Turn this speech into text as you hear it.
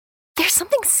There's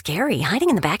something scary hiding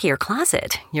in the back of your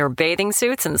closet. Your bathing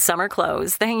suits and summer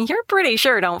clothes that you're pretty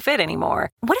sure don't fit anymore.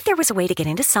 What if there was a way to get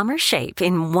into summer shape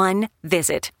in one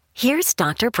visit? Here's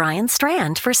Dr. Brian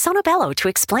Strand for Sonobello to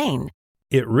explain.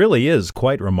 It really is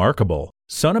quite remarkable.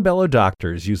 Sonobello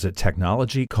doctors use a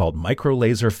technology called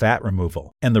microlaser fat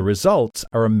removal, and the results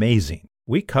are amazing.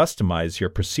 We customize your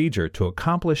procedure to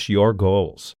accomplish your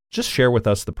goals. Just share with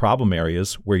us the problem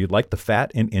areas where you'd like the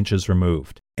fat in inches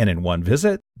removed. And in one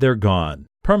visit, they're gone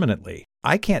permanently.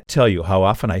 I can't tell you how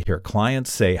often I hear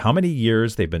clients say how many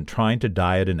years they've been trying to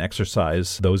diet and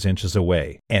exercise those inches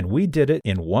away. And we did it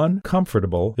in one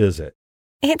comfortable visit.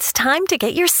 It's time to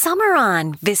get your summer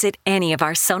on. Visit any of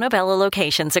our Sonobello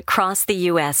locations across the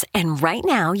U.S. and right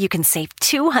now you can save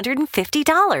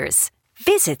 $250.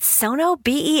 Visit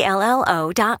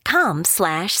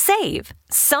sonobello.com/save.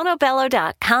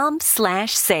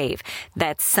 sonobello.com/save.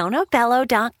 That's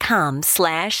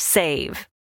sonobello.com/save.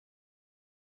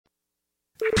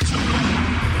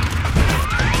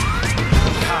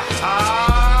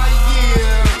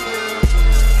 Yeah.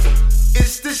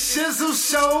 It's the Shizzle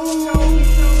Show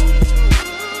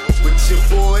with your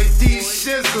boy D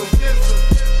Shizzle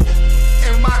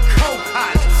and my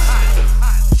co-pilots.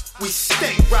 We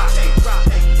stay rockin'.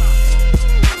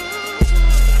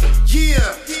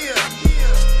 Yeah.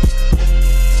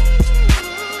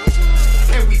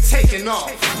 And we taking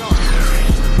off.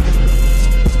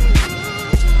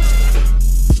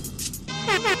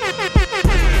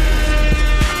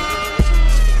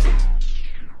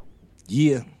 Yeah.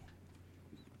 Yeah.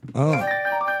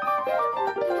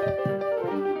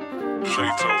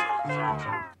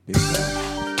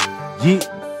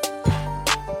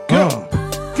 Go.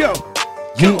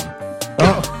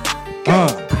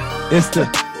 It's the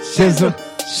Shizzle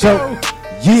Show.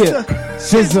 Yeah.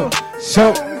 Shizzle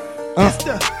Show.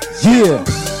 Yeah.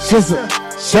 Shizzle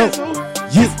Show.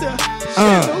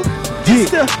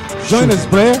 Yeah. Join us,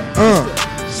 Blair.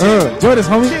 Join us,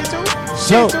 homie.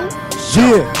 Show.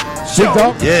 Yeah. Big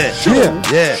Dawg.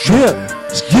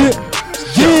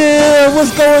 Yeah.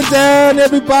 What's going down,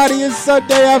 everybody? It's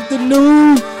Sunday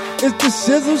afternoon. It's the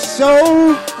Shizzle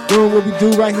Show. Doing what we do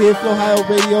right here, Flow Ohio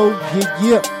Radio.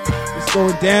 Yeah. What's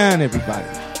going down, everybody?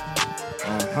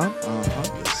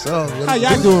 So, how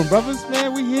y'all doing, brothers?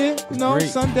 Man, we here. You know, great.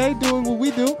 Sunday doing what we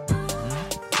do.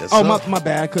 Yes, Oh, sir. my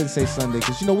bad. I couldn't say Sunday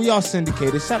because, we all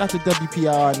syndicated. Shout out to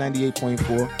WPR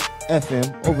 98.4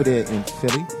 FM over there in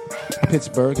Philly,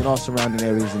 Pittsburgh, and all surrounding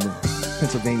areas in the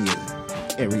Pennsylvania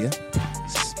area,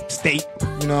 state.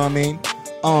 You know what I mean?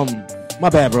 My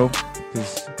bad, bro.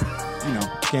 Because,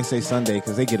 can't say Sunday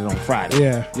because they get it on Friday.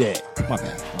 Yeah. My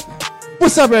bad.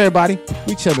 What's up, everybody?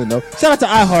 We chilling, though. Shout out to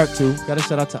iHeart, too. Got to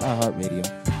shout out to iHeart Radio.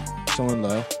 Showing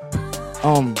love.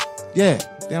 Yeah.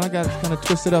 Then I got kind of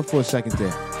twisted up for a second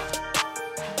there.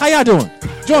 How y'all doing?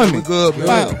 Join me. We're good,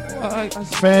 man.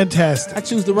 Fantastic. I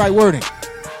choose the right wording.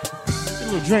 Get a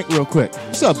little drink real quick.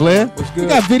 What's up, Blair? What's good? We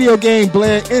got video game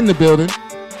Blair in the building. You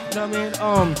know what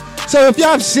I mean? So if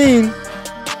y'all have seen,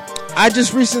 I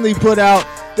just recently put out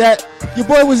that your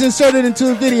boy was inserted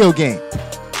into a video game.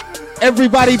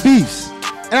 Everybody Beefs.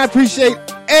 And I appreciate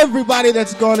everybody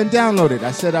that's gone and downloaded.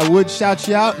 I said I would shout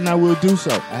you out, and I will do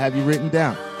so. I have you written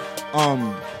down.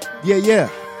 Yeah.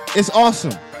 It's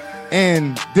awesome.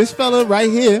 And this fella right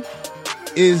here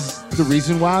is the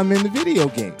reason why I'm in the video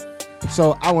game.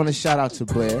 So I want to shout out to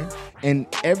Blair and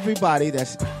everybody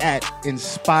that's at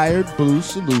Inspired Blue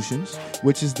Solutions,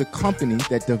 which is the company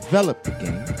that developed the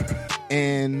game.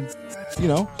 And,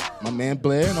 my man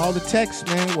Blair and all the techs,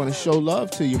 man, want to show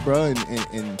love to you, bro.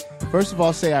 And first of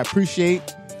all, say I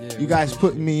appreciate you guys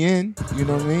putting me in. You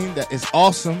know what I mean? That is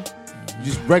awesome.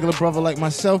 Just regular brother like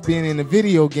myself being in a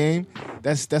video game.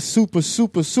 That's super,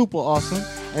 super, super awesome.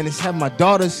 And it's having my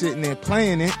daughter sitting there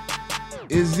playing it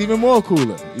is even more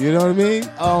cooler. You know what I mean?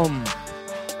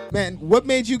 Man, what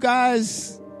made you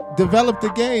guys develop the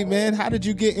game, man? How did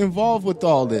you get involved with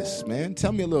all this, man?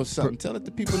 Tell me a little something. Tell the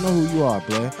people know who you are,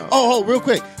 Blair. Oh, real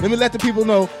quick. Let me let the people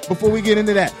know before we get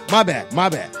into that. My bad.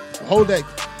 Hold that.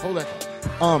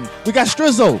 We got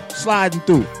Strizzo sliding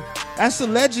through. That's a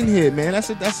legend here, man.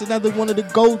 That's another one of the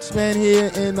GOATs, man,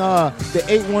 here in the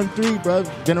 813, bro.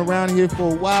 Been around here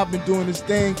for a while, been doing this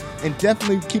thing, and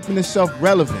definitely keeping itself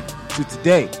relevant to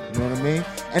today. You know what I mean?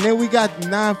 And then we got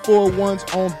 941's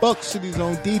on Buck City's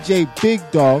own DJ Big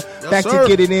Dawg, back to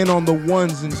get it in on the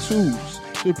ones and twos.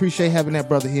 We appreciate having that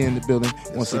brother here in the building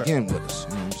once again with us.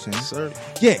 You know what I'm saying? Sir.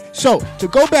 Yeah, so to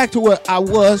go back to what I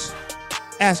was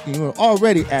asking you, or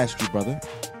already asked you, brother,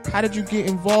 how did you get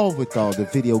involved with all the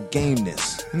video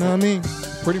game-ness? You know what I mean?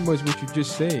 Pretty much what you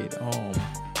just said.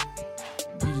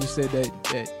 You just said that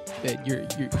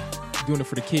doing it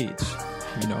for the kids,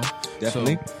 you know.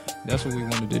 Definitely. So that's what we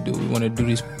wanted to do. We wanted to do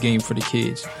this game for the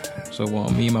kids. So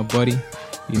me and my buddy,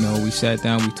 you know, we sat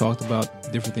down, we talked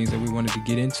about different things that we wanted to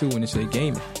get into, and it's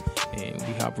gaming. And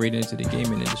we hopped right into the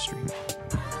gaming industry.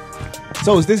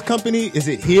 So is this company, is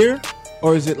it here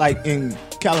or is it like in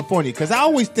California? Because I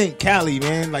always think Cali,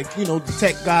 man, like, you know, the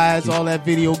tech guys, all that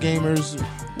video gamers.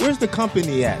 Where's the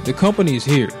company at? The company is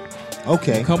here.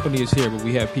 Okay. The company is here, but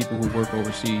we have people who work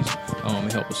overseas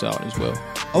and help us out as well.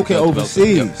 Okay,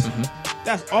 overseas. Yep. Mm-hmm.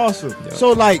 That's awesome. Yep.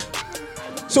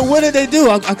 So what did they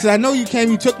do? Because I know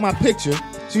you took my picture.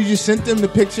 So you just sent them the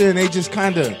picture and they just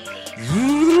kind of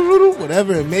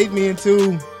whatever it made me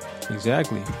into.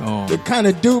 Exactly. The kind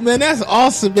of dude, man. That's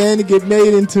awesome, man, to get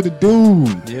made into the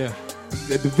dude. Yeah.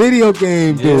 The video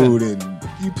game dude. And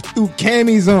you threw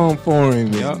camis on for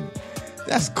him. Yep.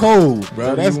 That's cold,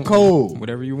 bro. That's cold.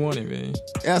 Whatever you wanted, man.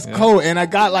 That's cold. And I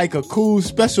got like a cool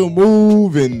special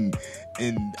move and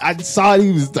I saw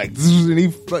he was like, and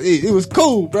it was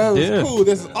cool, bro. It was cool.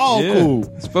 This is all cool.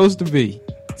 It's supposed to be.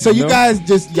 So you guys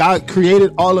y'all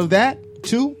created all of that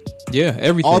too? Yeah,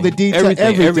 everything. All the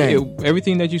detail,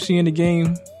 everything that you see in the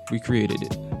game, we created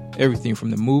it. Everything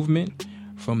from the movement,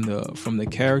 from the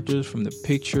characters, from the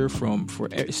picture, for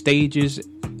stages,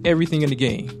 everything in the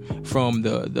game, from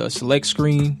the select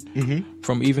screen,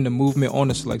 from even the movement on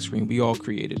the select screen. We all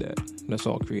created that. That's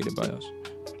all created by us.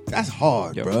 That's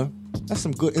hard, bro. That's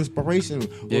some good inspiration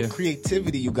or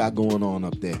creativity you got going on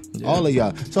up there. Yeah. All of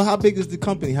y'all. So how big is the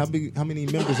company? How many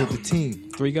members of the team?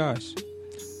 3 guys.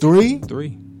 3?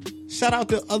 3. Shout out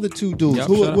the other 2 dudes.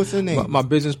 Yep, what's their name? My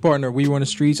business partner, We Run the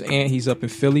Streets, and he's up in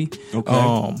Philly.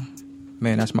 Okay.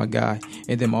 Man, that's my guy.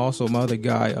 And then also my other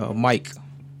guy, Mike.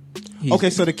 Okay,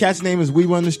 so the cat's name is We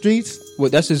Run the Streets? Well,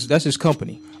 that's his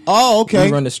company. Oh, okay.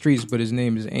 We Run the Streets, but his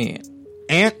name is Ant.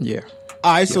 Ant? Yeah.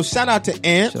 All right, so shout out to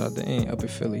Ant. Shout out to Ant up in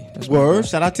Philly. That's Word.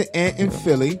 Shout out to Ant in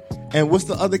Philly. And what's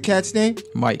the other cat's name?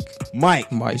 Mike.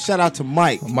 Shout out to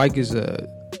Mike. Mike is a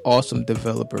awesome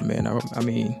developer, man. I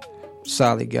mean,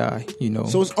 solid guy, you know.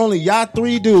 So it's only y'all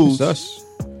 3 dudes it's us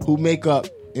who make up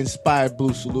Inspired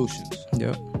Blue Solutions.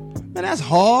 Yep. Man, that's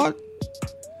hard.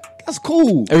 That's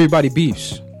cool. Everybody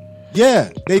beefs.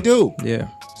 Yeah, they do. Yeah.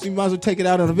 So you might as well take it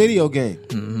out on a video game.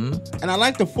 And I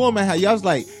like the format how y'all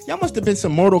must have been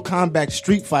some Mortal Kombat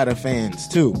Street Fighter fans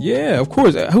too. Yeah, of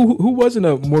course. Who wasn't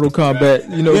a Mortal Kombat,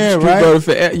 Street Fighter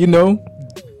fan,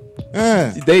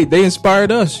 They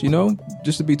inspired us,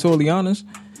 just to be totally honest.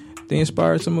 They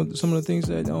inspired some of the things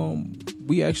that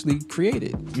we actually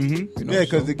created.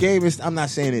 Because the game is, I'm not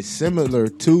saying it's similar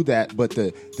to that, but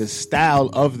the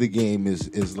style of the game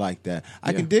is like that.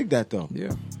 I can dig that though.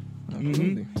 Yeah.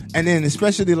 Absolutely. And then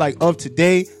especially like of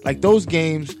today, like those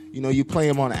games, you play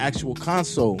them on an actual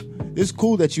console. It's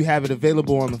cool that you have it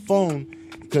available on the phone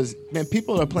because, man,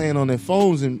 people are playing on their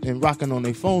phones and rocking on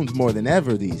their phones more than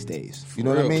ever these days. You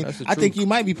know what I mean? I think you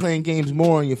might be playing games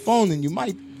more on your phone than you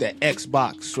might the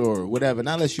Xbox or whatever,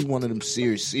 not unless you're one of them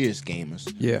serious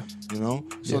gamers. Yeah.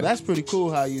 So that's pretty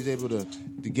cool how you was able to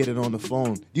get it on the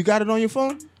phone. You got it on your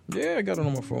phone? Yeah, I got it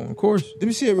on my phone, of course. Let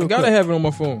me see it real quick. I gotta have it on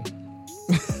my phone.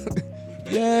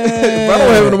 Yeah. If I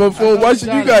don't have it on my phone, why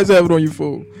should you guys have it on your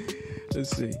phone?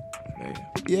 Let's see.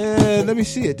 Yeah, let me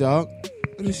see it, dog.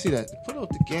 Let me see that. Put up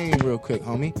the game real quick,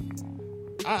 homie.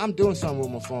 I'm doing something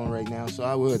with my phone right now, so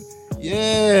I would.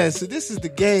 Yeah, so this is the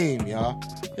game, y'all.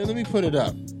 Here, let me put it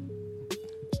up.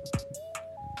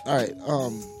 All right,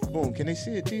 boom. Can they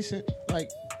see it decent?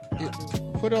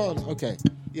 Put on. Okay,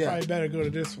 yeah. Probably better go to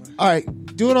this one. All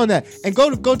right, do it on that, and go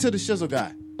to the Shizzle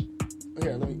guy.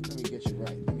 Here, let me get you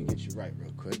right. Let me get you right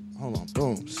real quick. Hold on.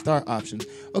 Boom. Start options.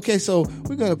 Okay, so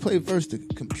we're gonna play first the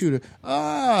computer.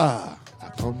 I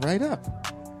come right up.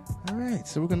 All right,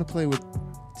 so we're gonna play with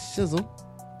Shizzle.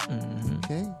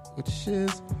 Okay, with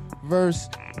Shiz verse.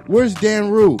 Where's Dan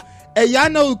Rue? Hey,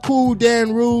 y'all know cool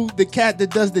Dan Rue, the cat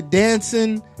that does the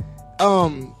dancing.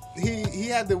 He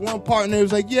had the one partner who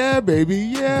was like, yeah, baby,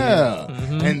 yeah.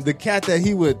 And the cat that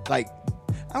he would like.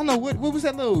 I don't know, what was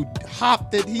that little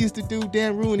hop that he used to do,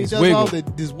 Dan Rue, and he does wiggle. All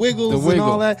this wiggles and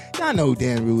all that. Y'all know who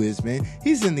Dan Rue is, man.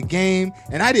 He's in the game,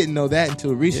 and I didn't know that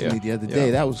until recently the other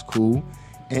day. That was cool.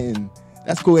 And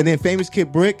that's cool. And then famous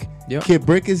Kid Brick. Yep. Kid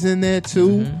Brick is in there,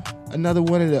 too. Another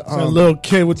one of the... a little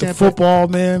kid with the football,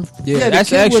 man. Yeah,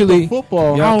 that's actually...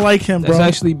 football. I don't like him, bro. That's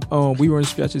actually We Run the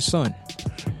Streets' son.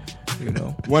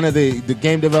 One of the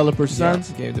game developer's sons?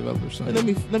 Yeah, game developer's son.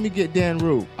 Let me get Dan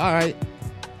Rue. All right.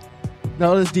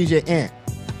 No, that's DJ Ant.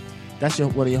 That's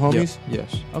one of your homies? Yep.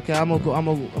 Yes. Okay, I'm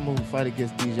gonna fight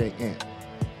against DJ Ant.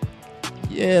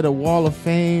 Yeah, the Wall of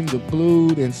Fame, the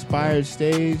blue, the inspired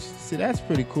stage. See, that's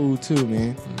pretty cool too,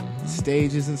 man.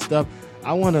 Stages and stuff.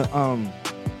 I want to,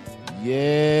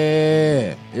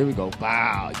 yeah. Here we go.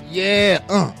 Wow. Yeah.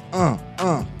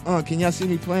 Can y'all see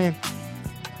me playing?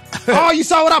 Oh, you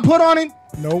saw what I put on him?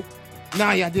 Nope.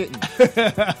 Nah, y'all didn't.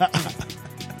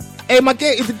 Hey,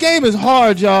 the game is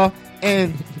hard, y'all.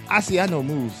 And I know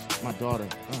moves. My daughter.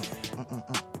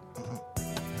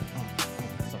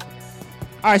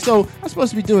 All right, so I'm supposed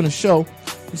to be doing a show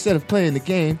instead of playing the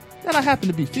game that I happen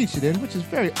to be featured in, which is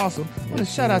very awesome. I want to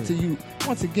shout out to you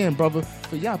once again, brother,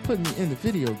 for y'all putting me in the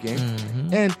video game.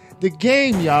 Mm-hmm. And the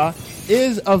game, y'all,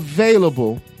 is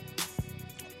available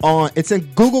it's in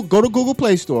Google. Go to Google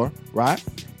Play Store, right?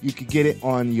 You can get it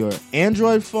on your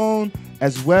Android phone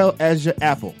as well as your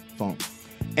Apple phone.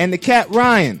 And the cat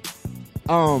Ryan,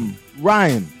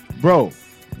 bro,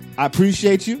 I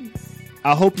appreciate you.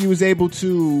 I hope you was able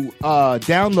to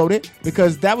download it,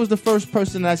 because that was the first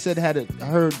person that I said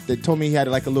that told me he had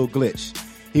like a little glitch.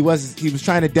 He was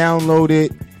trying to download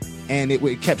it and it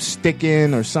kept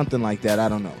sticking or something like that. I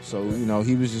don't know. So,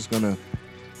 he was just going to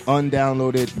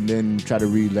undownload it and then try to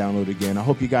re-download it again. I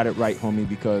hope you got it right, homie,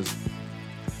 because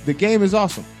the game is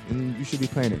awesome and you should be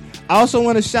playing it. I also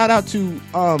want to shout out to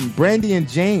Brandy and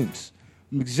James,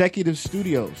 Executive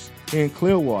Studios here in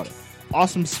Clearwater.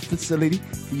 Awesome facility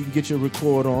where you can get your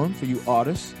record on for you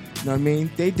artists. You know what I mean?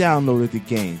 They downloaded the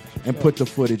game and put the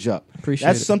footage up.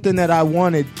 That's something that I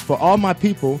wanted for all my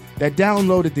people that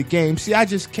downloaded the game. See, I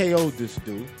just KO'd this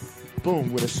dude.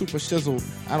 Boom, with a super shizzle,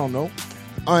 I don't know.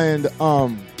 And,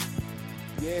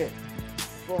 yeah.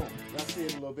 Boom. Y'all see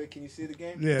it a little bit. Can you see the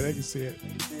game? Yeah, they can see it.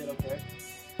 Can you see it? Okay.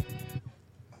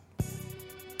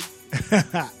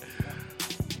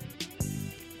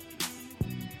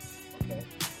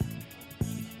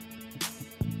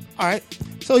 All right.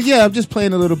 So, yeah, I'm just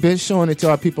playing a little bit, showing it to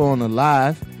our people on the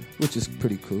live, which is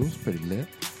pretty cool. It's pretty lit.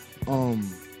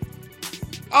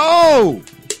 Oh!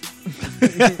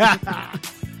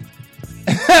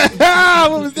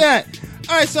 What was that?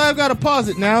 All right, so I've got to pause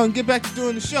it now and get back to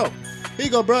doing the show. Here you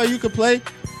go, bro. You can play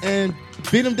and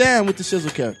beat him down with the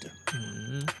Shizzle character.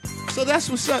 Mm-hmm. So that's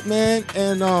what's up, man.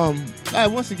 And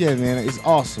once again, man, it's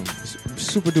awesome. It's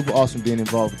super duper awesome being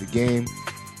involved with the game.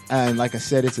 And like I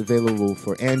said, it's available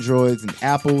for Androids and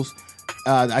Apples.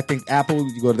 I think Apple,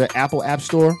 you go to the Apple App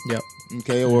Store. Yep.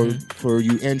 Okay, or for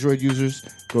you Android users,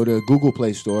 go to Google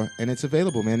Play Store, and it's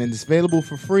available, man. And it's available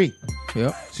for free.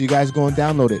 Yep. So you guys go and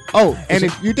download it. Oh, and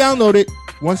if you download it,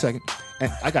 1 second.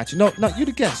 And I got you. No, you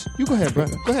the guest. You go ahead, bro.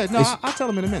 Go ahead. No, I'll tell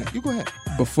them in a minute. You go ahead.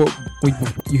 Before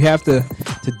you have to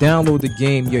download the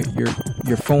game,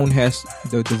 your phone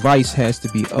the device has to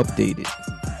be updated.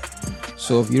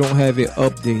 So if you don't have it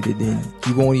updated, then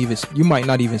you might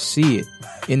not even see it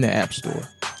in the App Store.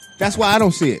 That's why I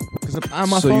don't see it, because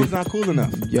my phone's not cool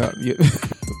enough. Yeah, you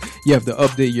have to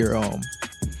update your No,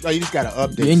 you just gotta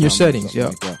update in your settings.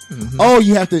 Yeah. Like Oh,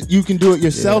 you can do it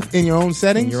yourself in your own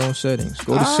settings. In your own settings.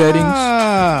 Go to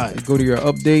settings. Go to your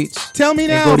updates. Tell me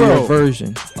now, go bro. To your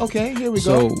version. Okay, here we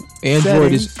go. So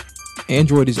Android is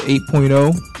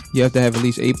 8.0. You have to have at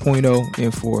least 8.0,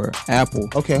 and for Apple,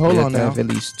 okay, hold on now. Have at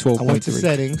least 12.3. I went to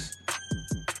settings.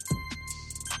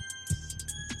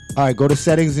 All right, go to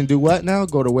settings and do what now?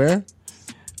 Go to where?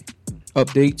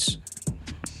 Updates.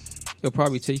 It'll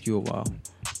probably take you a while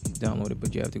to download it,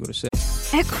 but you have to go to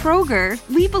settings. At Kroger,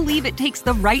 we believe it takes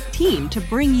the right team to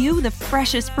bring you the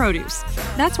freshest produce.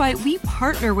 That's why we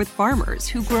partner with farmers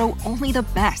who grow only the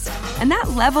best. And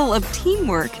that level of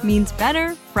teamwork means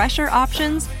better, fresher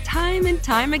options time and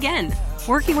time again.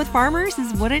 Working with farmers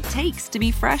is what it takes to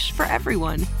be fresh for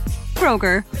everyone.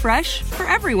 Kroger, fresh for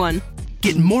everyone.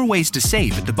 Get more ways to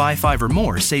save at the Buy 5 or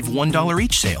More Save $1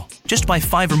 each sale. Just buy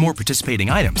 5 or more participating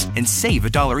items and save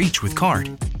 $1 each with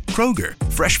card. Kroger,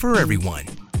 fresh for everyone.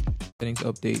 Settings,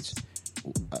 updates.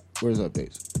 Where's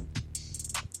updates?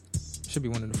 Should be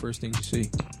one of the first things you see.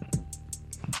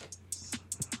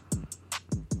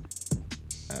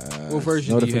 What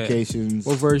version notifications.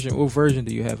 Do you have? What version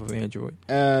do you have of Android?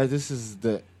 This is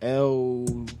the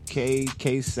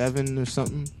K7 or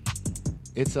something.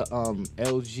 It's a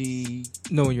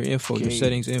LG. No, in your info, your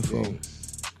settings info.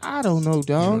 I don't know,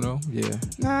 dog. You don't know? Yeah.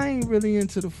 Nah, I ain't really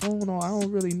into the phone. I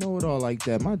don't really know it all like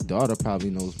that. My daughter probably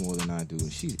knows more than I do.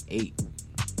 She's 8.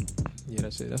 Yeah,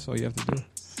 that's it. That's all you have to do.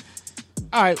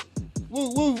 All right,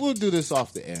 we'll do this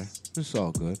off the air. It's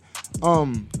all good.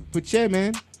 But yeah,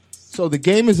 man. So the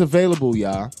game is available,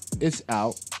 y'all. It's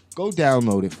out. Go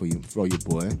download it for your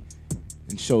boy,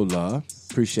 and show love.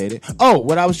 Appreciate it. Oh,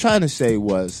 what I was trying to say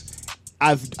was,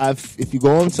 if you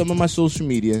go on some of my social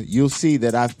media, you'll see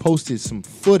that I've posted some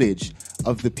footage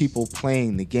of the people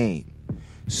playing the game.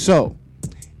 So,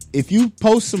 if you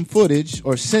post some footage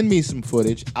or send me some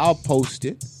footage, I'll post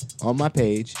it on my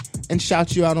page, and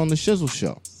shout you out on the Shizzle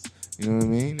show. You know what I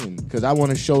mean? And because I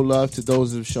want to show love to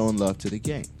those who have shown love to the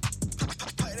game.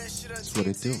 That's what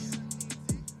it do.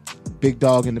 Big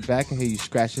Dawg in the back. I hear you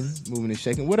scratching, moving and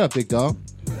shaking. What up, Big Dawg?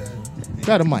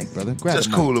 Grab a mic, brother.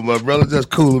 Just cooling, my brother. Just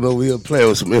cooling over here, playing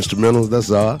with some instrumentals. That's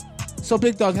all. So,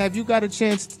 Big Dawg, have you got a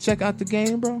chance to check out the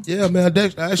game, bro? Yeah, man.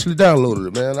 I actually downloaded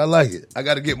it, man. I like it. I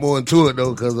got to get more into it,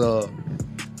 though, because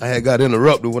I had got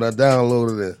interrupted when I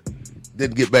downloaded it.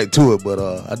 Didn't get back to it, but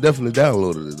I definitely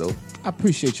downloaded it, though. I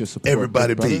appreciate your support.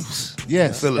 Everybody brother. beefs.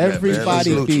 Yes,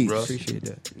 everybody beefs. Appreciate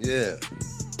that. Yeah.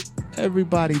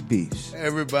 Everybody beefs.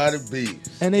 Everybody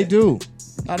beefs. And they do.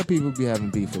 A lot of people be having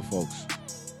beef with folks.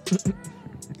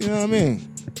 You know what I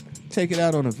mean? Take it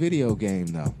out on a video game,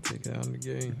 though. Take it out on the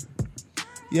game.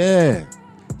 Yeah.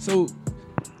 So,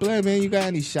 Blair, man, you got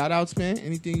any shout-outs, man?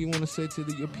 Anything you want to say to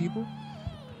your people?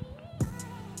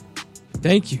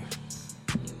 Thank you.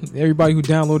 Everybody who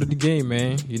downloaded the game,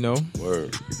 man, you know.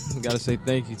 Word. Gotta say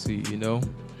thank you to you know.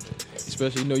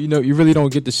 Especially, you really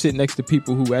don't get to sit next to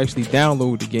people who actually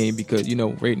download the game because,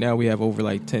 right now we have over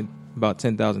about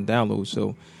 10,000 downloads.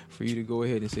 So for you to go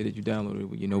ahead and say that you downloaded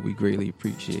it, we greatly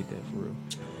appreciate that for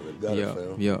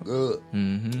real. Yeah. Good.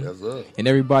 Mm-hmm. That's up. And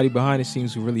everybody behind the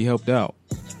scenes who really helped out,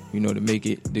 to make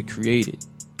it, to create it.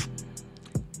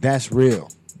 That's real.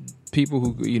 People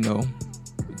who,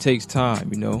 it takes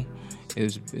time,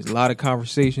 There's a lot of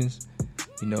conversations,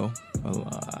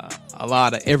 a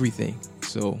lot of everything.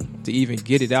 So to even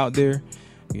get it out there,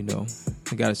 I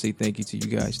gotta say thank you to you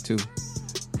guys too,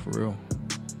 for real.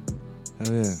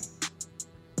 Hell yeah,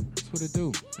 that's what it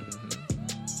do,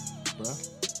 bro.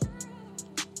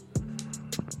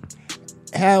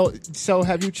 So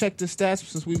have you checked the stats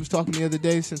since we was talking the other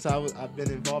day? Since I've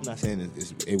been involved. Not saying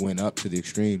it went up to the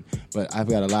extreme, but I've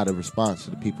got a lot of response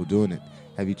to the people doing it.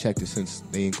 Have you checked it since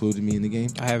they included me in the game?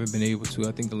 I haven't been able to.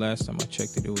 I think the last time I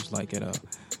checked it, it was like at a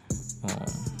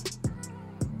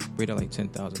rate at like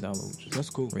 10,000 downloads. That's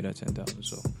cool. Rate at 10,000.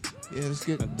 So yeah, let's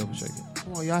get. Double check it.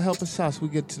 Come on, y'all help us out so we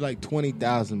get to like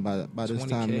 20,000 by this 20K.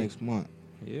 time next month.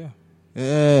 Yeah.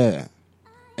 Yeah.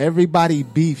 Everybody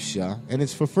beefs, y'all, and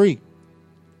it's for free.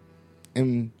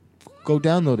 And go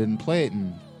download it and play it,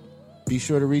 and be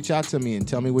sure to reach out to me and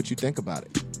tell me what you think about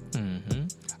it. Mm-hmm.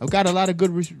 I've got a lot of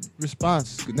good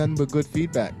response, nothing but good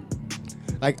feedback.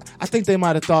 Like, I think they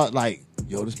might have thought, like,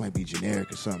 yo, this might be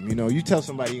generic or something. You tell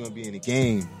somebody you're going to be in a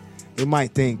game, they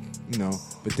might think,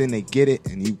 but then they get it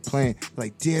and you playing,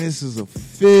 like, damn, this is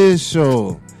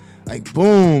official. Like,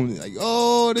 boom. Like,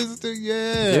 oh, this is the,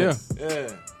 yeah.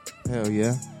 Hell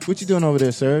yeah. What you doing over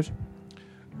there, Serge?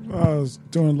 I was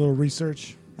doing a little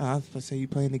research. I was about to say, you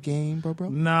playing the game, bro?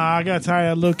 Nah, I got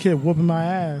tired of that little kid whooping my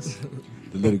ass.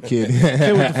 The little kid.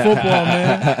 Kid with the football,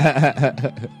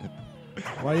 man.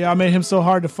 Why y'all made him so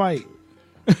hard to fight?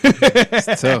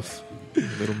 It's tough.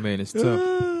 Little man is tough.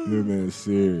 Little man is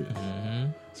serious.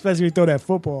 Mm-hmm. Especially when you throw that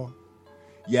football.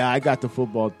 Yeah, I got the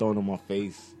football thrown in my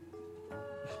face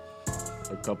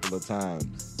a couple of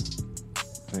times.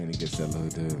 Playing against that little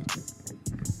dude.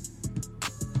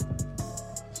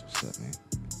 What's up, man?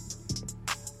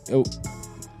 Yo,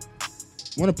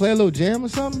 want to play a little jam or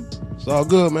something? It's all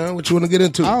good, man. What you want to get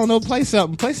into? I don't know. Play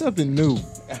something. Play something new.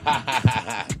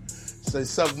 Say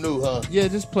something new, huh? Yeah,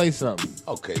 just play something.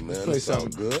 Okay, man. Play That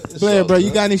something sound good. Blair, bro,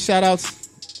 you got any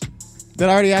shout-outs? Did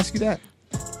I already ask you that?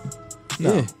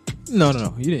 No. Yeah.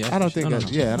 No. You didn't. I don't think. No.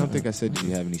 I don't think I said. Do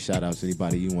you have any shout-outs?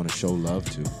 Anybody you want to show love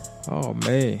to? Oh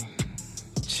man,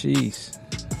 jeez,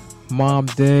 mom,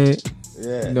 dad.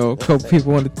 Yeah. A couple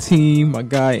people on the team. My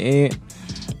guy Ant.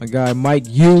 My guy Mike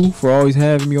U for always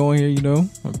having me on here.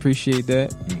 I appreciate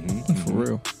that. For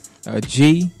real.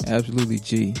 G, absolutely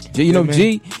G. G, man.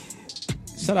 G.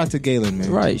 Shout out to Galen, man.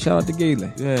 Right, shout out to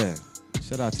Galen. Yeah.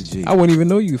 Shout out to G. I wouldn't even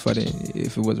know you if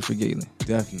it wasn't for Galen.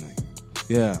 Definitely.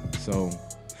 Yeah. So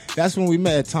that's when we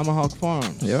met at Tomahawk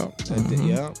Farms. Yep.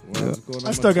 Yeah.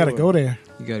 I still got to go there.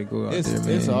 You got to go out there, man.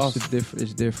 It's awesome.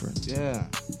 It's different. Yeah.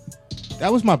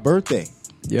 That was my birthday.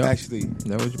 Yeah. Actually.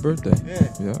 That was your birthday.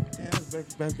 Yeah. Yeah. Yeah, it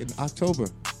was back in October.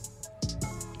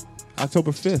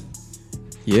 October 5th.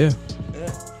 Yeah.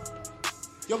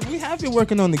 Yo, we have been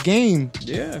working on the game.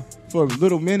 Yeah. For a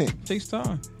little minute. It takes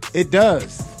time. It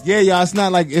does. Yeah, y'all. It's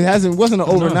not like it wasn't an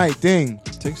overnight thing.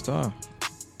 It takes time.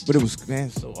 But it was, man,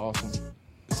 so awesome.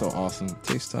 So awesome. It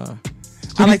takes time.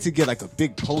 I like to get like a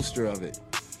big poster of it.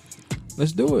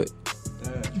 Let's do it.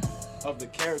 Of the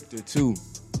character too.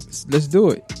 Let's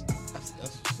do it.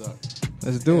 That's what's up.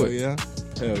 Let's do it. Yeah.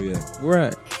 Hell yeah. Where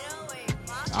at?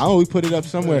 I know we put it up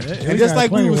somewhere. Yeah, and just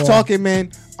like we was wall. talking,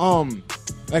 man,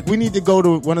 like we need to go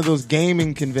to one of those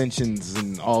gaming conventions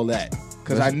and all that.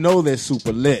 because I know they're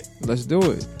super lit. Let's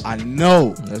do it. I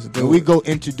know. Let's do and it. we go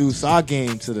introduce our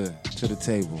game to the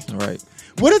table. All right.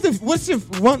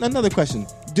 Another question?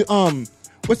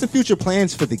 What's the future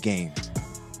plans for the game?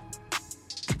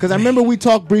 Because I remember we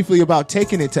talked briefly about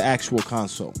taking it to actual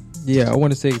console. Yeah, I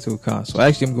want to take it to a console.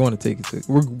 Actually, I'm going to take it to.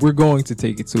 We're going to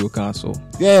take it to a console.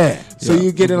 Yeah. So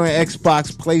you get it on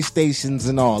Xbox, PlayStations,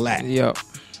 and all that. Yep.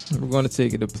 We're going to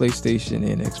take it to PlayStation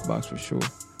and Xbox for sure.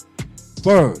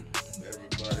 Bird.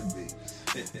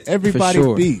 Everybody For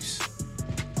sure. beefs.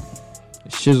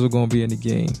 Shizzle going to be in the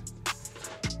game.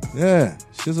 Yeah.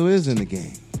 Shizzle is in the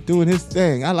game, doing his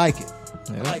thing. I like it.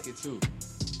 Yeah. I like it too.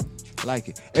 I like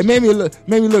it. It made me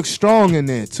look strong in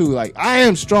there too. Like I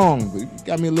am strong, but it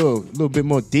got me a little bit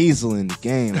more diesel in the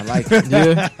game. I like it.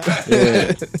 Yeah.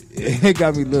 It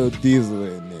got me a little diesel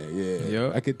in there. Yeah,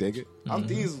 Yep. I could dig it. I'm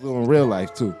diesel in real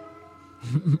life too.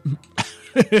 You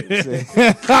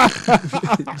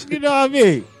know what I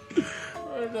mean?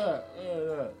 Word up.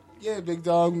 Yeah, Big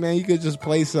Dawg, man, you could just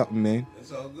play something, man.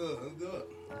 It's all good.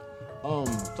 I'm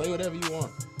good. Play whatever you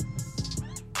want.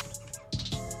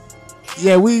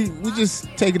 Yeah, we just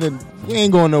taking it. We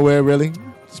ain't going nowhere really.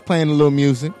 Just playing a little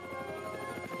music.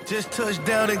 Just touched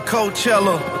down in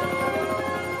Coachella.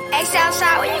 Hey,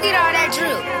 Southside, where you get all that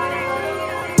drip?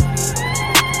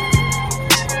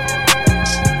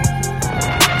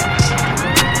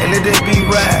 And let that beat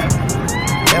ride.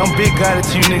 Hey, I'm big got it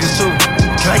to you niggas too.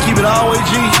 Can I keep it all the way,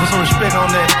 G? Put some respect on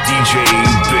that. DJ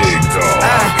Big Dawg.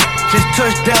 I just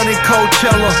touched down in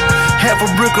Coachella. Half a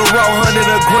brick of raw, 100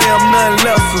 a gram, nothing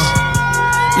lesser.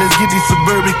 Let's get these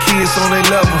suburban kids on their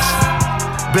levels.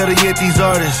 Better yet, these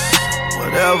artists,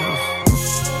 whatever.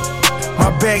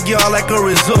 My backyard like a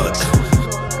resort.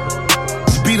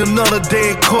 Beat another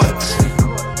day in court.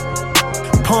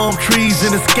 Palm trees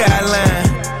in the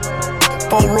skyline.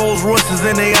 4 Rolls Royces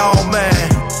and they all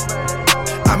mine.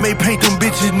 I may paint them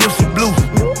bitches Nipsey blue.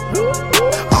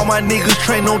 All my niggas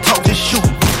train, don't talk, just shoot.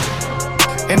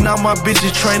 And all my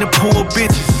bitches train to pull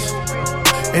bitches.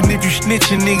 And if you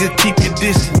snitchin', nigga, keep your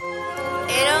distance.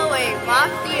 808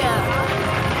 Mafia.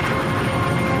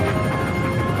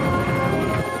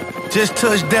 Just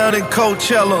touched down in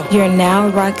Coachella. You're now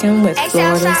rocking with Hey,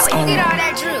 Florida's Southside, where you own get all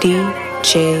that drip?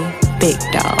 DJ Big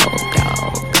Dawg.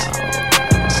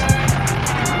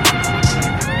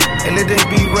 And let that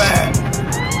beat ride.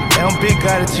 And I'm big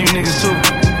got it to you niggas too.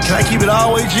 Can I keep it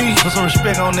all the way, G? Put some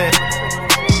respect on that.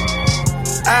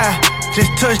 I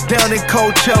just touched down in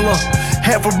Coachella.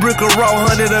 Half a brick of raw,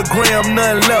 100 a gram,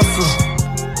 nothing lesser.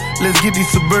 Let's get these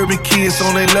suburban kids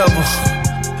on their levels.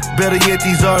 Better yet,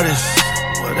 these artists,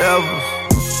 whatever.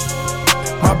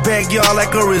 My backyard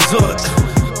like a resort.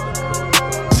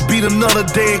 Beat another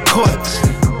day in court.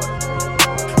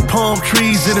 Palm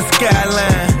trees in the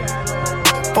skyline.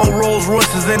 4 Rolls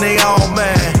Royces and they all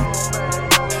mine.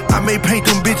 I may paint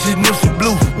them bitches Nipsey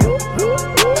blue.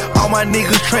 All my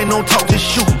niggas train, don't talk, just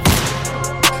shoot.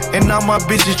 And all my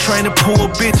bitches train to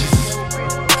pull bitches.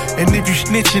 And if you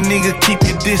snitchin', nigga, keep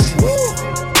your distance.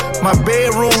 My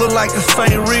bedroom look like the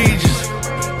St. Regis.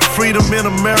 Freedom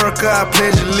in America, I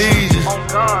pledge allegiance.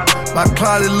 My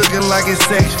closet looking like it's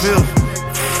sex filth.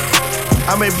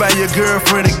 I may buy your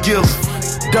girlfriend a gift.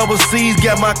 Double C's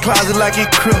got my closet like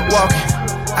it crip walking.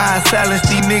 I silence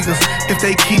these niggas if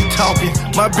they keep talking.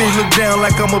 My bitch look down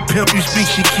like I'm a pimp, you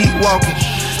speak, she keep walking.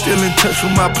 Still in touch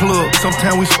with my plug,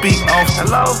 sometimes we speak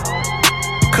often. Hello?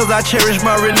 Cause I cherish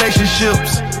my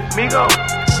relationships. Migo.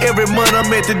 Every month I'm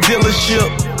at the dealership.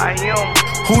 I am.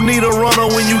 Who need a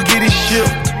runner when you get it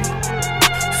shipped?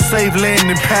 Safe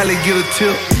landing, pallet, get a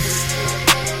tip.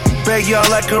 Backyard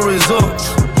like a resort.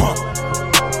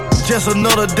 Just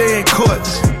another day in court.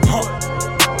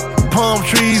 Palm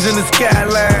trees in the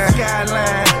skyline.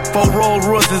 4 Rolls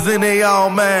Royces and they all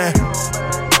mine.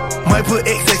 Might put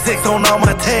XXX on all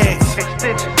my tags.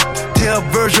 Tell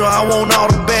Virgil I want all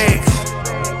the bags.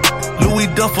 Louis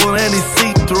Duffel and his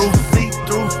see-through.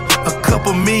 A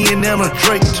couple million and a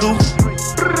Drake too.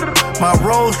 My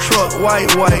Rolls truck, white.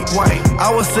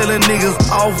 I was selling niggas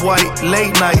off-white,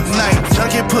 late night.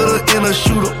 Junkie put her in a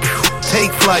shooter,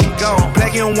 take flight.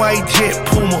 Black and white jet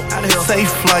Puma,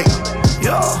 safe flight.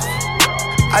 Yeah.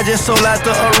 I just sold out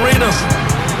the arena.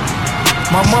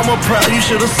 My mama proud, you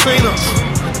should've seen her.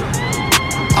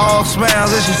 All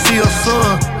smiles as she see her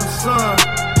son.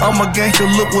 I'm a gangster,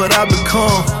 look what I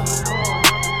become.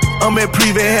 I'm at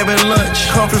Privé having lunch.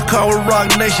 Conference call with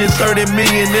Rock Nation, 30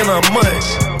 million in a month.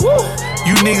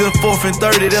 You niggas 4th and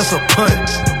 30, that's a punt.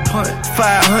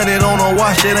 500 on a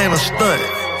watch, that ain't a stunt.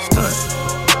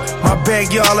 My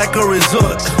backyard like a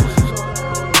resort.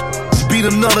 Beat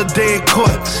another day in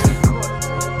court.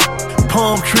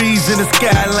 Palm trees in the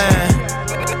skyline.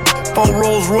 4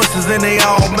 Rolls Royces and they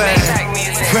all mad.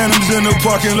 Phantoms in the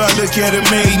parking lot, look at it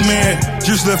made, man.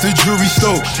 Just left the jewelry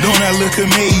store, don't I look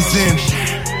amazing?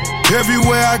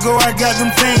 Everywhere I go, I got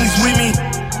them things with me.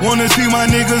 Wanna see my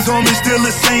niggas on me still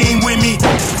the same with me.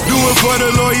 Do it for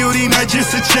the loyalty, not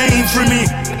just a chain for me.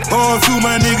 All through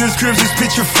my niggas' cribs is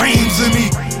picture frames of me.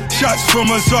 Shots from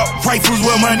assault rifles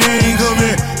where my name come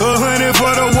in. 100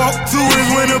 for the walk through is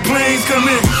when the planes come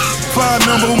in. 5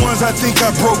 number ones, I think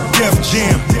I broke Def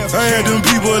Jam. I had them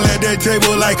people at that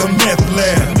table like a meth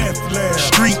lab.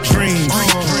 Street dreams,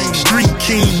 street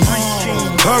kings.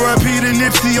 R.I.P. to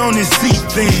Nipsey on his seat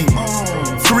thing.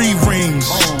 3 rings,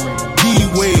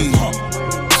 D-Wade.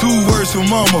 2 words from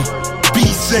mama, be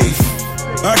safe.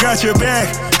 I got your back,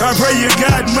 I pray you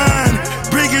got mine.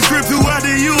 Biggest trip throughout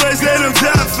the U.S. and I'm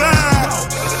top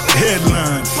 5.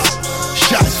 Headlines,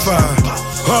 shots fired.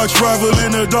 Hard travel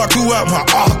in the dark throughout my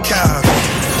archive.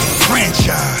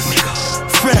 Franchise,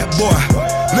 fat boy.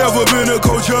 Never been a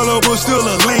Coachella, but still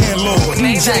a landlord.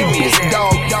 DJ Big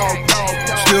Dawg.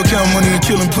 Still count money and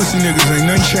killing pussy niggas, ain't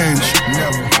nothing changed.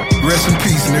 Never. Rest in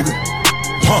peace, nigga.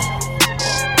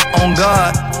 On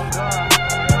God.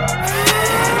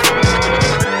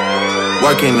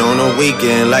 Working on a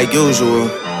weekend like usual.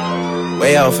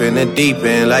 Way off in the deep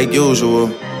end like usual.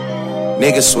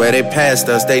 Niggas swear they passed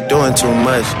us, they doing too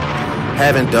much.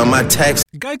 Haven't done my tax.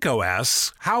 Geico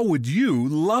asks, how would you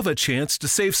love a chance to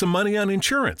save some money on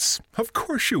insurance? Of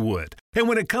course you would. And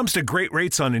when it comes to great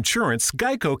rates on insurance,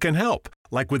 Geico can help.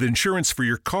 Like with insurance for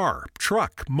your car,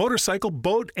 truck, motorcycle,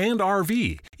 boat, and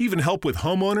RV. Even help with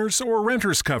homeowners or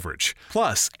renters coverage.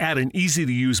 Plus, add an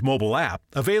easy-to-use mobile app,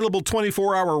 available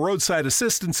 24-hour roadside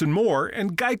assistance and more,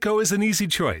 and Geico is an easy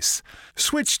choice.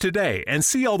 Switch today and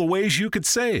see all the ways you could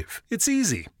save. It's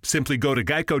easy. Simply go to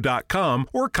geico.com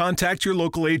or contact your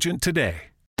local agent today.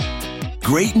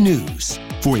 Great news.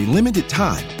 For a limited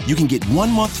time, you can get 1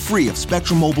 month free of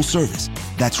Spectrum Mobile service.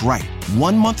 That's right,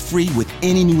 1 month free with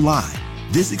any new line.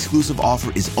 This exclusive offer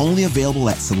is only available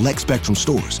at select Spectrum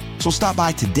stores, so stop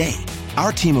by today.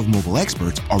 Our team of mobile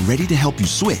experts are ready to help you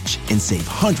switch and save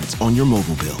hundreds on your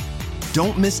mobile bill.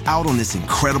 Don't miss out on this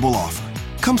incredible offer.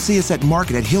 Come see us at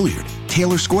Market at Hilliard,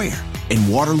 Taylor Square, and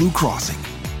Waterloo Crossing.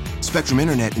 Spectrum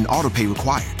Internet and autopay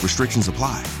required. Restrictions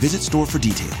apply. Visit store for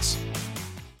details.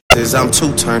 I'm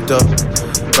too turned up.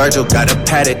 Virgil got a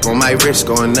paddock on my wrist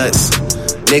going nuts.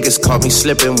 Niggas caught me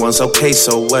slipping once, okay,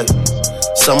 so what?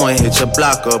 Someone hit your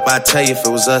block up, I tell you if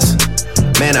it was us.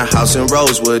 Man, a house in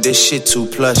Rosewood, this shit too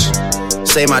plush.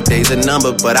 Say my day's a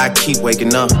number, but I keep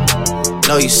waking up.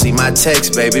 Know you see my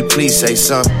text, baby, please say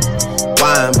something.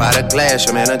 Wine by the glass,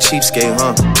 your man a cheapskate,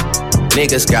 huh?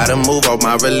 Niggas gotta move on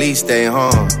my release day,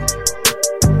 huh?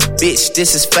 Bitch,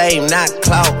 this is fame, not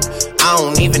clout. I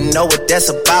don't even know what that's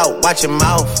about, watch your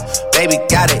mouth. Baby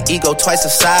got an ego twice the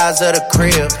size of the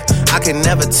crib. I can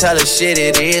never tell a shit,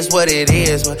 it is what it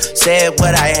is. But said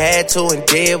what I had to and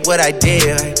did what I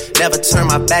did. Never turn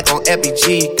my back on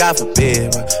FBG, God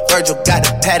forbid. Virgil got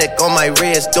a paddock on my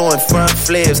wrist, doing front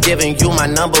flips. Giving you my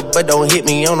number, but don't hit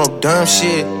me on no dumb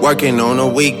shit. Working on a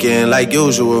weekend like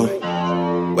usual.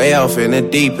 Way off in the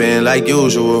deep end like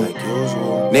usual.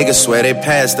 Niggas swear they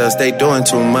passed us, they doing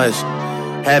too much.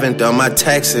 Haven't done my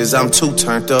taxes, I'm too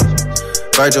turned up.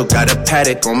 Virgil got a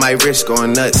paddock on my wrist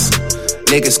going nuts.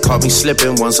 Niggas caught me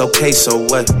slipping once, okay, so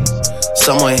what?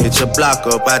 Someone hit your block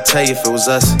up, I tell you if it was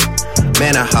us.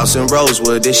 Man, a house in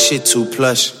Rosewood, this shit too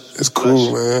plush. It's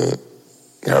cool, man.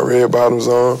 Got red bottoms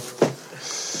on.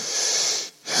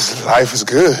 Life is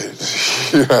good.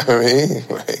 You know what I mean?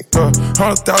 Like,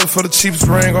 100,000 for the cheapest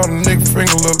ring on the nigga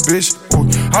finger, little bitch. Ooh,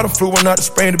 I done flew one out to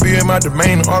Spain to be in my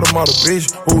domain, automata,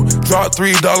 bitch. Ooh, dropped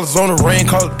 $3 on the ring,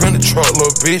 called it been the truck,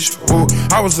 little bitch. Ooh,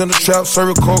 I was in the trap,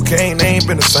 serving cocaine, they ain't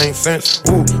been the same since.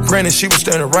 Ooh, granted, she was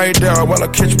standing right there while I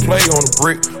catch play on the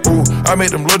brick. Ooh, I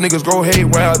made them little niggas go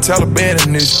haywire, Taliban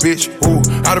in this bitch. Ooh,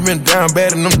 I done been down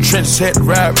bad in them trenches, had to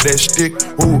ride with that stick.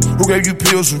 Ooh, who gave you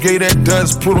pills, who gave that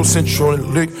dust, Pluto sent you on the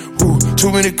lick. Ooh,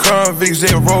 too many convicts,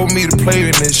 they rolled me to play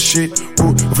in this shit.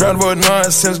 Ooh, round about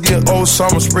nonsense, get old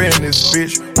summer spreading this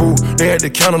bitch. Ooh, they had the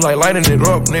counter like lighting it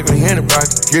up, nigga, anybody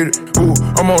can get it. Ooh,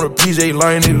 I'm on a PJ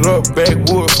lighting it up,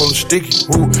 backwood full of sticky.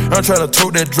 Ooh, I'm trying to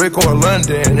tote that Draco in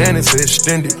London, and it's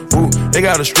extended. Ooh, they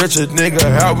gotta stretch a nigga,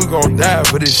 how we gon' die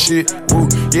for this shit? Ooh,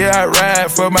 yeah, I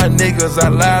ride for my niggas, I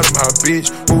lie to my bitch.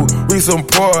 Ooh, we some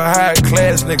poor, high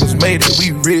class niggas made it,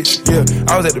 we rich. Yeah,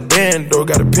 I was at the band though,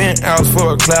 got a penthouse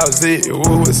for a closet.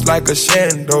 Ooh, it's like a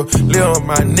shando, live on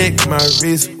my neck, my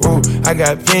wrist. Ooh, I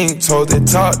got pink toes that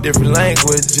talk different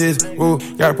languages. Ooh,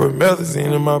 got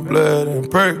promethazine in my blood and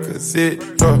Percocet.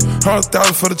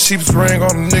 100,000 for the cheapest ring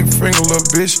on a nigga finger, little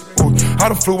bitch. Ooh, I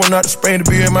done flew one out to Spain to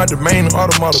be in my domain,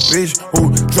 automata, bitch. Ooh,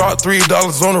 dropped $3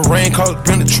 on the rain, cause it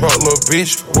been the truck, little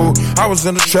bitch. Ooh, I was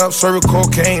in the trap, serving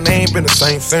cocaine, they ain't been the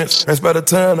same since. That's by the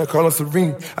time I call her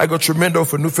Serena. I go tremendo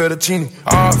for new fettuccine.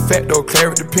 All fat though,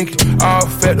 claret the pinky. All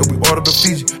fat though, we order the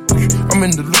Fiji. I'm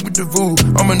in the loop with the voo,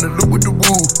 I'm in the loop with the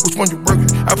woo. Which one you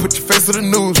working? I put your face to the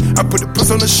news, I put the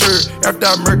puss on the shirt. After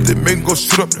I murdered it, make him go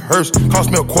shoot up the hearse. Cost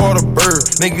me a quarter bird,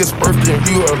 nigga's birthday,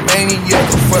 you a maniac,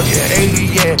 a fucking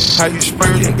alien. How you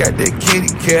spurting? Got that kitty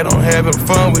cat, I'm having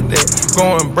fun with that.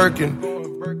 Going Birkin.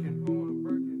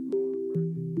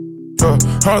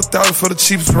 100,000 for the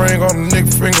cheapest ring on a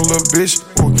nigga finger, little bitch.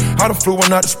 Ooh, I done flew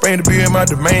one out to Spain to be in my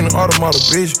domain, automata,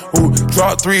 bitch. Ooh,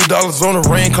 dropped $3 on the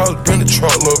rain, cause it been the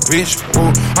truck, little bitch.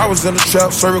 Ooh, I was in the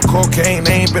trap, serving cocaine,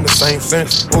 they ain't been the same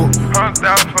since. Ooh,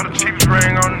 100,000 for the cheapest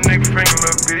ring on a nigga finger,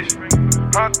 little bitch.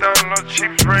 100,000 on the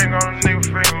cheapest ring on a nigga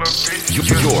finger, little bitch.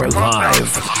 You're live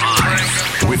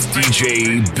with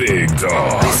DJ Big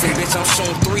Dawg. They say, bitch, I'm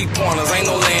shooting 3-pointers, ain't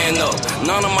no laying up.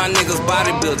 None of my niggas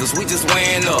bodybuilders, we just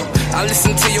weighing up. I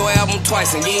listened to your album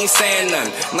twice and you ain't saying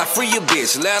nothing. Now free your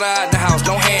bitch, let her out the house,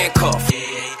 don't handcuff. Yeah,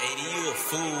 you a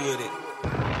fool with it.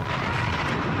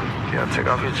 Yeah, take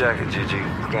off your jacket, Gigi.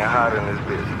 It's getting hot in this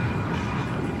bitch.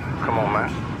 Come on,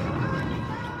 man.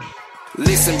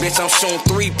 Listen, bitch, I'm shooting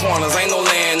 3-pointers, ain't no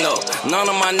laying up. None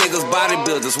of my niggas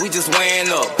bodybuilders, we just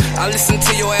weighing up. I listened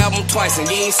to your album twice and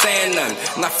you ain't saying nothing.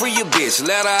 Now free your bitch,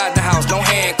 let her out the house, don't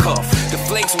handcuff. The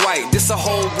flake's white, this a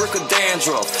whole brick of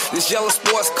dandruff. This yellow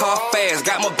sports car fast,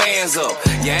 got my bands up.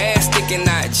 Your ass sticking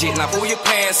out, jit, now pull your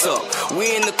pants up.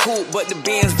 We in the coupe, but the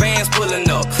Benz van's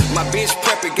pulling up. My bitch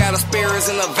preppy, got her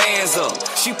sparrows and her vans up.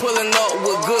 She pulling up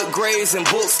with good grades and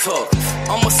books tucked.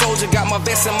 I'm a soldier, got my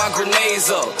vest and my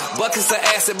grenades up. Buckets of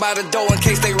acid by the door in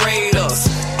case they raid us.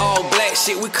 All black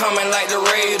shit, we coming like the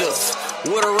Raiders.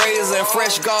 With a razor and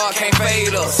fresh guard, can't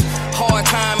fade us. Hard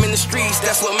time in the streets,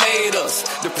 that's what made us.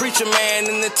 The preacher man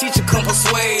and the teacher come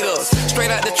persuade us. Straight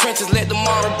out the trenches, let the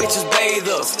model bitches bathe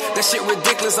us. That shit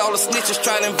ridiculous, all the snitches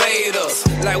try to invade us.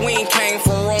 Like we ain't came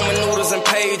from Roman noodles and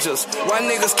pages. Why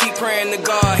niggas keep praying to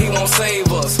God, he won't save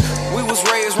us. We was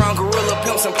raised around gorilla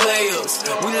pimps and players.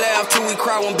 We laugh till we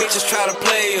cry when bitches try to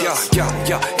play us.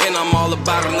 Yeah, and I'm all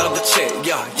about another check.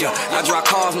 Yeah, I drive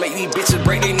cars, make these bitches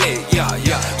break their neck. Yeah,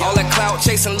 all that cloud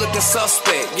chasing looking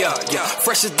suspect. Yeah,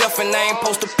 fresh as death and I ain't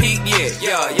supposed to peak yet.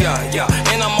 Yeah,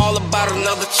 and I'm all about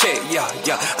another check. Yeah,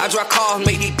 I drive cars,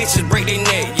 make these bitches break their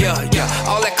neck. Yeah,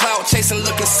 all that cloud chasing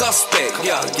looking suspect.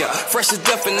 Yeah, fresh as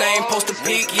death and I ain't supposed to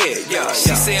peak yet. Yeah,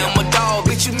 she say I'm a dog,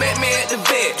 bitch, you met me at the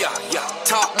vet. Yeah,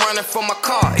 top running for my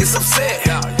car, it's upset.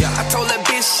 I told that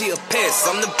bitch she a pest,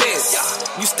 I'm the best.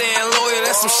 You staying loyal,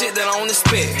 that's some shit that I don't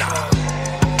expect.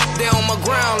 They on my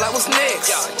ground like what's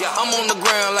next? I'm on the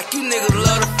ground like you niggas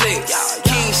love to flex.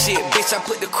 King shit, bitch, I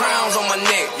put the crowns on my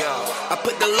neck. I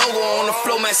put the logo on the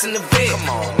floor mats in the vet.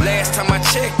 Last time I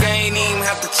checked, I ain't even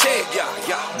have to check.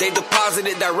 They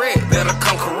deposited direct, better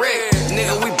come correct.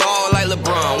 Nigga, we ball like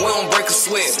LeBron, we don't break a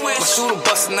sweat. My shooter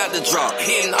busting out the drop,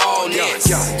 hitting all nets.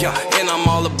 And I'm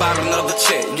all about another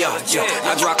check.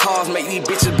 I drive cars, make these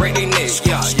bitches break their neck.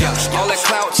 All that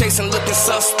cloud chasing looking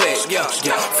suspect.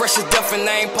 Fresh as death and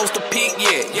I ain't supposed to peak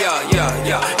yet.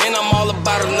 And I'm all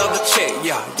about another check.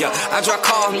 I drive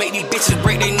cars, make these bitches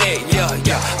break their neck.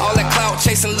 All that cloud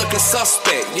chasing looking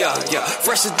suspect.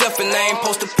 Fresh as death and I ain't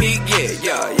supposed to peak yet.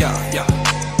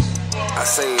 I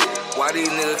say, why these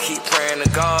niggas keep praying to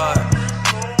God?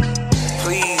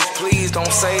 Please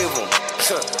don't save them.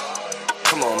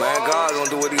 Come on, man, God gonna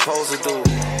do what he supposed to do.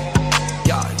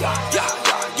 Yeah.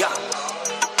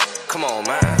 Come on,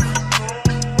 man.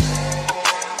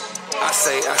 I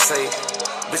say,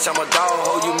 bitch, I'm a dog,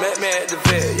 ho, you met me at the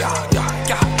vet. Yeah.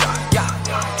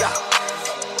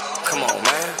 Come on,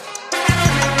 man.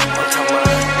 I'm talking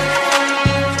about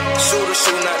shooter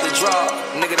shooting at the drop.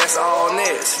 Nigga, that's all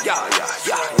nets. Yeah.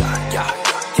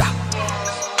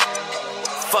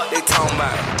 Fuck they talking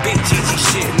about big GG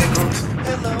shit, nigga.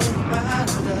 Hello, my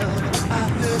love, I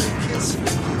heard a kiss from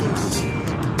you.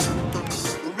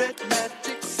 Red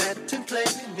magic satin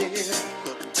playing near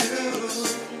too.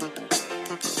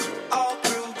 All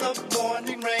through the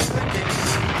morning rain again,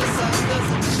 the sun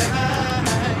doesn't shine.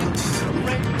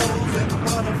 Rainbows and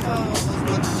waterfalls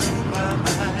run through my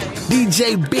mind. DJ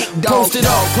Big Dawg. Posted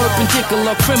off,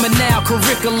 perpendicular, criminal,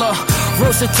 curricular.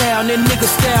 Versatile, and nigga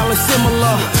style is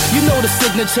similar. You know the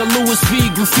signature Louis V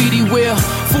graffiti wear.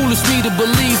 Foolish me to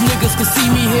believe niggas can see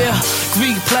me here.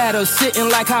 Greek platters, sitting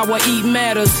like how I eat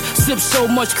matters. Sip so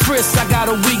much Chris, I got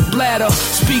a weak bladder.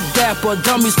 Speak dapper,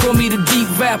 dummies call me the deep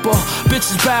rapper.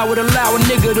 Bitches bow would allow a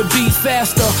nigga to beat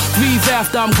faster. Breathe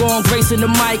after I'm gone, gracing the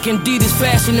mic. Indeed, it's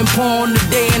fashion and porn, the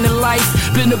day in the life.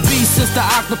 Been a beast since the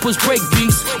octopus break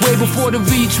beats. Way before the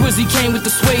Twizzy came with the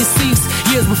suede seats.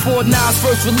 Years before Nas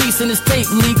first release and his tape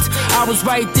leaked. I was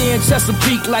right there in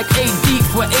Chesapeake like 8 deep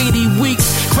for 80 weeks.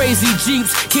 Crazy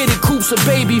Jeeps, kidded coops, a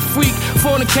baby freak.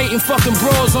 Fornicating fucking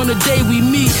bros on the day we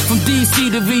meet. From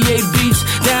DC to VA Beach,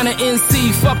 down to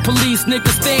NC. Fuck police,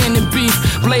 niggas staying in beef.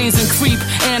 Blaze and creep,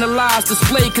 analyze,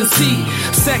 display conceit.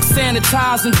 Sex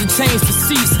sanitizing to change the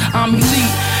seats. I'm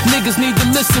elite. Niggas need to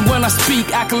listen when I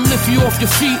speak. I can lift you off your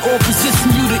feet or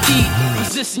position you to eat.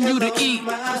 Position you to eat.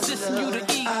 Position you to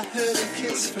eat. I heard a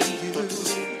kiss from you.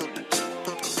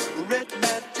 Red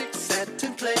magic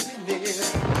satin playing near.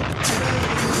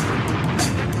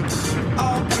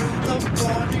 All through the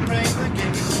morning rain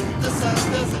again. The sun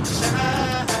doesn't shine.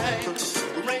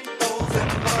 Rainbows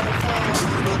and waterfalls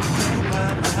run through my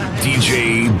mind. DJ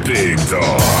Big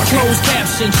Dawg. Closed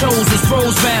caption, chose as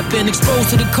rose rapping. Exposed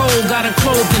to the cold, got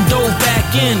unclothed and dove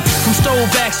back in. From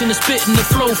stove action to spitting the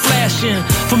flow flashing.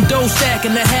 From dough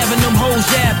stacking to having them hoes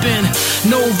yapping.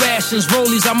 No rations,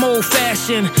 rollies, I'm old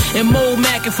fashioned. And mold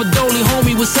macking for Dolly,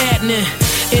 homie, what's happening?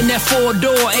 In that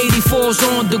 4-door, 84's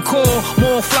on the core.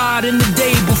 More fly than the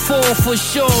day before, for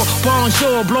sure.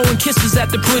 Bonjour, blowing kisses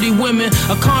at the pretty women.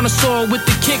 A connoisseur with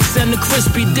the kicks and the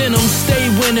crispy denim. Stay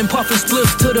winning, puffing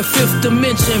spliffs to the 5th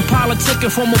dimension. Politicking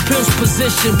from a pimp's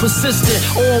position. Persistent,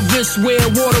 all wrist wear,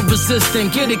 water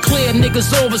resistant. Get it clear,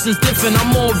 niggas always is different.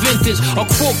 I'm more vintage. A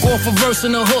crook off a verse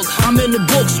and a hook. I'm in the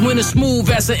books when it's smooth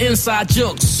as an inside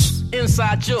jokes.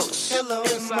 Inside jokes. Hello,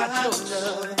 inside my jokes.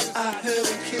 love. I heard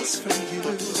a kiss from you.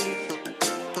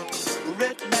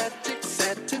 Red magic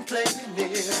satin playing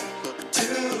near.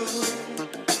 Too.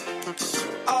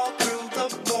 All through the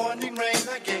morning rain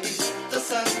again. The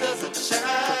sun doesn't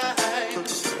shine.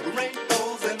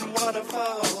 Rainbows and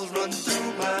waterfalls run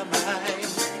through my mind.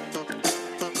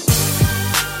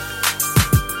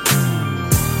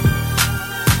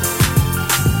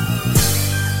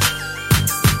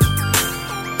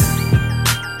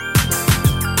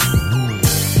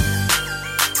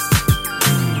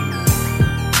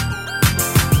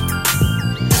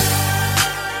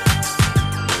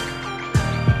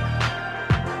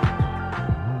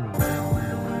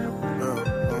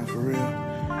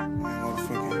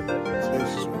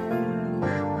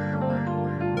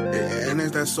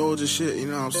 That soldier shit, you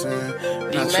know what I'm saying?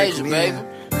 D major, baby. You know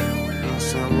what I'm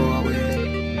saying? Roll out with it.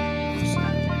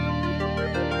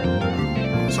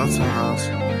 Sometimes.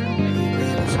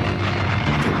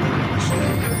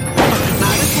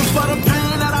 Now this was for the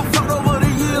pain that I felt over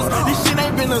the years. This shit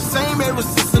ain't been the same ever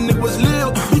since the nigga was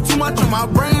little. Be too much on my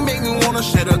brain, make me wanna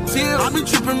shed a tear. I be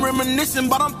tripping, reminiscing,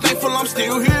 but I'm thankful I'm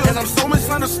still here. And I'm so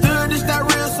misunderstood, it's that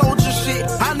real soldier shit.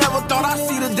 I never thought I'd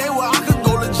see the day where I could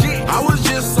go legit. I was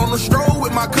just on the stroll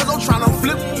with my cousin trying to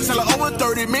flip. Till over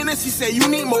 30 minutes, he said you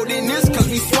need more than this, cause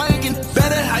we swangin'.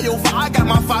 Better have your vibe, I got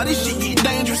my fire, this shit get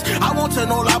dangerous. I won't tell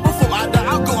no lie before I die,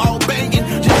 I'll go out banging.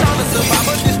 Just trying to survive,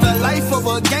 but this the life of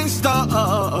a gangster.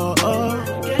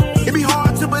 It be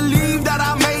hard to believe that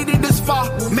I made it this far.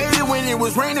 Made it when it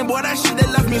was raining, boy, that shit that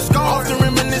left me scarred. Often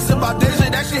reminisce about Deja,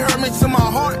 that shit hurt me to my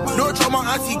heart. Door drove my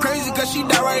auntie crazy, cause she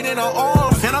died right in her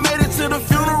arms. And I made it to the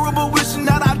funeral, but wishing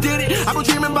that I did it. I been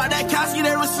dreaming about that casket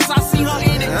ever since I seen her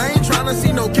in it. I ain't tryna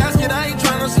see no casket, I ain't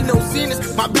tryna see no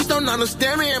scenes. My bitch don't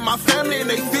understand me and my family and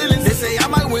they feelings. They say I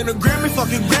might win a Grammy,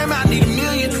 fucking Grammy, I need $1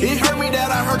 million. It hurt me that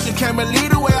I hurt you, can't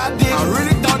believe the way I did. I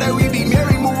really thought that we'd be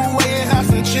married, move away and have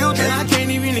some children. And I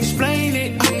can't even explain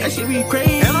it, that shit be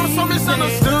crazy. And I'm so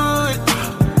misunderstood.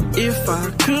 If I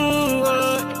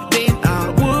could, then I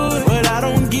would, but I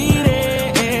don't get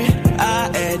it. I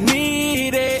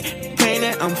admit it, pain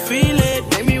that I'm feeling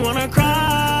make me wanna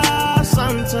cry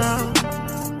sometimes.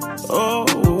 Oh,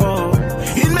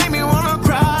 it make me wanna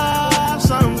cry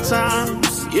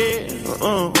sometimes, yeah.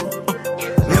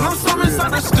 And I'm so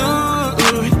misunderstood.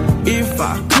 If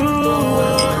I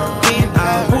could, then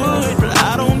I would, but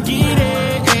I don't get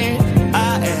it.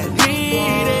 I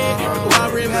admit it. Why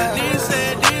reminisce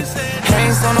it? I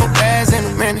ain't saw no bags in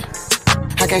a minute.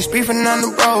 I can't speak for none of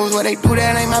the bros. What they do,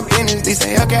 that ain't my business. They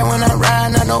say, okay, when I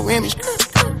ride, not no image.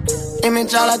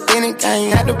 Image all authentic. I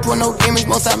ain't had to put no image.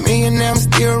 Multi-millionaire, I'm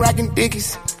still rocking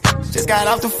dickies. Just got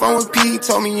off the phone with P.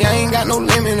 Told me I ain't got no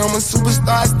limit. I'm a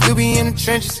superstar, I still be in the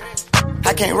trenches.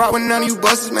 I can't rock with none of you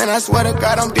busters, man. I swear to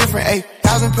God, I'm different. Ayy,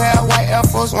 1,000 pair of white Air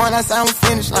Force One, I signed with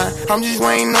Finish Line. I'm just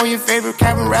waiting on your favorite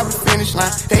Captain rapper finish line.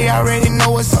 They already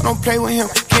know what's up, don't play with him,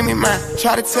 give me mine.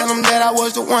 Try to tell them that I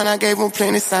was the one, I gave them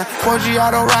plenty sign. 4G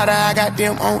auto rider, I got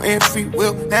them on every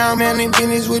wheel. Now I'm in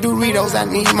business with Doritos, I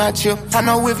need my chip. I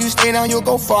know if you stay down, you'll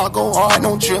go far, go hard,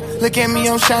 don't trip. Look at me,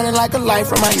 I'm shining like a light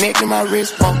from my neck to my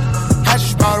wrist, bro. I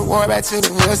just brought the war back to the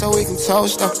hood so we can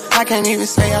toast them. I can't even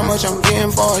say how much I'm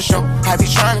getting for a show. I be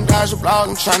trying to dodge the blog,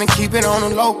 I'm trying to keep it on the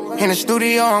low. In the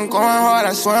studio, I'm going hard,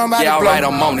 I swear I'm about to blow. Yeah, alright,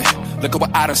 I'm on it. Look at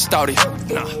what I done started.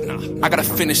 I gotta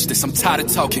finish this, I'm tired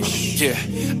of talking. Yeah,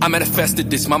 I manifested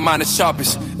this, my mind is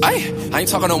sharpest. I ain't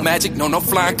talking no magic, no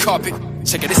flying carpet.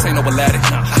 Check it, this ain't no Aladdin.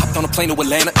 I hopped on a plane to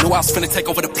Atlanta, knew I was finna take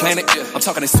over the planet. I'm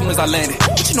talking as soon as I landed.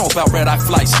 What you know about red-eye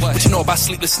flights? What you know about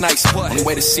sleepless nights? Only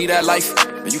way to see that life,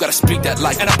 man, you gotta speak that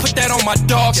life. And I put that on my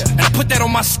dogs, and I put that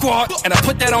on my squad, and I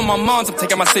put that on my moms. I'm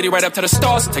taking my city right up to the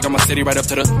stars, taking my city right up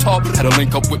to the top. Had a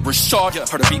link up with Rashard,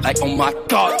 heard a beat like, oh my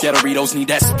God, yeah, Doritos need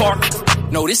that spark.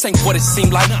 No, this ain't what it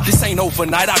seemed like. This ain't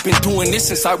overnight. I've been doing this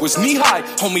since I was knee-high.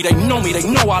 Homie, they know me. They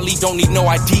know Ali don't need no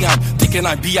ID. I'm thinking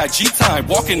I'm B.I.G. time.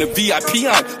 Walking the VIP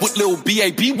line with little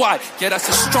B.A.B.Y. Yeah, that's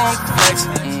a strong flex.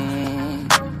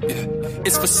 Yeah.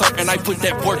 It's for certain I put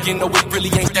that work in. No, it really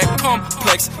ain't that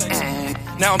complex.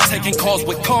 Now I'm taking calls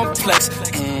with complex.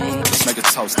 Let's make a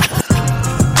toast.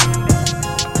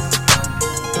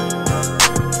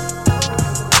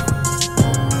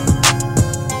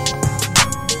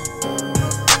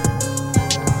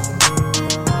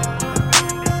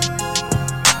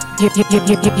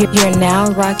 You're now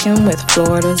rocking with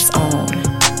Florida's own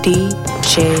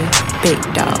DJ Big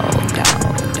Dawg.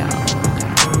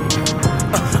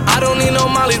 I don't need no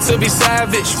Molly to be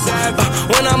savage.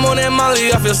 When I'm on that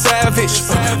Molly, I feel savage.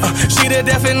 She the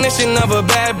definition of a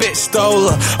bad bitch, stole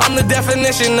her. I'm the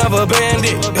definition of a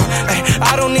bandit.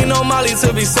 I don't need no Molly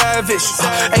to be savage.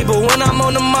 But when I'm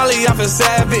on the Molly, I feel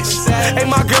savage.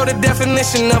 My girl, the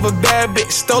definition of a bad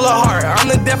bitch, stole her heart. I'm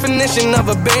the definition of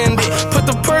a bandit. Put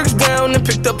the perks down and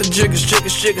picked up the jiggers.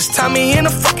 Tommy in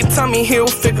a fucking Tommy Hill,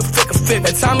 figure.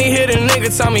 Tommy hit a nigga,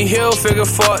 Tommy Hill, figure,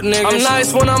 fuck niggas. I'm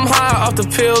nice when I'm high off the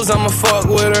pills, I'ma fuck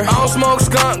with her. I don't smoke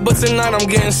skunk, but tonight I'm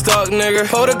getting stuck, nigga.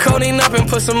 Pour the codeine up and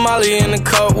put some Molly in the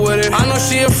cup with it. I know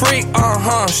she a freak,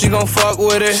 she gon' fuck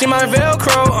with it. She my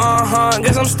Velcro,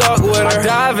 guess I'm stuck with her. I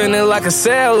dive in it like a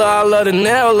sailor, I love to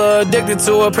nail her. Addicted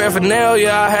to her paraphernalia,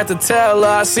 I had to tell her.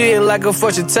 I see it like a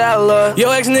fortune teller.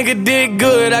 Yo ex nigga did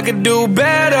good, I could do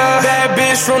better. Bad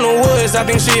bitch from the woods, I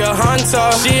think she a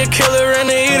hunter. She a killer and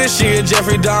a eater, she a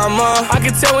Jeffrey Dahmer. I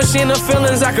can tell when she in her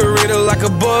feelings, I could read her like a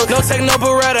book. No take no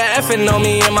beretta, effing on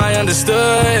me, am I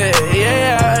understood?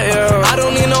 Yeah. I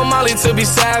don't need no Molly to be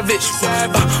savage.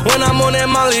 When I'm on that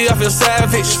Molly, I feel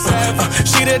savage.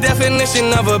 She the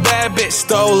definition of a bad bitch,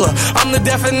 stole her. I'm the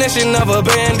definition of a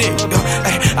bandit.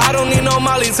 I don't need no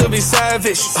Molly to be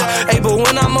savage. But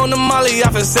when I'm on the Molly,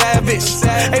 I feel savage.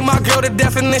 My girl, the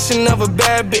definition of a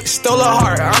bad bitch, stole her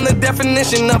heart. I'm the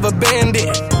definition of a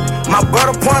bandit. My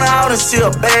brother pointed out and she a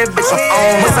bad bitch, I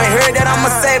own her. Once I heard that I'm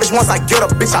a savage, once I get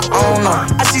a bitch, I own her.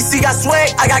 ICC got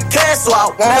swag, I got cash, so I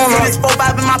want her. See this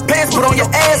 4-5 in my pants, put on your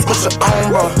ass, put your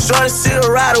own, bro. Shorty, she a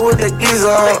rider with the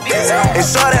geezer on. And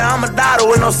shorty, I'm a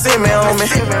daughter with no semen on me.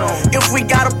 If we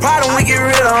got a problem, we get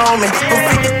rid of homie.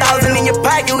 Put 50,000 in your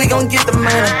pocket, we gon' get the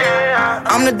money.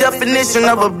 I'm the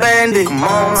definition of a bandit.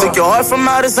 Took your heart from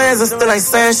out his hands and still ain't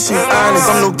saying shit.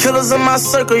 Honest, some new killers in my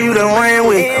circle you done ran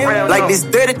with. Like this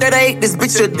 30-38, this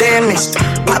bitch you damaged.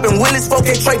 Poppin' Willis,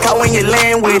 4K Trey car when you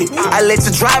land with it. I let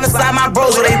you drive inside my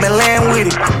bros where they been land with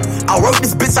it. I wrote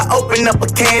this bitch, I open up a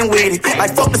can with it.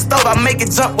 Like fuck the stove, I make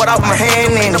it jump without my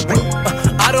hand in it.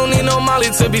 I don't need no Molly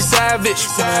to be savage.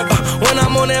 When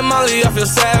I'm on that Molly, I feel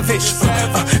savage.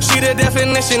 She the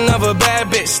definition of a bad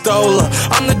bitch, stole her.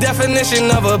 I'm the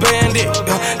definition of a bandit.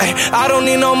 I don't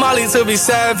need no Molly to be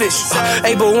savage.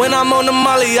 But when I'm on the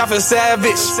Molly, I feel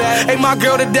savage. My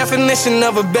girl, the definition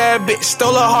of a bad bitch,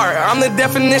 stole her heart. I'm the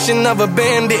definition of a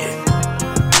bandit.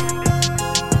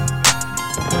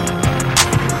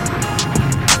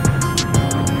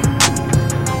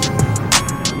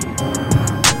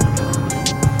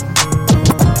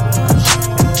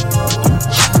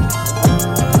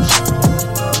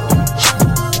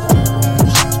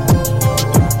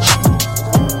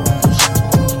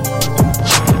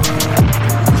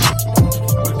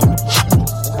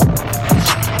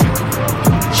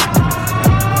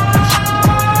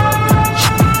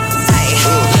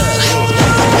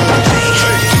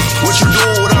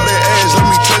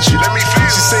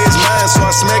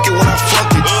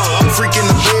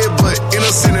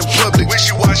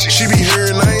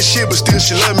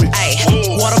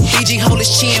 Water Fiji, hold his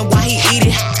chin while he eat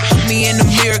it. Me in the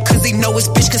mirror, cause he know know his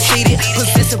bitch conceited.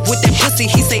 Possessive with that pussy,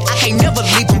 he say I can't never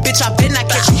leave him. Bitch, I bet not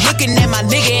catch you looking at my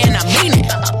nigga and I mean it.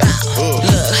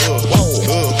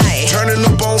 Turning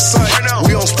up on sight,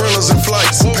 we on sprinters and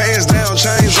flights. Pants down,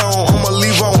 chains on, I'ma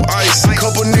leave on ice.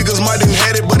 Couple niggas might done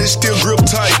had it, but it still grip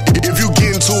tight. If you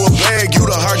get into a bag, you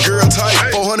the hot girl type.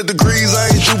 400 degrees, I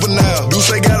ain't juvenile. Do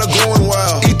say got her going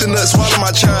wild. Eat the nut, swallow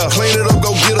my child. Clean it up,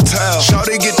 go get a towel.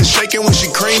 Shawty get the shaking when she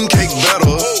cream cake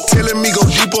better. Telling me go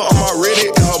deeper, I'm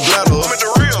already in her bladder. I'm at the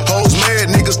rim. Hoes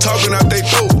mad, niggas talking out they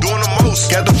throat. Doing the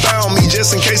most. Got to foul me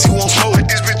just in case he won't smoke.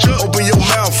 This bitch up. Open your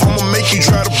mouth, I'ma make you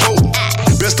dry the boat.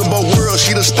 Best of both worlds,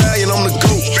 she the stallion, I'm the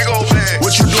goat. Big old bag.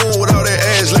 What you doing with all that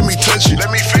ass? Let me touch it. Let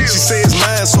me feel. She say it's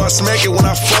mine, so I smack it when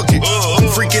I fuck it.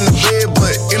 Freak in the bed,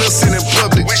 but innocent in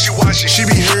public. When she watch it, she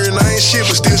be hearing I ain't shit,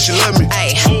 but still she love me.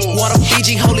 Ayy, water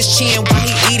Fiji, hold his chin while he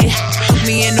eat it. Look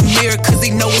me in the mirror, cause he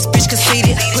know his bitch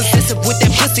conceited. Possessive with that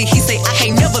pussy, he say I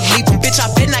can't never leave him. Bitch, I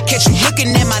bet not catch you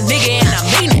looking at my nigga and I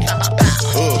mean it.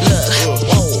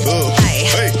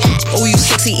 Oh, you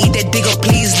sexy, eat that dick up,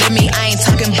 please let me. I ain't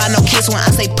talking about no kiss when I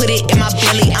say put it in my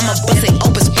belly. I'ma bust it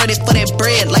open, spread it for that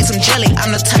bread like some jelly.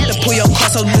 I'm the type to pull your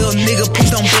car, so little nigga,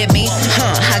 please don't bet me.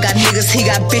 I got niggas, he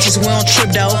got bitches, we don't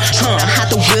trip though. Hot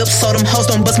the whip, so them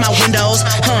hoes don't bust my windows.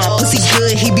 Pussy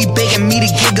good, he be begging me to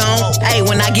get gone. Hey,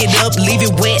 when I get up, leave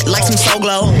it wet like some Soul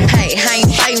Glow. Hey, I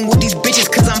ain't fighting with these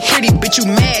bitches cause I'm pretty. Bitch, you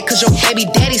mad cause your baby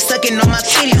daddy sucking on my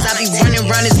titties. I be running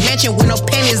around his mansion with no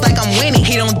panties like I'm winning.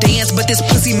 He don't dance, but this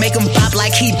pussy make him bop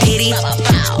like he did it.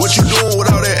 What you doing with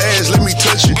all that ass? Let me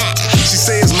touch it. She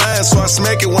say it's mine, so I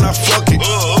smack it when I fuck it.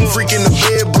 Freak in the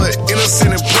bed, but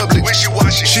innocent in public. When she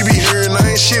watch it, she be hearing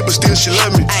I ain't shit, but still she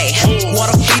love me. Ayy,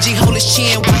 water Fiji, hold his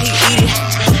chin while he eat it.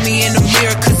 Look me in the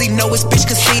mirror, cause he know his bitch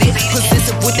conceited.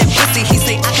 Possessive with that pussy, he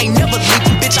say I can't never leave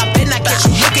him. Bitch, I bet not catch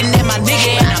you looking at my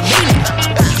nigga and I mean it.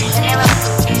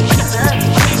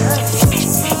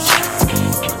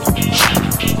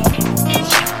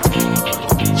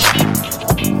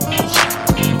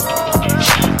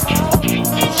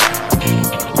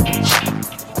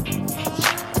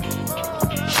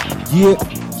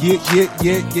 Yeah,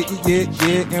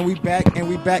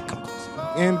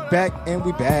 and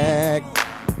we back.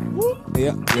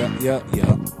 Yeah.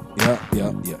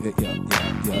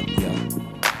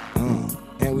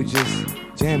 And we just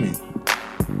jamming,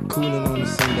 cooling on a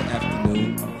Sunday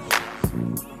afternoon.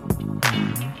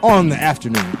 On the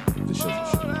afternoon, the show.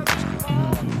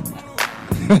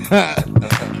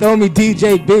 Throw me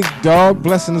DJ Big Dawg,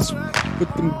 blessing us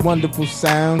with the wonderful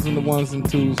sounds and the ones and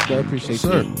twos. I appreciate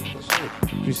you.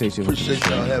 Appreciate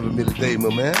y'all having me today,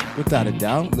 my man. Without a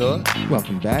doubt. No.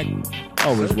 Welcome back.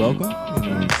 Always welcome. You know what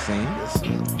I'm saying? Yes, sir.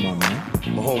 My man.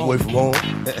 I'm home away from home.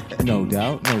 No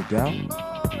doubt.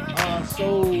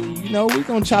 So, you know, we're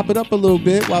going to chop it up a little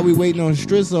bit while we're waiting on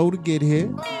Strizzo to get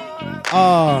here.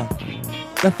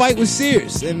 The fight was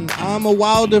serious, and I'm a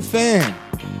Wilder fan.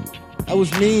 That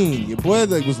was mean. Your boy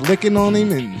was licking on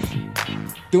him and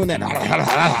doing that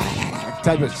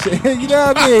type of shit. You know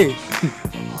what I mean?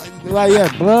 Like, yeah,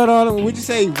 blood on him. Would you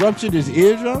say he ruptured his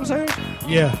eardrums, sir?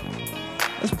 Yeah.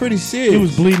 That's pretty serious. He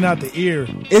was bleeding out the ear.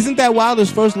 Isn't that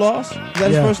Wilder's first loss? Is that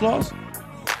his first loss?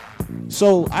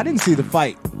 So, I didn't see the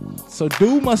fight. So,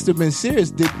 dude must have been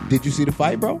serious. Did you see the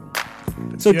fight, bro?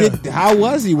 So, how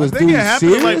was he? Was dude serious?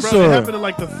 It happened in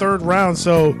like the third round.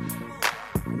 So,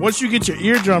 once you get your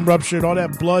eardrum ruptured, all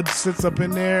that blood sits up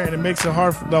in there, and it makes it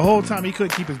hard. The whole time, he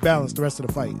couldn't keep his balance the rest of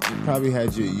the fight. You probably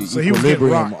had your so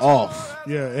equilibrium off.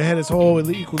 Yeah, it had his whole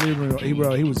equilibrium. He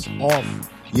was off.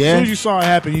 Yeah? As soon as you saw it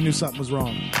happen, you knew something was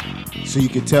wrong. So you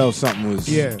could tell something was...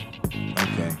 Yeah.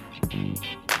 Okay.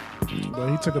 But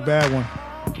he took a bad one.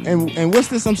 And what's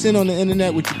this I'm seeing on the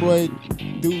internet with your boy,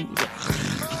 dude?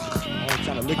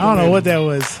 I don't know what that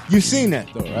was. You've seen that,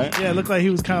 though, right? Yeah, it looked like he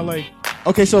was kind of like...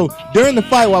 Okay, so during the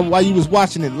fight, while you was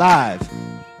watching it live,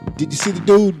 did you see the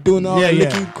dude doing all the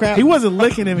licky crap? He wasn't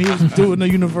licking him. He was doing the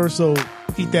universal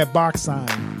eat that box sign.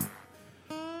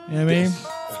 You know what I mean?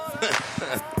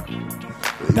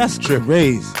 That's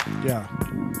crazy. Yeah.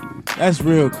 That's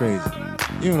real crazy.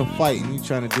 You're in a fight and you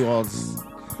trying to do all this.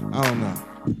 I don't know.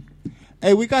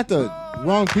 Hey, we got the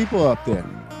wrong people up there.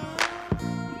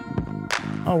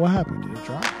 Oh, what happened? Did it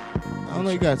drop? I don't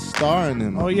know. You got Star in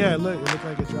them. Oh, yeah. It looked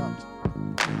like it dropped.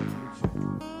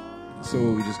 So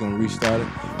we're just going to restart it.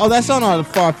 Oh, that's on our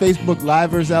Facebook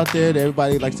livers out there.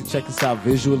 Everybody likes to check us out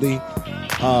visually.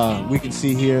 We can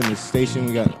see here in the station,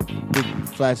 we got a big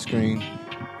flat screen.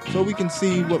 So we can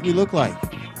see what we look like.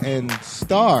 And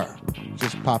Star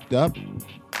just popped up.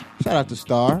 Shout out to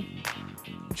Star.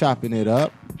 Chopping it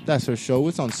up. That's her show.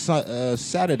 It's on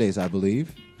Saturdays, I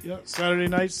believe. Yep, Saturday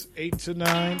nights, 8 to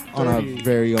 9. On our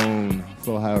very own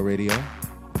Flow Ohio Radio.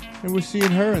 And we're seeing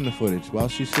her in the footage while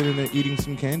she's sitting there eating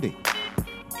some candy.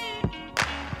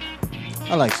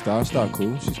 I like Star. Star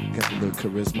cool. She's got a little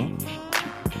charisma.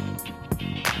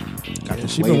 Got the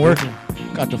she been working.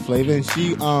 Got the flavor. And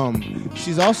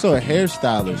she's also a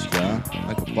hairstylist, y'all.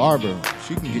 Like a barber.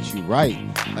 She can get you right.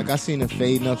 Like I seen her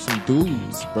fading up some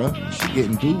dudes, bro. She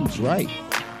getting dudes right.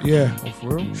 Yeah. Oh,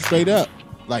 for real? Straight up.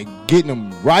 Like getting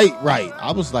them right.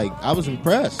 I was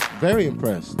impressed. Very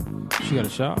impressed. She got a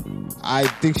shop? I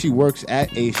think she works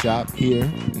at a shop here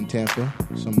in Tampa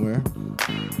somewhere.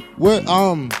 Where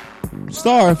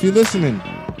Star, if you're listening,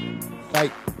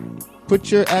 like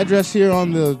put your address here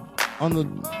on the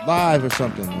live or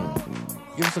something. Or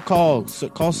give us a call.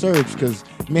 Call Surge because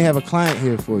you may have a client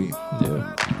here for you.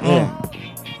 Yeah.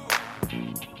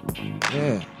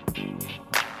 Yeah.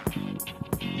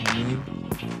 I mean,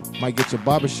 might get your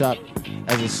barbershop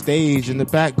as a stage in the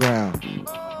background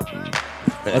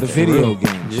of the video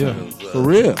games. Yeah. For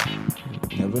real.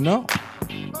 Never know.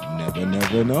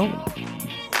 Never know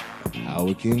how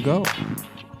it can go.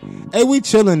 Hey, we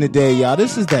chilling today, y'all.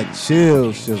 This is that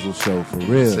chill Shizzle show for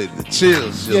real. Say the chill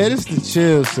Shizzle. Yeah, this is the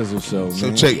chill Shizzle show, man.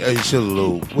 So check, hey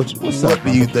Shizzle, what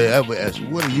do you think? I would ask you,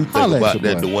 what do you think about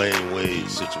that Dwayne Wade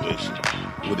situation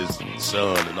with his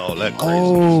son and all that crazy?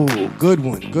 Oh, good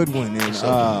one. And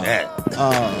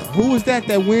who was that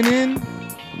went in?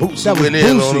 Bootsy went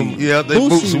in on him. Yeah,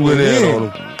 Bootsy went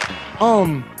in on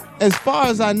him. As far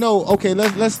as I know, okay,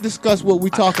 let's discuss what we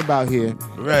talk about here.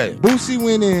 Right. Bootsy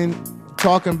went in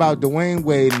talking about Dwayne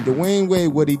Wade, and Dwayne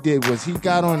Wade, what he did was he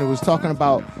got on and was talking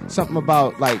about something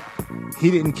about like he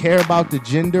didn't care about the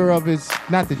gender of his,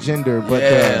 not the gender, but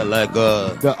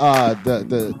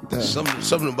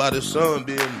something about his son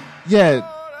being I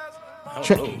don't know,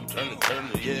 turn,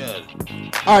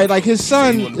 all right, like his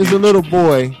son is a little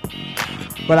boy,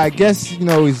 but I guess he's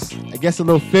a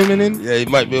little feminine. Yeah, he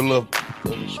might be a little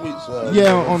on the sweet side.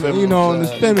 Yeah, on the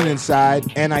feminine side,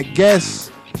 and I guess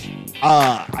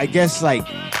like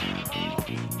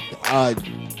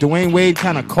Dwayne Wade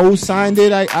kind of co-signed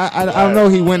it. I don't know.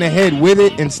 He went ahead with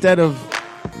it instead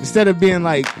of being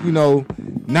like,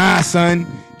 nah, son,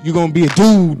 you gonna be a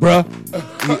dude, bruh.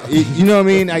 You know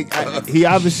what I mean? He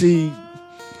obviously,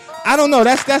 I don't know.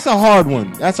 That's a hard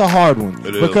one. That's a hard one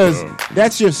because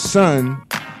that's your son.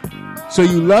 So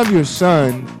you love your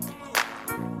son,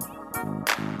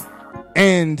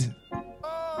 and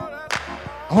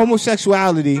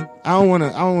homosexuality, I don't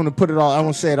want to put it all, I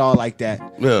won't say it all like that.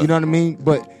 Yeah. You know what I mean?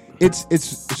 But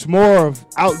it's more of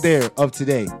out there of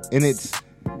today, and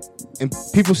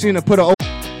people seem to put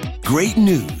Great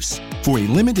news. For a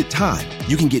limited time,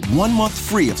 you can get 1 month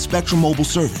free of Spectrum Mobile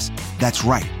service. That's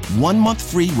right, 1 month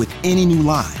free with any new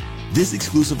line. This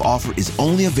exclusive offer is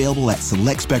only available at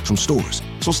select Spectrum stores.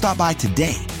 So stop by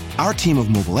today. Our team of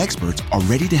mobile experts are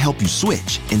ready to help you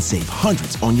switch and save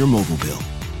hundreds on your mobile bill.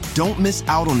 Don't miss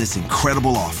out on this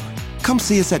incredible offer. Come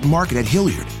see us at Market at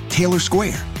Hilliard, Taylor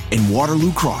Square, and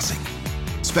Waterloo Crossing.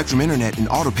 Spectrum Internet and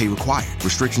autopay required.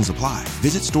 Restrictions apply.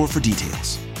 Visit store for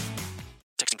details.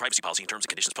 Texting privacy policy and terms and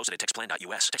conditions posted at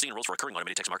textplan.us. Texting enrolls for recurring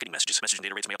automated text marketing messages. Message and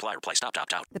data rates may apply. Reply stop,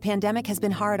 opt out. The pandemic has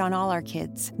been hard on all our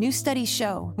kids. New studies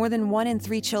show more than 1 in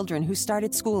 3 children who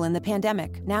started school in the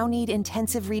pandemic now need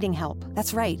intensive reading help.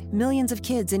 That's right. Millions of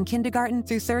kids in kindergarten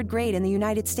through 3rd grade in the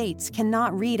United States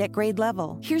cannot read at grade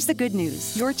level. Here's the good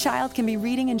news. Your child can be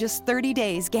reading in just 30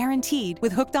 days, guaranteed,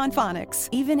 with Hooked on Phonics.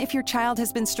 Even if your child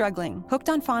has been struggling, Hooked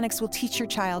on Phonics will teach your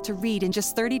child to read in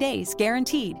just 30 days,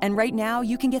 guaranteed. And right now,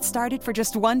 you can get started for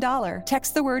just $1.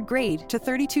 Text the word GRADE to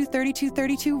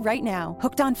 323232 right now.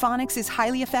 Hooked on Phonics is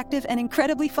highly effective and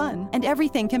incredibly fun, and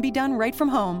everything can be done right from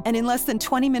home and in less than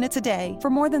 20 minutes a day. For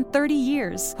more than 30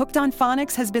 years, Hooked on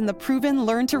Phonics has been the proven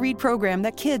learn-to-read program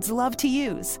that kids love to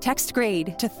use. Text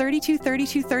GRADE to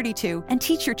 323232 and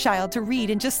teach your child to read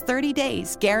in just 30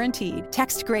 days, guaranteed.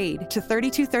 Text GRADE to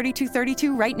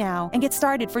 323232 right now and get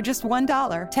started for just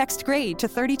 $1. Text GRADE to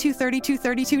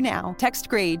 323232 now. Text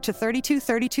GRADE to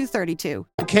 323232.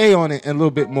 Okay on it and a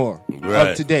little bit more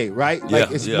up to date, right?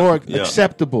 Like it's more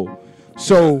acceptable.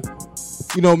 So,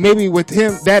 maybe with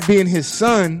him, that being his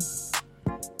son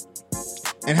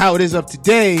and how it is up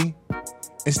today,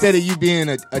 instead of you being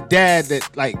a dad that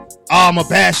like, I'm gonna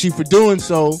bash you for doing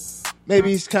so,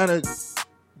 maybe he's kind of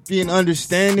being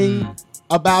understanding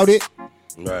about it.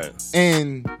 Right.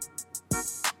 And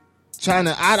trying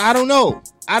to, I don't know,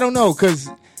 because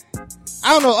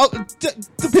I don't know,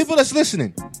 the people that's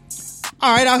listening.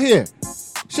 All right, out here,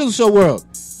 Shizzle Show World,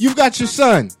 you've got your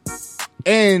son,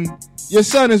 and your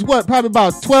son is what, probably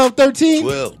about 12, 13?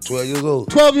 12 years old.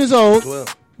 12 years old.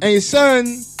 12. And your son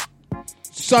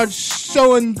starts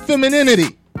showing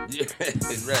femininity. Yeah,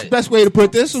 right. Best way to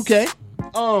put this, okay?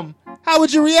 How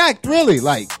would you react, really?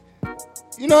 Like,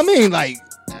 you know what I mean? Like,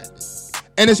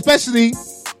 and especially,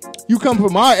 you come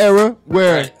from our era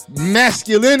where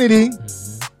masculinity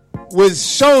was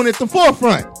shown at the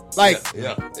forefront. Like,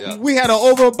 we had an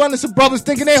overabundance of brothers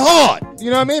thinking they hard. You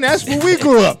know what I mean? That's what we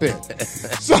grew up in.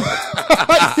 So, you know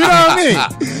what I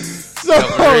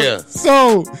mean?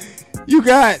 So you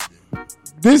got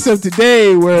this of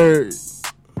today where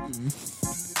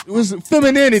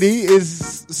femininity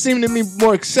seem to be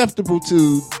more acceptable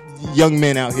to young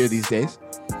men out here these days.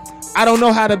 I don't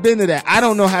know how to bend to that. I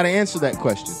don't know how to answer that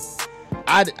question.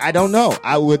 I don't know.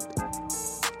 I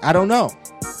don't know.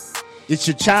 It's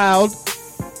your child.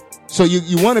 So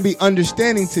you want to be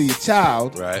understanding to your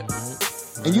child. Right.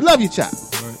 And you love your child.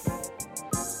 Right.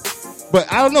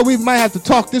 But I don't know. We might have to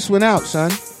talk this one out,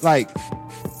 son. Like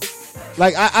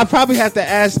I probably have to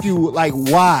ask you, like,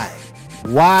 why?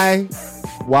 Why?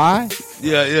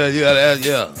 Yeah, you gotta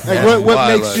ask, Like, what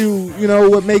why, makes you,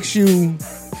 what makes you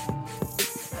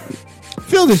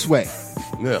feel this way?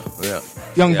 Yeah.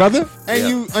 Young brother?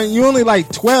 And you only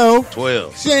like 12.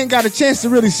 12. She ain't got a chance to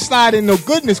really slide in no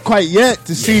goodness quite yet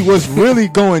to see what's really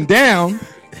going down.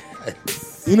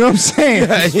 You know what I'm saying?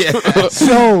 Yeah.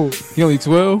 So you only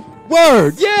 12?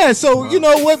 Word. Yeah. So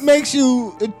what makes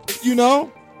you,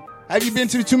 have you been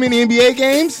to too many NBA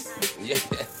games? Yeah.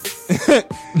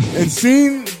 And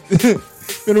seen,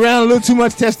 been around a little too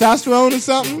much testosterone or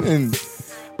something? And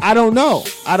I don't know.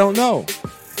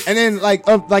 And then like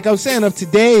I was saying, of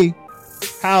today,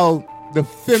 how the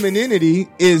femininity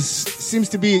seems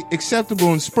to be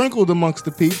acceptable and sprinkled amongst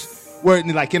the peeps, where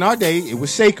like in our day it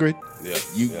was sacred. Yeah,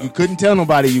 you couldn't tell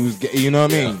nobody you was gay. You know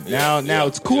what I mean? Now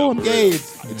it's cool. I'm gay.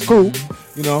 It's cool.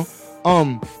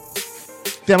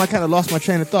 Damn, I kind of lost my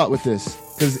train of thought with this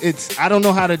because I don't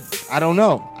know.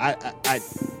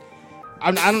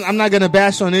 I'm not gonna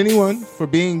bash on anyone for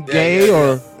being gay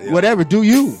or whatever. Do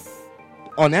you?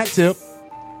 On that tip.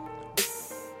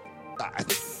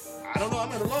 I don't know.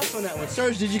 I'm at a loss on that one.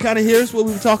 Serge, did you kind of hear us what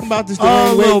we were talking about this?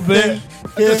 A little bit.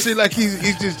 I just see like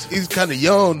he's kind of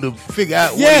young to figure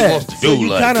out what he wants to do.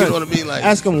 Like, you know what I mean? Like,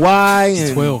 ask him why. And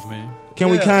he's 12, man. Can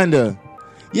we kind of,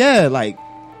 like,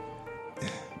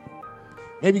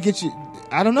 maybe get you?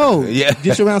 I don't know. Yeah.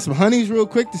 Get you around some honeys real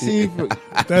quick to see.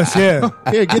 That's Here,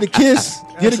 get a kiss.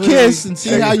 Get a kiss and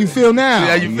see how you feel now. See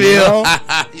how you feel.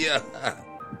 Yeah.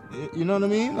 You know what I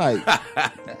mean? Like,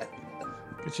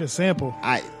 get your sample.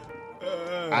 I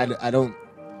don't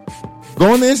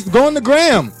go on the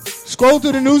gram. Scroll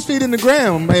through the newsfeed in the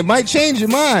gram. It might change your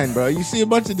mind, bro. You see a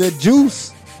bunch of the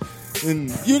juice, and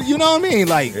you know what I mean.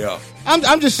 Like,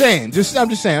 I'm just saying. I'm just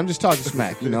talking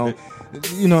smack. You know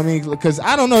what I mean? Because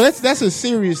I don't know. That's a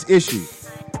serious issue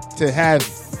to have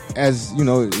as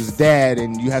as dad,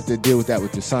 and you have to deal with that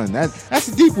with your son. That's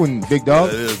a deep one, Big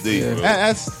Dawg. That is deep.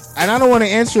 And I don't want to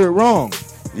answer it wrong.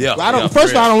 Yeah.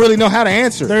 First of all, I don't really know how to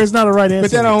answer. There's not a right answer.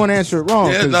 But then I don't want to answer it wrong.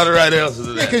 Yeah, there's not a right answer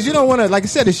to that. Yeah, because you don't want to, like I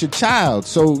said, it's your child.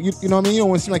 So, you know what I mean? You don't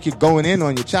want to seem like you're going in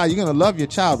on your child. You're going to love your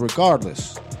child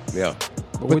regardless. Yeah.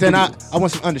 But then I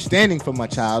want some understanding from my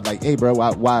child. Like, hey, bro,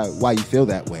 why you feel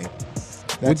that way?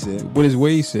 That's it. What does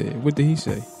Wade say? What did he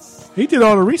say? He did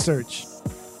all the research.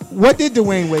 What did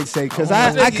Dwayne Wade say? Because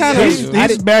I kind of...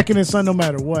 He's backing his son no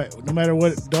matter what. No matter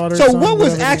what daughter... So what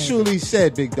was actually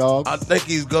said, Big Dawg? I think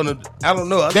he's going to... I don't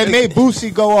know. That made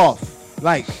Boosie go off.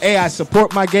 Like, hey, I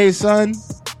support my gay son?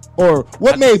 Or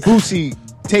what made Boosie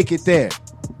take it there?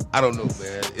 I don't know,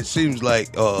 man. It seems like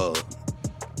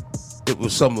it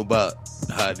was something about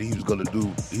how he was going to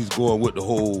do... He's going with the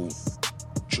whole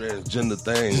transgender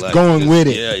thing. He's going with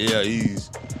it. Yeah, he's...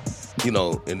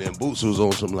 and then Boots was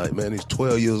on something like, man, he's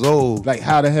 12 years old. Like,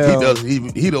 how the hell?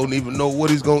 He don't even know what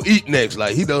he's gonna eat next.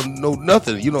 Like, he doesn't know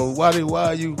nothing. Why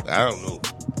are you? I don't know.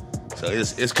 So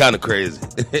it's kind of crazy.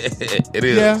 It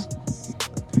is.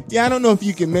 Yeah. I don't know if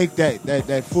you can make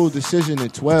that full decision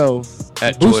at 12.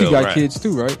 At 12, Boosie got kids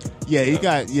too, right? Yeah, he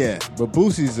got but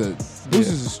Boosie's a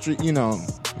street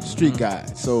street guy.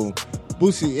 So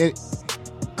Boosie,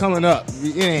 coming up,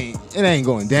 it ain't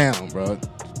going down, bro.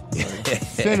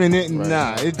 Feminine,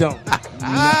 nah, it don't.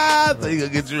 I think he'll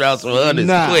get you out some hundreds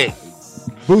quick.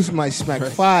 Boosie might smack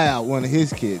fire out one of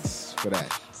his kids for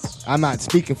that. I'm not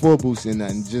speaking for Boosie and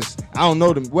nothing. Just I don't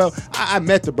know them. Well, I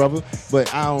met the brother,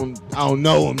 but I don't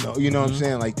know him though. You know what I'm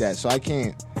saying, like that. So I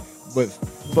can't. But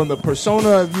from the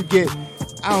persona you get,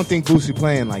 I don't think Boosie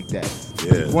playing like that.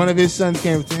 Yeah. If one of his sons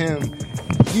came to him,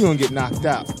 he gonna get knocked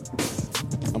out.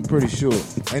 I'm pretty sure.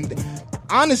 And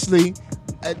honestly,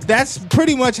 that's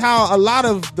pretty much how a lot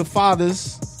of the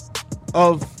fathers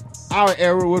of our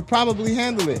era would probably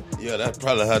handle it. Yeah, that's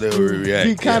probably how they would react.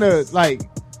 Be kind of like,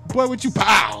 boy, what you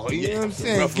pow? You know what I'm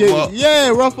saying? Rough 'em up. Yeah,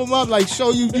 rough them up. Like,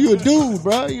 show you a dude,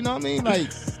 bro. You know what I mean?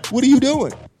 Like, what are you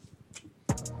doing?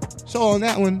 So on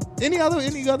that one, any other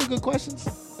good questions?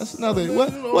 That's another.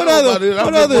 What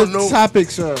other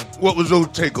topics? What was your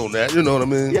take on that? You know what I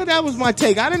mean? Yeah, that was my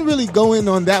take. I didn't really go in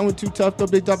on that one too tough, though,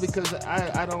 Big Dawg, because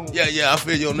I don't. Yeah, I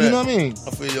feel you on that. You know what I mean?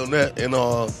 I feel you on that. And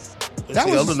that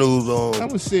was other news on.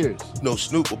 That was serious.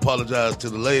 Snoop apologized to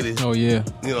the lady. Oh yeah.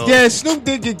 Yeah, Snoop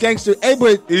did get gangster. Hey,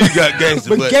 but he got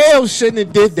gangster. but Gail shouldn't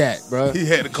have did that, bro. He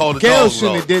had to call the Gail dog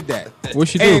shouldn't have did that. What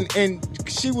she do? And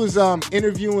she was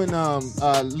interviewing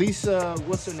Lisa.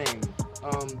 What's her name?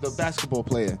 The basketball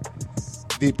player.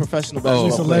 The professional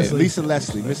basketball player. Lisa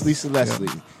Leslie. Miss Lisa Leslie.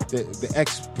 Yeah. The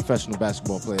ex-professional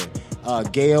basketball player.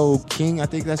 Gail King, I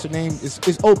think that's her name. It's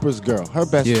Oprah's girl. Her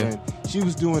best friend. She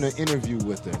was doing an interview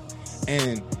with her.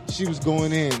 And she was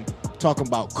going in talking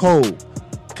about Cole.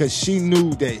 Because she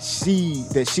knew that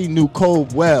she knew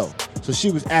Kobe well. So she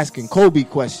was asking Kobe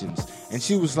questions. And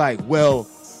she was like, well,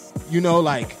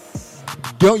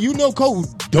 don't you know Kobe?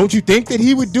 Don't you think that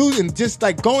he would do? And just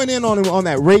like going in on him on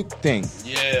that rape thing.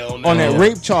 Yeah, on that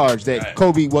rape charge that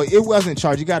Kobe. Well, it wasn't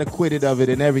charged. You got acquitted of it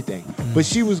and everything. But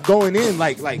she was going in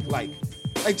like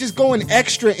just going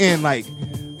extra in like.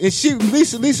 And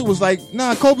Lisa was like,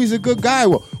 nah, Kobe's a good guy.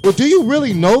 Well, do you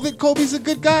really know that Kobe's a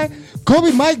good guy?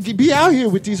 Kobe might be out here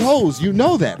with these hoes. You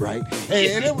know that, right?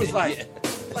 And it was like,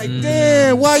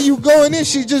 damn, why you going in?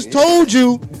 She just told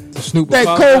you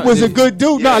that Kobe was a good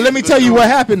dude. No, let me tell you what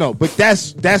happened though. But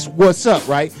that's what's up,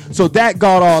 right? So that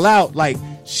got all out. Like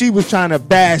she was trying to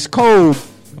bash Kobe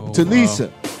to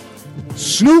Lisa.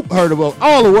 Snoop heard about it.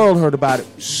 All the world heard about it.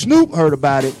 Snoop heard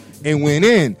about it and went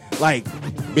in like,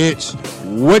 bitch,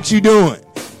 what you doing?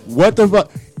 What the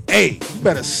fuck? Hey, you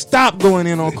better stop going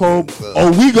in on Kobe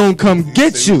or we gonna come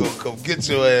get you. We gonna come get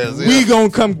your ass. We gonna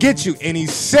come get you. And he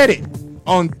said it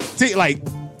on like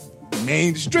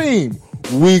mainstream.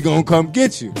 We gonna come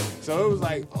get you. So it was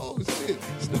like, oh shit,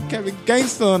 Snoop Kevin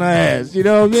gangster on her ass. You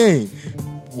know what I mean?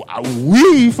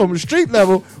 We from the street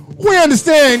level, we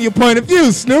understand your point of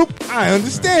view, Snoop. I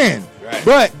understand. Right.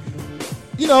 But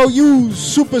you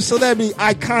super celebrity,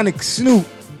 iconic Snoop,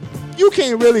 you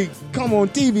can't really come on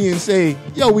TV and say,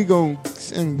 yo, we gonna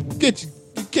get you.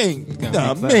 You can't.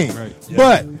 Nah, man. Right.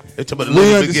 Yeah. But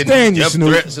we understand you, Snoop.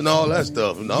 Threats and all that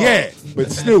stuff. And all. Yeah,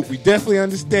 but Snoop, we definitely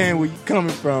understand where you're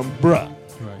coming from, bruh.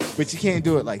 Right. But you can't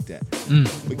do it like that.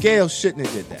 But Gail shouldn't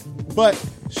have did that. But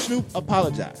Snoop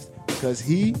apologized because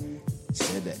he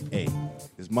said that, hey,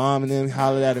 his mom and them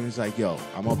hollered at him. He's like, yo,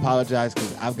 I'm going to apologize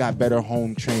because I've got better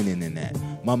home training than that.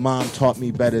 My mom taught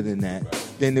me better than that.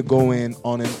 Than to go in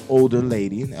on an elder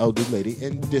lady,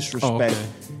 and disrespect.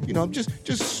 Oh, okay.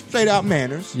 Just straight out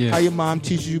manners. Yeah. How your mom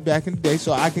teaches you back in the day.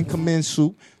 So I can commend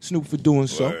Snoop for doing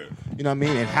so. Word. You know what I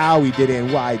mean? And how he did it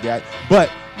and why he did it.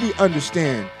 But we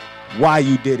understand why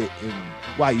you did it and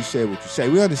why you said what you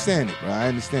said. We understand it, bro. I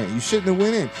understand. You shouldn't have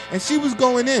went in. And she was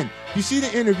going in. You see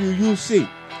the interview, you'll see.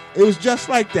 It was just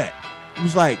like that. It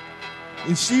was like,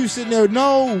 and she was sitting there,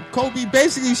 no, Kobe,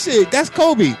 basically shit, that's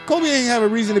Kobe. Kobe ain't have a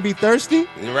reason to be thirsty.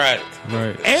 Right.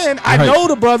 And I know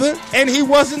the brother, and he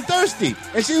wasn't thirsty.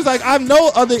 And she was like, I know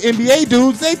other NBA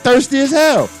dudes, they thirsty as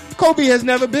hell. Kobe has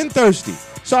never been thirsty.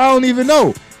 So I don't even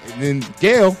know. And then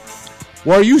Gail,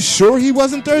 well, are you sure he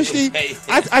wasn't thirsty?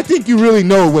 I think you really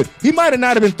know what. He might have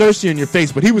not have been thirsty in your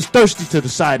face, but he was thirsty to the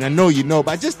side. And I know you know,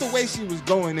 but just the way she was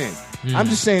going in. I'm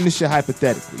just saying this shit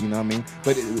hypothetically, you know what I mean?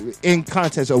 But in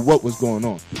context of what was going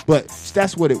on. But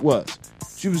that's what it was.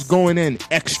 She was going in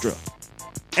extra,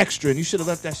 and you should have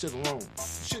left that shit alone. You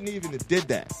shouldn't even have did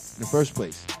that in the first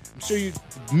place. I'm sure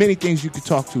many things you could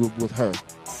talk to with her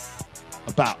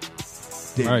about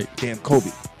damn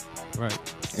Kobe.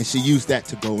 Right. And she used that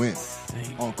to go in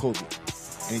on Kobe.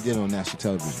 And he did it on national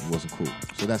television. It wasn't cool.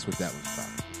 So that's what that was about.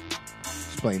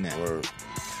 Explain that. Word.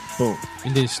 Boom.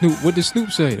 And then Snoop, what did Snoop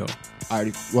say though?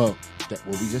 What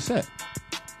we just said.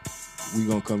 We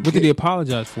gonna come. What did he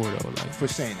apologize for though? Like for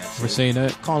saying that. For saying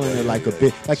that. Calling her like a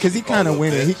bitch. Like, cause he kind of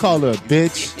went in. He called her a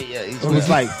bitch. Yeah,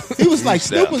 he was like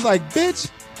Snoop was like, bitch,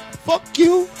 fuck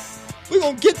you. We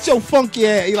gonna get your funky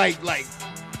ass.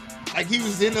 Like he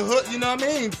was in the hood. You know what I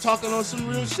mean? Talking on some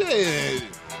real shit.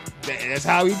 That's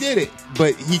how he did it.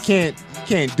 But he can't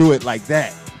do it like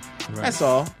that. Right. That's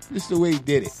all. Just the way he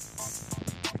did it.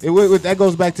 That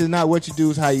goes back to not what you do,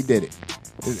 is how you did it.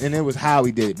 And it was how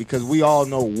he did it, because we all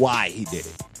know why he did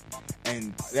it.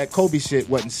 And that Kobe shit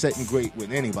wasn't setting great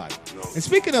with anybody. No. And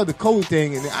speaking of the Kobe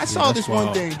thing, and I saw this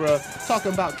one thing, bro,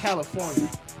 talking about California.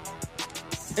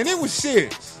 And it was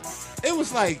serious. It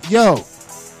was like, yo,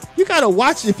 you gotta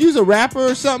watch. If you's a rapper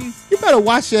or something, you better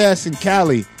watch your ass in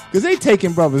Cali. Because they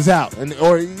taking brothers out.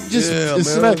 Or and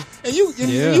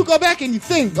you go back and you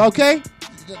think, okay,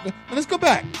 let's go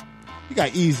back. You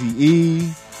got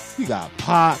Eazy-E, you got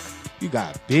Pac, you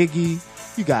got Biggie,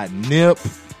 you got Nip,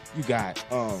 you got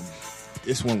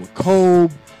this one with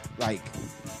Kobe, like.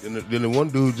 Then the one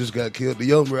dude just got killed. The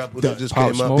young rapper that just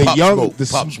Pop came out. Smoke.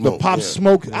 The Pop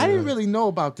Smoke. I didn't really know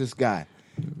about this guy.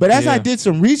 But as I did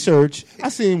some research, I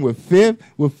see him with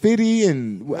 50,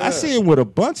 and I see him with a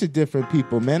bunch of different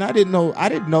people, man. I didn't know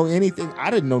anything.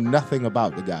 I didn't know nothing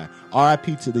about the guy.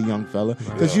 R.I.P. to the young fella.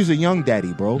 Because you was a young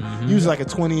daddy, bro. You was like a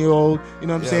 20-year-old, you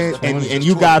know what I'm saying? And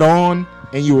you got on,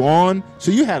 and you were on, so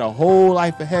you had a whole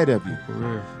life ahead of you. For real.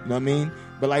 You know what I mean?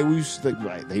 But like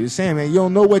they were saying, man, you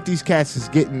don't know what these cats is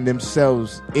getting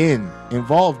themselves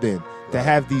involved in to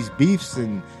have these beefs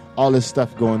and all this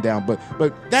stuff going down. But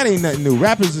that ain't nothing new.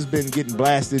 Rappers has been getting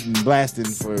blasted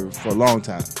for a long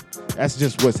time. That's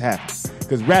just what's happened.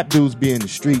 Because rap dudes be in the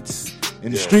streets,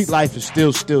 and the street life is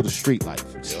still the street life.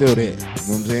 It's still there. You know what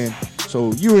I'm saying?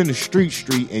 So you're in the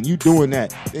street, and you doing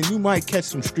that, then you might catch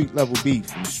some street level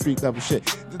beef and street level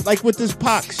shit. Like with this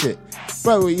Pac shit.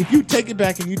 Bro, if you take it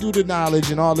back and you do the knowledge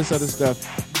and all this other stuff,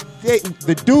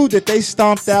 the dude that they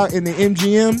stomped out in the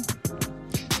MGM,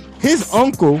 his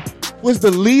uncle was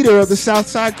the leader of the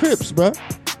Southside Crips, bro.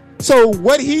 So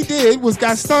what he did was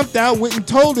got stomped out, went and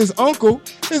told his uncle.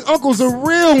 His uncle's a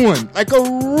real one, like a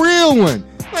real one.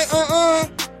 Like,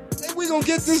 we gonna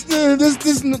get this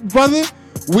brother.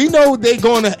 We know they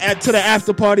going to the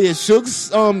after party at Suge's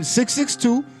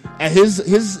 662 at his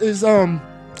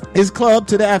club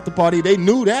to the after party. They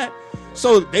knew that,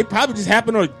 so they probably just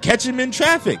happened to catch him in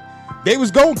traffic. They was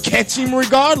gonna catch him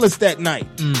regardless that night.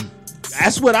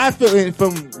 That's what I feel. And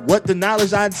from what the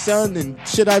knowledge I'd done and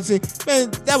shit I'd seen, man,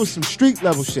 that was some street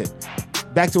level shit.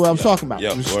 Back to what I was talking about.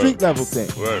 It was street level thing.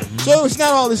 So it's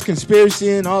not all this conspiracy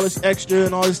and all this extra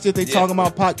and all this shit they talking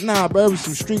about. Pac. Nah, bro, it was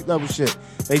some street level shit.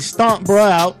 They stomped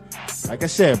bruh out. Like I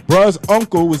said, bruh's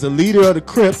uncle was the leader of the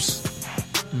Crips.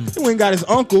 He went and got his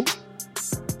uncle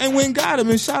and went and got him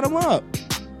and shot him up.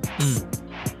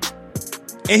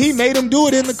 And he made him do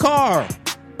it in the car.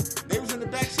 They was in the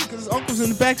back seat because his uncle's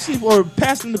in the back seat or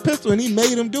passed him the pistol, and he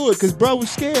made him do it because bro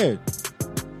was scared.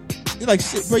 You're like,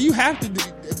 shit, bro, y'all have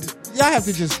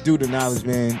to just do the knowledge,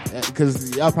 man,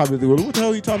 because y'all probably do, what the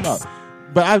hell are you talking about?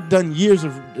 But I've done years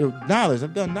of knowledge.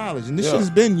 I've done knowledge, and this shit has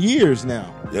been years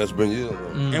now. Yeah, it's been years.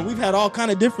 And we've had all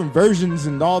kind of different versions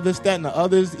and all this, that, and the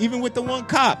others. Even with the one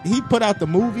cop, he put out the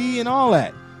movie and all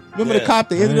that. Remember the cop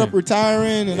that ended up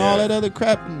retiring and all that other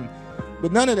crap?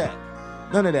 But none of that.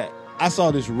 I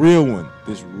saw this real one.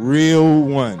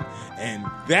 And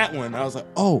that one, I was like,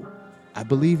 oh, I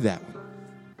believe that one.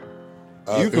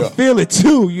 You can feel it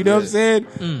too, you know what I'm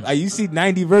saying? Like you see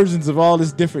 90 versions of all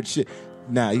this different shit.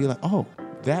 Now you're like, oh,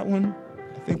 that one,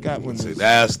 I think that one.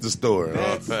 That's the story.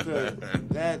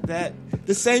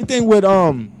 The same thing with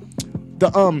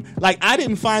like I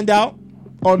didn't find out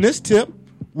on this tip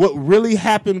what really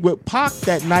happened with Pac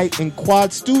that night in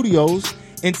Quad Studios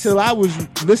until I was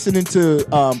listening to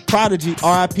Prodigy,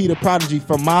 R.I.P. to Prodigy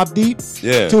from Mobb Deep,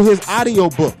 to his audio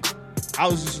book. I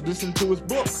was just listening to his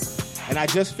book, and I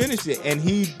just finished it, and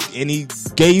he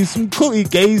gave some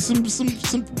footage,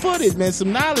 man,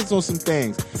 some knowledge on some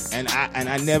things, and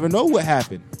I never know what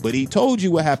happened, but he told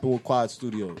you what happened with Quad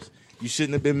Studios. You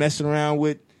shouldn't have been messing around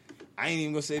with. I ain't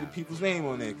even gonna say the people's name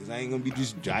on there because I ain't gonna be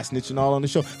just dry snitching all on the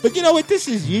show. But you know what? This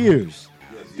is years.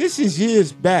 This is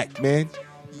years back, man.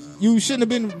 You shouldn't have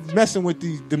been messing with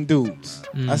them dudes.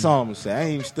 That's all I'm gonna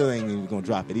say. I still ain't even gonna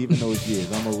drop it, even though it's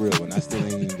years. I'm a real one. I still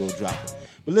ain't even gonna drop it.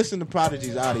 But listen to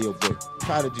Prodigy's audio book.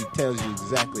 Prodigy tells you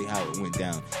exactly how it went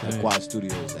down at Quad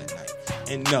Studios that night.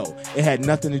 And no, it had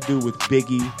nothing to do with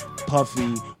Biggie,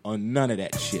 Puffy, or none of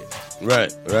that shit.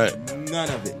 Right. None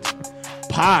of it.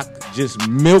 Pac just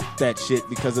milked that shit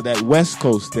because of that West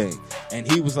Coast thing.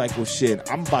 And he was like, well, shit,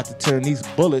 I'm about to turn these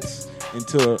bullets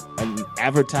into an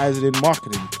advertising and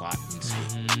marketing plot.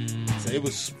 So it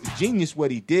was genius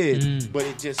what he did, but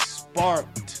it just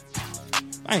sparked.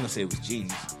 I ain't gonna say it was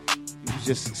genius. It was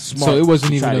just smart. So it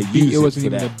wasn't even a beef. It wasn't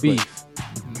even a beef.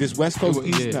 This West Coast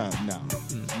beef, no.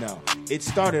 It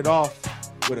started off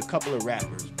with a couple of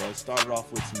rappers, but it started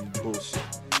off with some bullshit.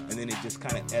 And then it just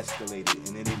kind of escalated,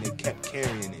 and then they kept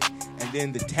carrying it. And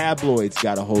then the tabloids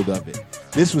got a hold of it.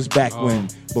 This was back when,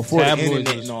 before the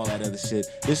internet and all that other shit,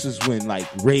 this was when, like,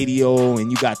 radio, and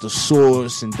you got the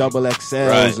Source and double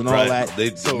XLs and all that. They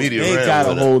got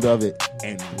a hold of it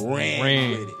and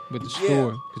ran with it. With the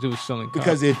store, because it was selling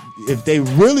cars. Because if they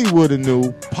really would have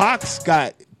knew, Pac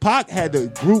had a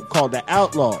group called the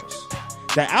Outlaws.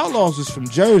 The Outlaws was from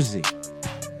Jersey.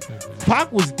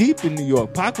 Pac was deep in New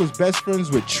York. Pac was best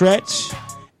friends with Tretch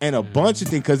and a bunch of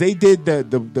things because they did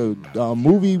the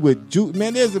movie with Juke.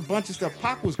 Man, there's a bunch of stuff.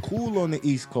 Pac was cool on the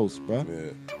East Coast, bro.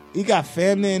 Yeah. He got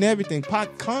family and everything.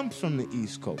 Pac comes from the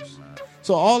East Coast.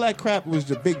 So all that crap was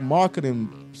the big marketing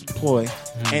ploy,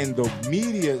 and the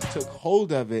media took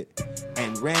hold of it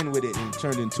and ran with it and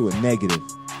turned into a negative.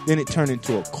 Then it turned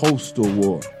into a coastal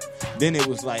war. Then it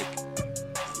was like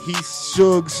he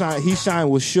signed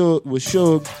with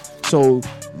Suge. So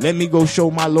let me go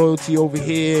show my loyalty over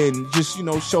here and just,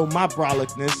 show my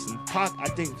brolickness. And Pac, I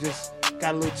think, just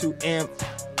got a little too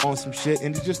amped on some shit,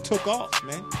 and it just took off,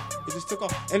 man. It just took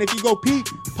off. And if you go peep,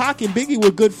 Pac and Biggie were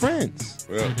good friends.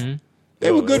 Yeah.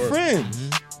 They were good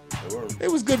friends. They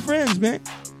was good friends, man.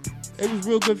 They was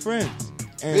real good friends.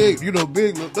 And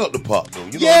Big looked up to Pac, though.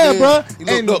 Bro.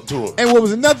 He looked up to him. And what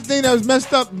was another thing that was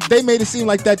messed up, they made it seem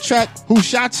like that track, Who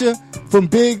Shot Ya, from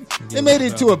Big, they made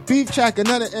it into a beef track,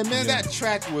 that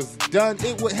track was done.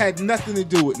 It had nothing to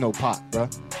do with no Pac, bro.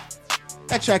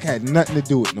 That track had nothing to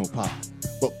do with no Pac.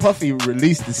 But Puffy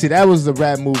released it. See, that was the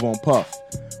rad move on Puff.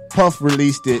 Puff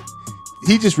released it.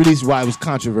 He just released it while it was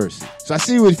controversy. So I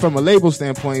see from a label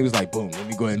standpoint, he was like, boom, let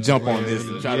me go ahead and jump on this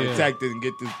and try to attack this and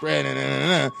get this bread.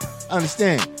 I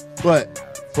understand. But,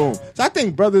 boom. So I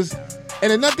think brothers,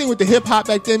 and another thing with the hip hop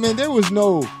back then, man, there was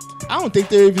no, I don't think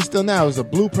there even still now is a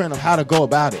blueprint of how to go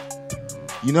about it.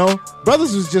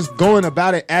 Brothers was just going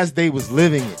about it as they was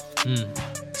living it.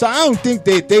 So I don't think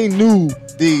they knew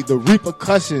the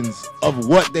repercussions of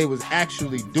what they was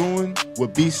actually doing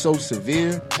would be so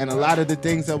severe, and a lot of the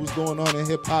things that was going on in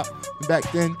hip hop back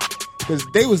then, because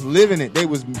they was living it. They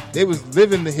was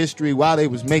living the history while they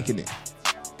was making it.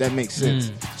 That makes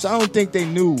sense. So I don't think they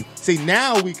knew. See,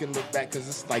 now we can look back because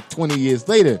it's like 20 years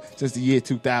later since the year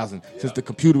 2000, since the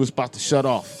computer was about to shut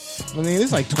off. I mean,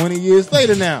 it's like 20 years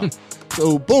later now.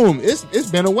 So boom, it's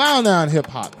been a while now in hip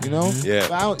hop,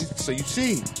 Yeah. So you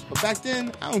see, but back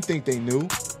then I don't think they knew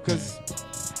because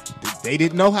they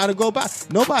didn't know how to go about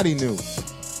it. Nobody knew.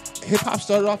 Hip hop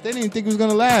started off, they didn't think it was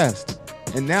gonna last,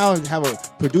 and now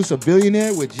produce a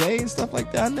billionaire with Jay and stuff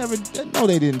like that. No,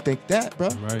 they didn't think that, bro.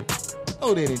 Right.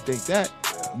 No, they didn't think that.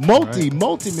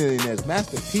 Multi-millionaires,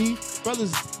 Master P,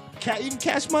 brothers, even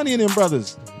Cash Money and them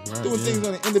brothers. Doing things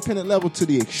on an independent level to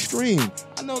the extreme.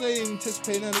 I know they didn't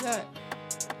anticipate none of that.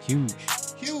 Huge.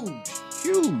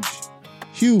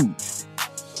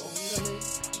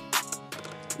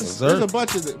 So, there's a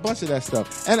bunch of that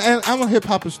stuff. And I'm a hip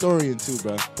hop historian too,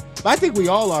 bro. But I think we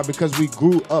all are because we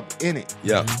grew up in it.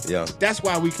 Yeah. That's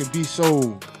why we can be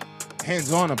so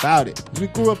hands-on about it. We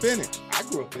grew up in it. I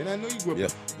grew up in it. I know you grew up in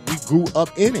it. We grew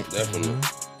up in it. Definitely.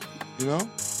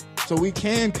 So we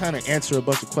can kind of answer a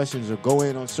bunch of questions or go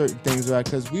in on certain things, right?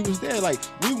 Because we was there. Like,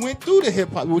 we went through the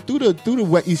hip hop, we went through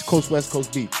the East Coast, West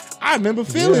Coast beat. I remember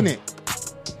feeling it.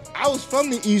 I was from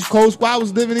the East Coast while I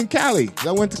was living in Cali.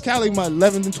 I went to Cali my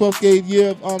 11th and 12th grade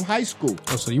year of high school.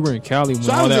 Oh, so you were in Cali when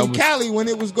all that was... So I was in Cali when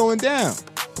it was going down.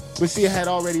 But see, I had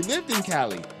already lived in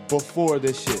Cali before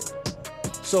this shit.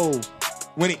 So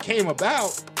when it came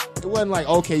about, it wasn't like,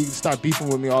 okay, you can start beefing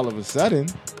with me all of a sudden.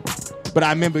 But I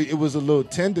remember it was a little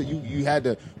tender. You had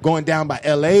to, going down by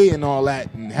L.A. and all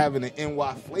that and having an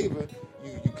NY flavor,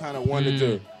 you kind of wanted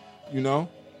to,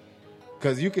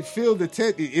 because you could feel the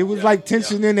tension. It was like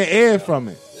tension in the air from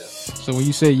it. So when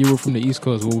you say you were from the East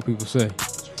Coast, what would people say?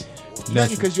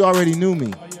 Nothing, because you already knew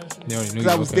me. They already knew you. Because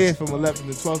I was there from 11th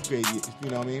and 12th grade, you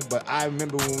know what I mean? But I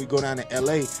remember when we go down to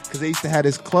L.A., because they used to have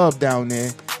this club down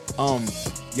there.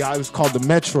 It was called the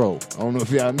Metro. I don't know if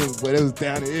y'all remember, but it was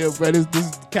down there. But this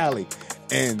is Cali.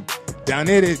 And down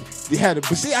there, they had it.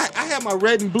 But see, I had my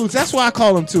red and blues. That's why I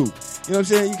call them too. You know what I'm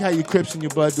saying? You got your Crips and your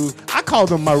Blood dudes. I call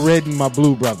them my red and my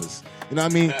blue brothers. You know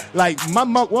what I mean? Like,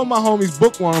 one of my homies,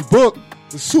 Book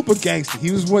was super gangster.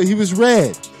 He was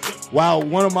red. While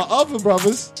one of my other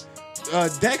brothers,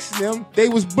 Dex and them, they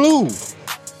was blue.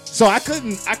 So I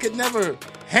could never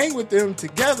hang with them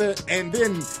together, and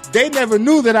then they never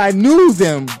knew that I knew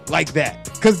them like that.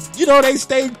 Because, they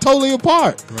stayed totally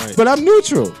apart. Right. But I'm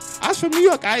neutral. I was from New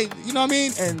York. You know what I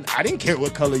mean? And I didn't care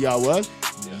what color y'all was.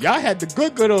 Yeah. Y'all had the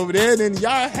good over there, and then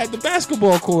y'all had the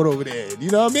basketball court over there.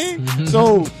 You know what I mean?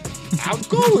 So I was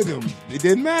cool with them. It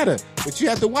didn't matter. But you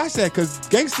have to watch that, because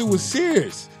gangster was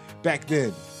serious back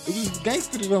then. It was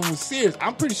gangster was serious.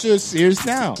 I'm pretty sure it's serious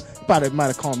now. It might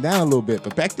have calmed down a little bit,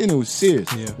 but back then it was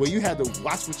serious. Yeah. Where you had to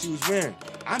watch what you was wearing.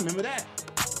 I remember that.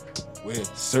 Wear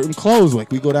certain clothes, like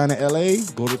we go down to LA,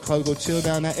 go to the club, go chill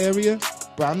down that area.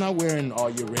 Bro, I'm not wearing all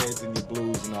your reds and your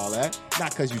blues and all that.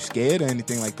 Not because you're scared or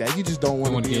anything like that. You just don't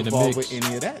want to be involved with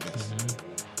any of that.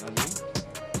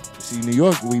 See, New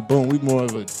York, we more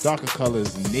of a darker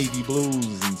colors, navy blues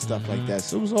and stuff like that.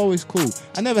 So it was always cool.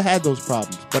 I never had those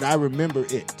problems, but I remember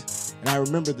it. And I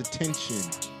remember the tension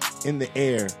in the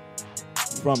air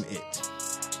from it.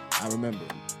 I remember.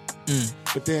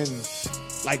 But then,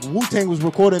 like, Wu-Tang was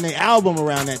recording their album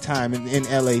around that time in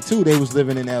LA too. They was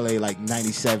living in LA like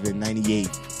 97, 98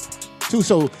 too.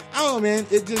 So I don't know, man.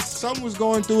 It just, some was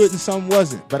going through it and some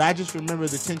wasn't. But I just remember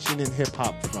the tension in hip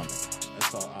hop from it.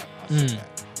 That's all I say that.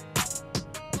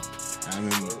 I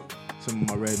remember some of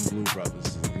my Red and Blue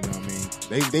brothers. You know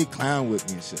what I mean? They clown with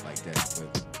me and shit like that.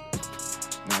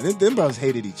 But nah, them brothers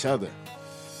hated each other.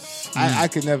 I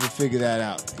could never figure that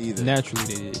out either. Naturally,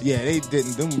 they did. Yeah, they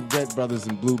didn't. Them Red brothers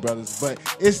and Blue brothers, but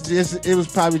it was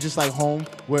probably just like home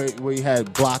where you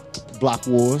had block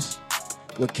wars,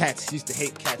 where cats used to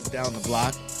hate cats down the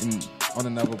block and on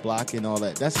another block and all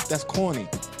that. That's corny.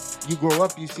 You grow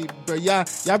up, you see, bro, y'all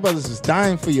brothers is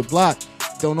dying for your block.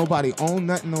 Don't nobody own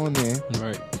nothing on there.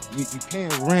 Right. You paying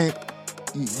rent.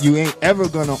 You ain't ever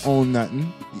gonna own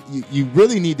nothing. You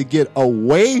really need to get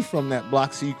away from that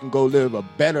block so you can go live a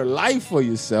better life for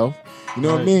yourself. You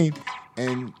know what I mean?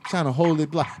 And trying to hold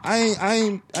it block.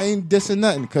 I ain't dissing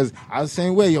nothing because I was the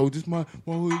same way. Yo, this my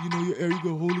hood, you know, your area, you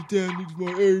go hold it down. This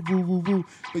my area, boo, boo, boo.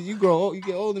 But you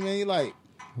get older, man. You're like,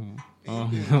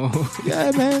 no.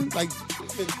 Yeah, man. Like,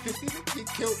 50 get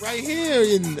killed right here.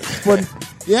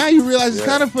 You realize it's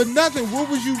kind of for nothing. What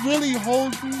was you really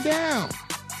holding down?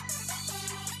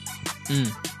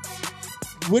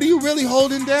 What are you really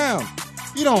holding down?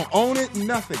 You don't own it,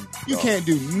 nothing. You can't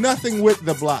do nothing with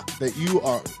the block that you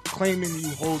are claiming you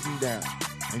holding down.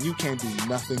 And you can't do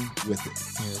nothing with it.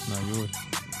 Yeah, it's not yours.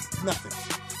 Nothing.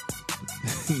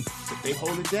 But they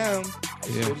hold it down.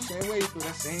 They feel the same way. Feel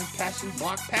that same passion,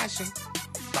 block passion.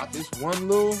 About this one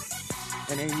little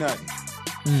and ain't nothing.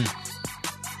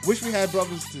 Wish we had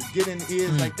brothers to get in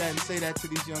ears like that and say that to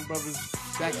these young brothers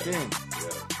back then.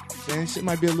 Saying shit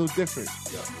might be a little different.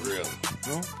 Yeah, real.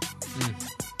 You know?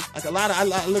 Like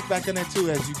I look back on that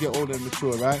too as you get older and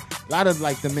mature, right? A lot of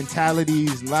like the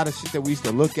mentalities, a lot of shit that we used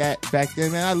to look at back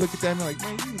then, man. I look at that and I'm like,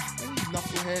 man, you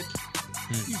knucklehead,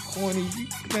 you corny,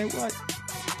 man, what?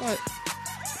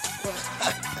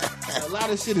 A lot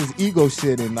of shit is ego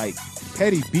shit and like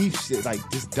petty beef shit, like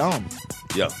just dumb.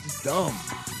 Yeah. Just dumb.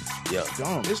 Yeah.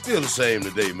 Dumb. It's still the same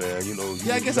today, man. You know.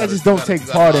 Yeah, I guess I just don't take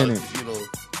part in it. You know.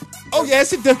 Oh yeah,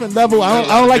 it's a different level. I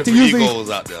don't like to usually.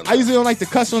 Out there, I usually don't like to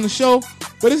cuss on the show,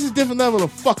 but it's a different level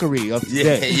of fuckery of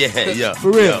today. Yeah. For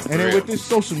real. Yeah, and then with this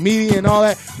social media and all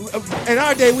that, in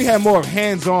our day we had more of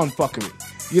hands-on fuckery.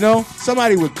 You know,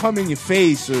 somebody would come in your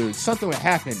face or something would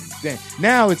happen. Then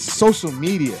now it's social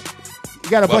media. You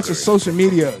got a bunch of social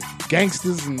media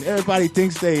gangsters, and everybody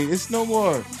thinks it's no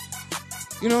more.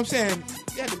 You know what I'm saying?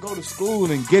 You had to go to school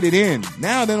and get it in.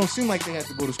 Now they don't seem like they have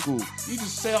to go to school. You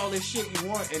just say all this shit you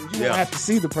want and you don't have to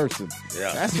see the person.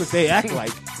 Yeah. That's what they act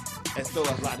like. That's still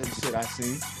a lot of the shit I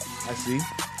see.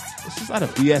 It's just a lot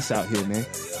of BS out here, man.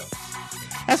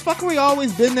 Has fuckery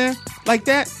always been there like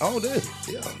that? Oh, it is.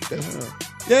 Yeah, definitely.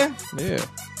 Yeah? Yeah,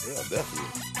 definitely.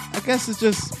 I guess it's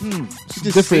just, you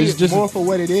just see it more for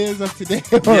what it is of today.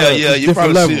 Yeah, you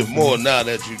probably see it more now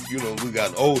that you know, we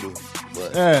got older.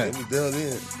 But it was done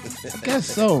then. I guess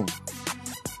so.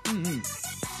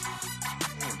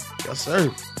 Yes, sir.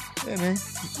 Yeah, man.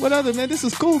 What other, man? This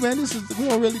is cool, man. We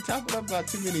don't really talk about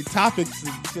too many topics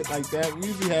and shit like that. We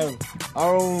usually have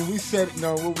our own. We set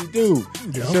what we do.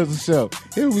 Show.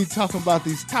 Here we talking about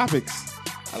these topics.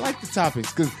 I like the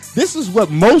topics because this is what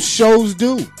most shows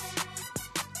do.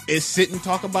 Is sit and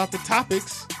talk about the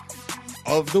topics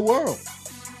of the world.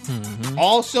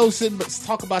 All shows sit and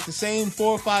talk about the same 4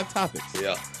 or 5 topics.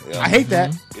 Yeah. I hate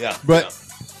that. Yeah. But,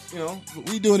 you know,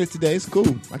 we doing it today. It's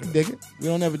cool. I can dig it. We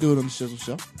don't ever do it on the Shizzle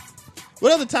Show.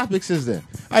 What other topics is there?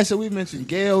 All right, so we mentioned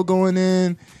Gayle going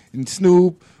in and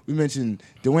Snoop. We mentioned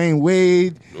Dwayne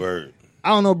Wade. Word. I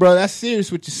don't know, bro. That's serious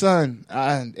with your son.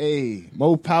 Hey,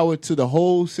 more power to the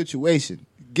whole situation.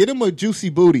 Get him a juicy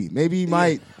booty. Maybe he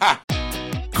might.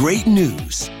 Great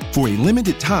news. For a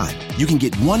limited time, you can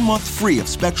get 1 month free of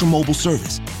Spectrum Mobile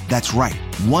service. That's right,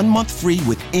 1 month free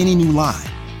with any new line.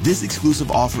 This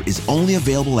exclusive offer is only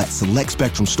available at select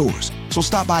Spectrum stores. So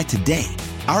stop by today.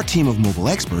 Our team of mobile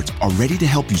experts are ready to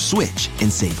help you switch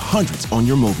and save hundreds on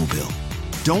your mobile bill.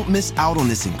 Don't miss out on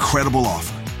this incredible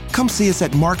offer. Come see us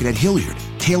at Market at Hilliard,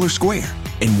 Taylor Square,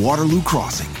 and Waterloo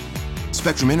Crossing.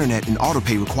 Spectrum Internet and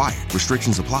autopay required.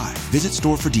 Restrictions apply. Visit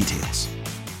store for details.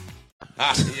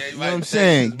 You know what I'm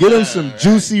saying? Get him some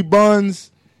juicy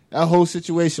buns. That whole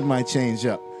situation might change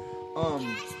up.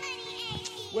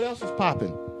 What else was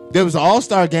popping? There was an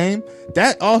All-Star game.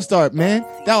 That All-Star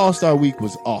week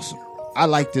was awesome. I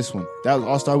like this one. That was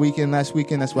All-Star Weekend last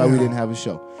weekend. That's why we didn't have a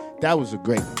show. That was a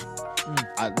great one.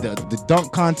 The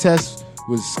dunk contest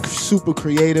was super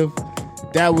creative.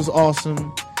 That was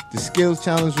awesome. The skills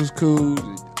challenge was cool.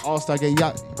 All-Star game.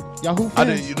 Yahoo fans? I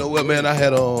didn't. You know what, man? I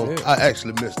had I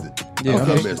actually missed it. Yeah, I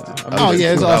missed it.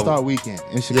 It's All-Star Weekend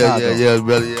in Chicago. Yeah,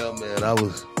 man. I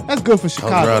was. That's good for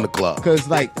Chicago. I was around the clock. Because,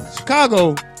 like,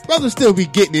 Chicago, brothers still be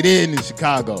getting it in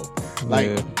Chicago. Like,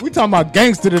 we talking about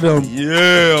gangster to them.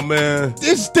 Yeah, man.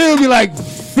 It still be like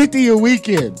 50 a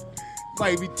weekend.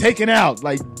 Like, be taken out.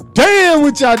 Like, damn,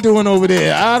 what y'all doing over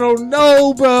there? I don't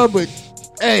know, bro, but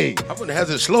hey. I wonder, has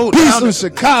it slowed peace down? Peace from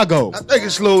Chicago. I think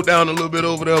it slowed down a little bit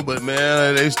over there, but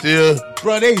man, they still.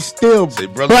 Bro, they still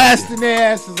blasting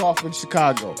their asses off in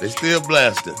Chicago. They still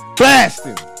blasting.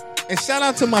 Blasting. And shout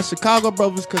out to my Chicago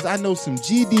brothers, because I know some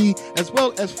GD as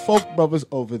well as folk brothers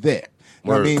over there.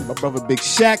 You know what I mean? My brother Big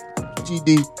Shaq,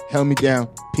 GD, held me down.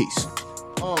 Peace.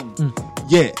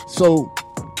 Yeah, so,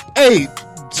 hey,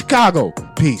 Chicago,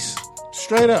 peace.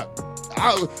 Straight up.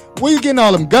 Where you getting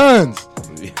all them guns?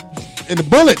 And the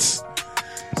bullets?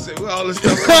 Say, where all this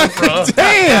stuff coming from?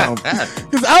 Damn.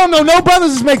 Because I don't know no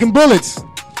brothers is making bullets.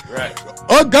 Right.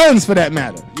 Or guns, for that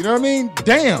matter. You know what I mean?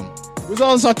 Damn. Where's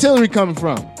all this artillery coming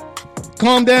from?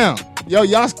 Calm down. Yo,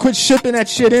 y'all quit shipping that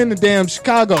shit in the damn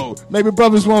Chicago. Maybe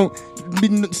brothers won't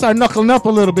start knuckling up a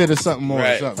little bit or something more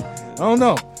or something. I don't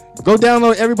know. Go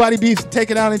download Everybody Beats, take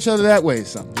it out each other that way or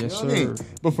something. Yes, you know sir. what I mean?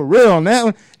 But for real on that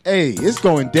one, hey, it's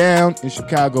going down in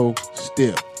Chicago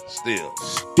still.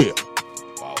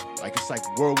 Wow. Like it's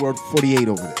like World War 48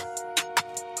 over there.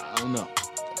 I don't know.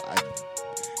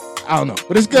 I don't know.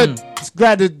 But it's good. It's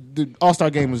glad that the All-Star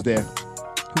game was there.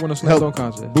 Who won the slam dunk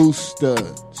contest? Boost the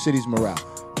city's morale.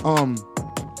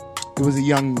 It was a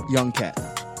young cat.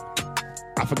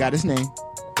 I forgot his name,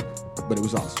 but it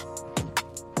was awesome.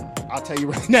 I'll tell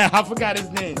you right now, I forgot his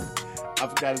name.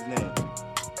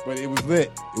 But it was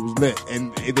lit.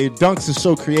 And their dunks are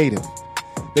so creative.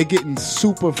 They're getting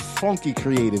super funky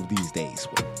creative these days.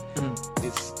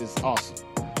 It's awesome.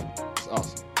 It's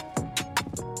awesome.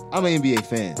 I'm an NBA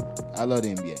fan. I love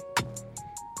the NBA.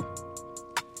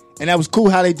 And that was cool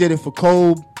how they did it for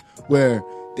Kobe, where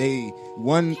they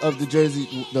one of the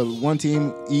jersey, the one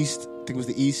team East, I think it was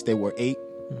the East, they wore 8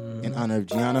 in honor of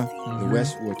Gianna. The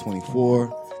West wore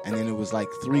 24. And then it was like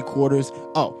 3 quarters.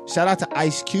 Oh, shout out to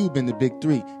Ice Cube in the Big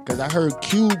 3, because I heard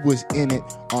Cube was in it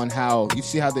on how, you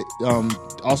see how the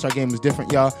All-Star game was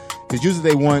different, y'all? Because usually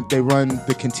they run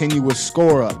the continuous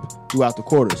score up throughout the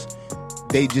quarters.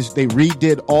 They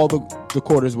redid all the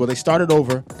quarters. Well, they started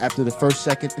over after the first,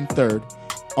 second, and third.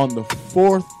 On the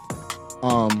 4th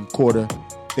quarter,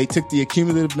 they took the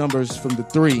accumulative numbers from the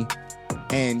 3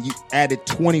 and you added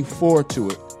 24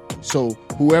 to it. So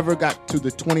whoever got to the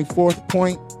 24th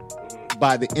point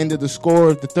by the end of the score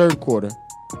of the 3rd quarter,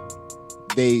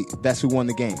 that's who won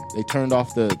the game. They turned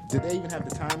off did they even have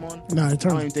the time on? No, they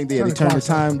turned. I don't even think they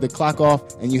turned the clock off,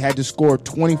 and you had to score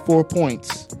 24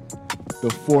 points the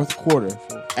 4th quarter,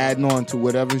 adding on to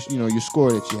whatever your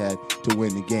score that you had to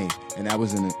win the game. And that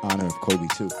was in honor of Kobe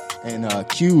too. And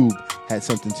Cube had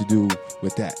something to do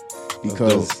with that,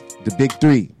 because the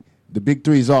Big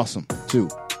 3 is awesome too.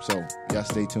 So y'all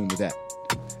stay tuned to that.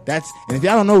 And if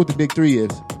y'all don't know what the Big 3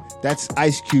 is, that's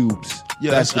Ice Cube's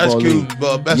basketball league.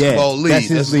 Basketball league. That's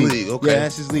his league. Okay. Yeah,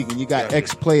 that's his league. And you got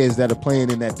ex-players that are playing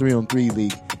in that 3-on-3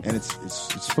 league, and it's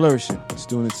flourishing. It's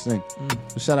doing its thing.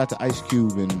 So shout out to Ice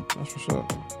Cube, and that's what's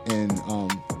up. And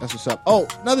that's what's up. Oh,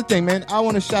 another thing, man. I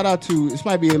want to shout out to. This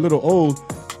might be a little old,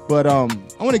 but I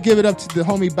want to give it up to the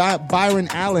homie Byron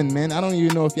Allen, man. I don't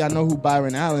even know if y'all know who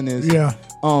Byron Allen is. Yeah.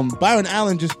 Byron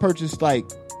Allen just purchased like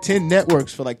 10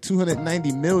 networks for like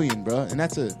 $290 million, bro, and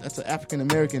that's an African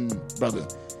American brother.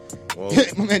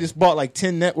 My man just bought like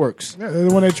 10 networks. Yeah, they're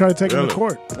the one they try to take him to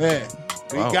court. Yeah,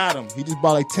 he got him. He just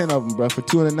bought like 10 of them, bro, for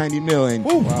 $290 million.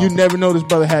 You never know this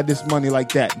brother had this money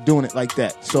like that, doing it like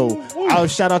that. So I'll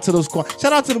shout out to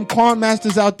them quant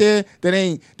masters out there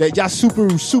that y'all super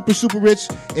rich,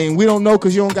 and we don't know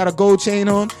because you don't got a gold chain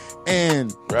on,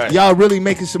 and y'all really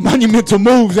making some monumental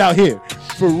moves out here,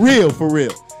 for real.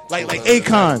 Like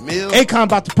Akon. Akon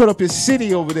about to put up his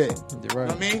city over there. You know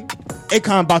what I mean?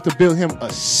 Akon about to build him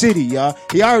a city, y'all.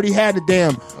 He already had a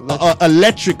damn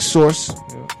electric source.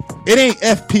 Yeah. It ain't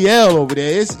FPL over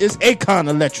there. It's Akon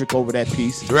Electric over that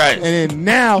piece. Right. And then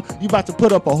now you about to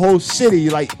put up a whole city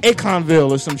like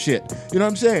Akonville or some shit. You know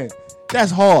what I'm saying?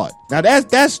 That's hard. Now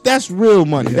that's real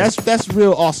money. Yeah. That's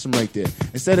real awesome right there.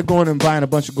 Instead of going and buying a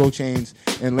bunch of gold chains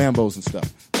and Lambos and stuff.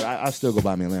 But I still go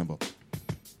buy me a Lambo.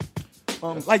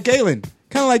 Like Galen.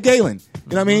 Kind of like Galen.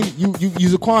 You know what I mean?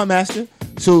 You's a quant master,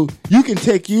 so you can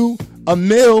take you a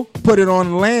mill, put it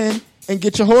on land, and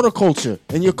get your horticulture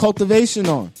and your cultivation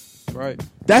on. Right.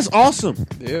 That's awesome.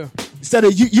 Yeah. Instead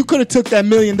of you could have took that $1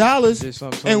 million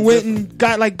and went and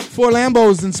got like 4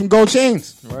 Lambos and some gold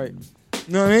chains. Right.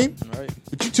 You know what I mean? Right.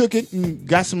 But you took it and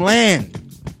got some land.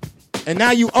 And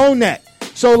now you own that.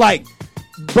 So like,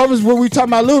 brothers, what we talking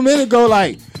about a little minute ago,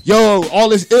 like, yo, all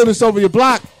this illness over your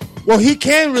block. Well, he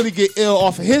can really get ill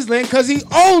off of his land because he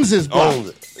owns his block. Owns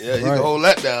it. Yeah, you can hold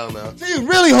that down now. So you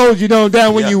really hold you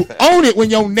down when you own it,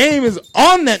 when your name is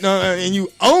on that and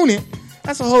you own it.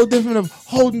 That's a whole different of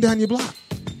holding down your block.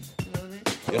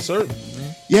 Yes, sir.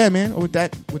 Yeah, man. With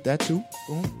that too.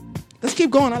 Let's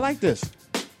keep going. I like this.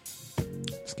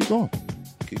 Let's keep going.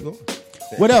 Keep going.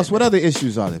 What else? What other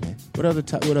issues are there, man? What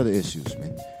other issues,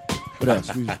 man? What else?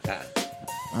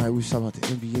 All right, we talked about the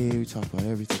NBA. We talked about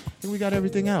everything. I think we got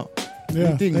everything out. Yeah,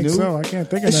 Anything I think new? so. I can't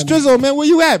think of It's that. Strizzo, man. Where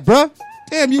you at, bruh?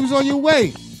 Damn, you was on your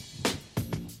way.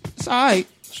 It's all right.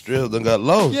 Strizzo done got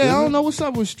lost. Yeah, I don't know what's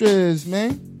up with Striz,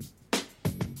 man.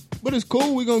 But it's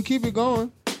cool. We're going to keep it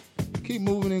going. Keep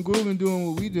moving and grooving, doing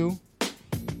what we do.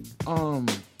 Man,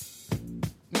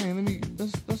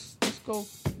 let's go.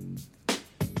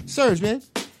 Serge, man.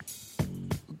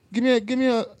 Give me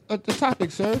a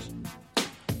topic, Serge.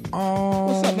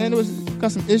 What's up, man?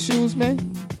 Got some issues,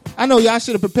 man? I know y'all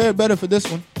should have prepared better for this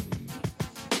one.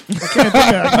 I can't think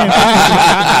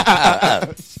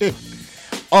of it.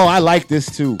 Oh, I like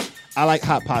this too. I like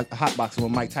Hot Boxing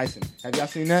with Mike Tyson. Have y'all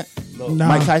seen that? No.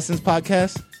 Mike Tyson's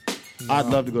podcast? No. I'd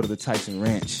love to go to the Tyson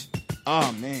Ranch.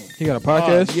 Oh, man. He got a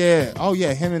podcast? Yeah. Oh,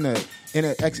 yeah. Him and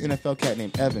an ex-NFL cat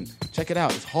named Evan. Check it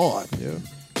out. It's hard.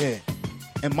 Yeah.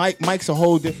 And Mike's a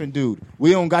whole different dude.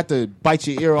 We don't got to bite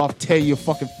your ear off, tear your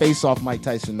fucking face off Mike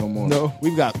Tyson no more. No.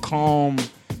 We've got calm,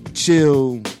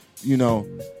 chill,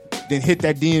 then hit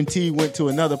that DMT, went to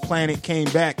another planet,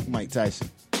 came back, Mike Tyson.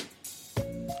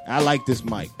 I like this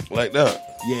Mike. Like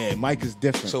that? Yeah, Mike is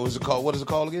different. So is it called? What is it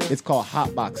called again? It's called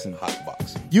Hot Boxing. Hot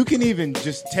Boxing. You can even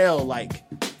just tell, like,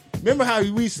 remember how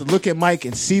we used to look at Mike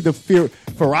and see the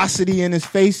ferocity in his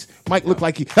face? Mike looked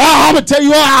like I'm gonna tell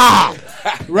you,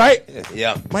 right?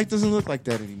 Yeah. Mike doesn't look like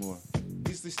that anymore.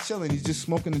 He's just chilling. He's just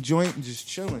smoking a joint and just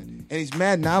chilling. And he's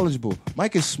mad knowledgeable.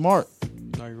 Mike is smart.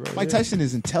 Right, Mike Tyson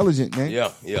is intelligent, man.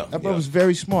 Yeah. That brother's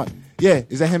very smart. Yeah,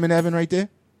 is that him and Evan right there?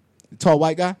 The tall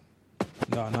white guy?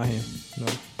 No, not him. No.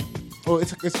 Oh,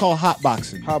 it's called Hot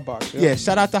Boxing. Hot Box. Yeah,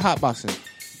 shout out to Hot Boxing.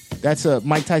 That's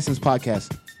Mike Tyson's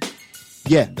podcast.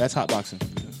 Yeah, that's Hot Boxing.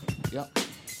 Yeah.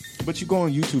 But you go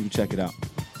on YouTube and check it out.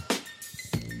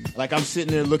 Like, I'm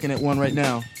sitting there looking at one right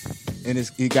now, and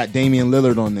it got Damian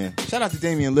Lillard on there. Shout out to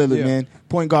Damian Lillard, man.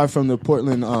 Point guard from the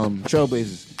Portland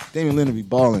Trailblazers. Damian Lillard be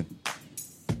balling.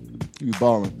 He be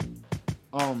balling.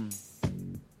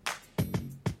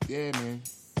 Yeah, man.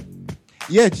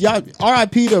 Yeah, y'all,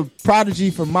 R.I.P. to Prodigy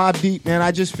from Mobb Deep, man.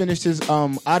 I just finished his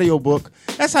audiobook.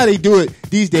 That's how they do it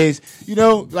these days.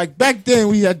 Like back then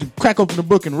we had to crack open the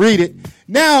book and read it.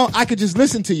 Now I could just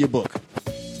listen to your book.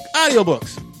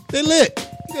 Audiobooks. They lit.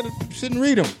 You gotta sit and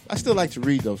read them. I still like to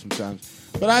read though sometimes.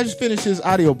 But I just finished his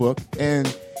audiobook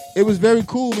and it was very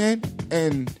cool, man.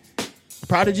 And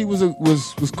Prodigy was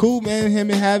cool, man. Him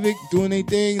and Havoc doing their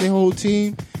thing, their whole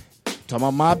team. Talking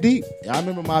about Mobb Deep. I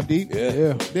remember Mobb Deep.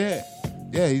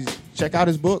 Yeah, check out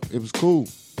his book. It was cool.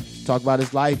 Talk about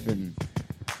his life, and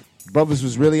brothers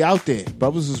was really out there.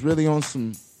 Brothers was really on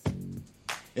some,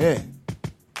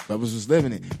 brothers was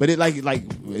living it. But it like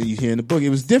you hear in the book, it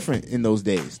was different in those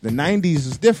days. The 90s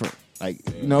was different. Like,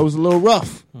 it was a little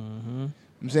rough. Mm-hmm.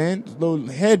 I'm saying? A little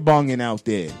head bonging out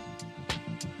there.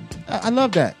 I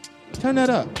love that. Turn that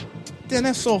up. Damn,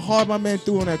 that's so hard my man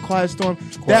threw on that Quiet Storm.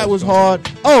 That was hard.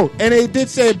 Oh, and they did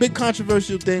say a big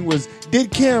controversial thing was,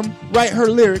 did Kim write her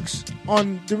lyrics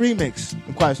on the remix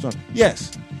of Quiet Storm?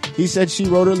 Yes. He said she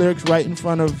wrote her lyrics right in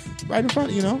front of,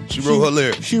 She wrote her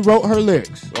lyrics. She wrote her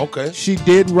lyrics. Okay. She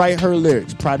did write her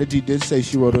lyrics. Prodigy did say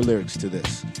she wrote her lyrics to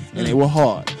this. And they were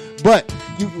hard. But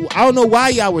I don't know why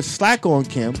y'all was slack on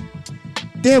Kim.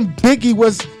 Damn, Biggie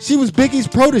was Biggie's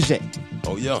protege.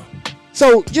 Oh, yeah.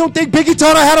 So, you don't think Biggie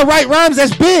taught her how to write rhymes?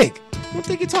 That's big. You don't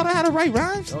think he taught her how to write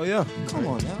rhymes? Oh, yeah. Come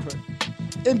on now.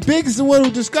 And Big is the one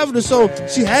who discovered her, so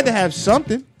she had to have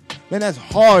something. Man, that's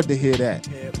hard to hear that.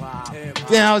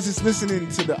 Yeah, I was just listening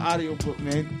to the audiobook,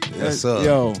 man. Yes, sir.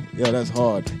 Yo, that's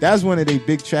hard. That's one of their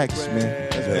big tracks, man.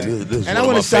 This and I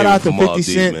want to shout out to 50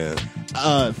 Cent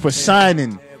for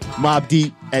signing Mobb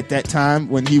Deep at that time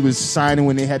when he was signing,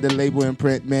 when they had the label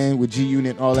imprint, man, with G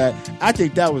Unit and all that. I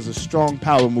think that was a strong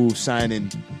power move signing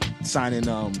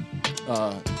Mobb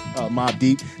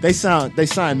Deep. They signed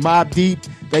Mobb Deep.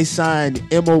 They signed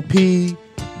MOP,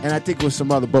 and I think it was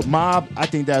some other. But Mobb, I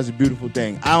think that was a beautiful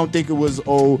thing. I don't think it was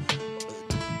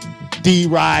D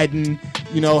riding,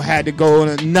 had to go on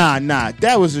a nah.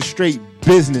 That was a straight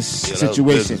business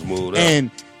situation. Business move,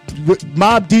 and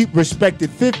Mobb Deep respected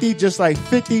 50 just like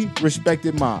 50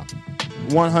 respected Mob.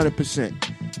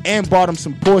 100%. And bought him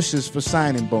some Porsches for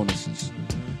signing bonuses.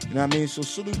 You know what I mean? So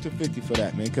salute to 50 for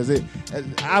that, man. Because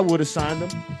I would have signed them.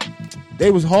 They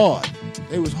was hard.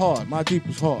 Mobb Deep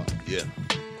was hard. Yeah.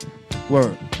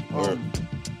 Word.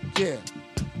 Yeah.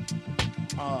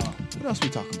 What else we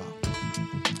talking about?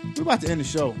 We're about to end the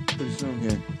show pretty soon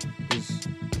here.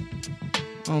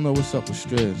 I don't know what's up with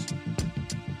Strizzo.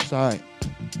 It's all right.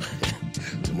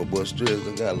 My boy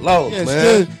Strizzo got lost, man.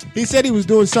 Strizzo, he said he was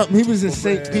doing something. He was in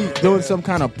St. Pete doing some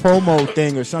kind of promo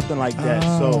thing or something like that.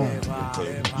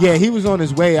 Yeah, he was on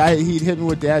his way. He'd hit me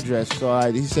with the address.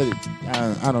 So he said,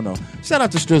 I don't know. Shout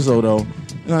out to Strizzo, though. You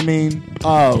know what I mean?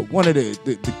 One of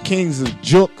the kings of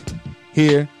Juke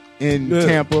here in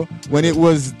Tampa. When it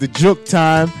was the Juke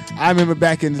time, I remember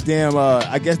back in the damn,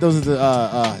 I guess those are the,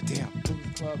 what was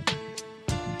the club?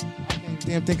 I can't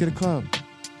damn think of the club.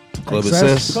 Club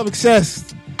Access. Club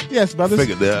Access. Yes, brothers.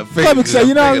 Figured that. Club Access.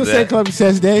 You know I was going to say Club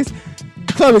Access days.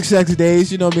 Club Access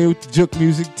days, you know what I mean, with the Juke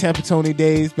music, Tampa Tony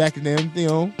days, back in them,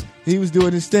 he was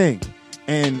doing his thing.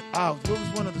 And, what was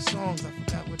one of the songs? I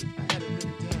forgot what I had it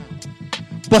written down.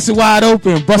 Bust It Wide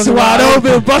Open. Bust It Wide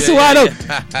Open. Bust It Wide Open.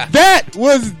 That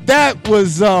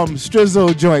was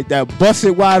Strizzo joint, that Bust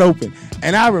It Wide Open.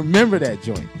 And I remember that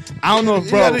joint. I don't know if,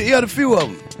 bro. He had a few of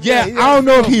them. Yeah, I don't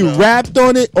know if he rapped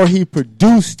on it or he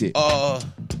produced it.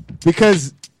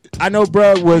 Because I know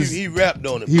bro was... He rapped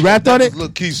on it. He rapped on it? Little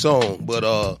key song, but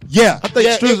yeah. I think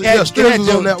Strizzo's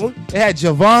on that one. It had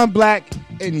Javon Black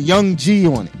and Young G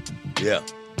on it. Yeah.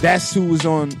 That's who was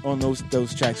on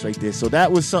those tracks right there. So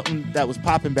that was something that was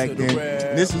popping back then.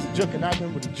 And this was Juke, and I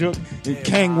remember the Juke and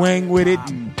Kang Wang with it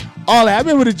and all that. I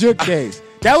remember the Juke days.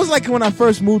 That was like when I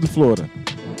first moved to Florida.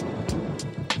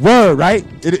 Word, right?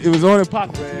 It was on in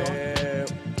pocket.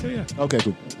 Yeah. Okay,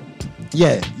 cool.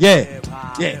 Yeah.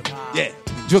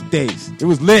 Juke days. It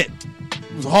was lit.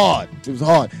 It was hard.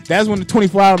 That's when the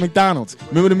 24-hour McDonald's.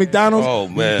 Remember the McDonald's? Oh,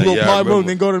 man. You go park road and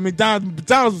then go to the McDonald's.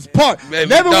 McDonald's was parked. Man,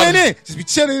 never went in. Just be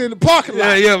chilling in the parking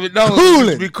lot. Yeah, McDonald's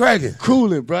cooling. Be cracking.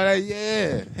 Cooling, brother.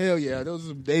 Yeah. Hell yeah. Those are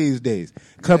some days.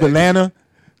 Club Atlanta.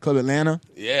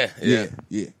 Yeah.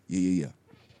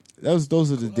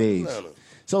 Those are the days.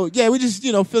 So, yeah, we just,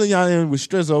 filling y'all in with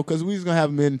Strizzo because we was going to have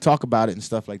him in and talk about it and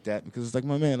stuff like that because it's like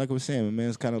my man, like I was saying, my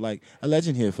man's kind of like a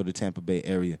legend here for the Tampa Bay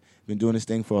area. Been doing this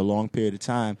thing for a long period of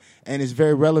time, and it's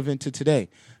very relevant to today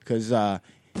because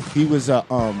he was an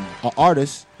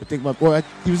artist. He was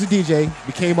a DJ,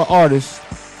 became an artist,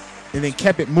 and then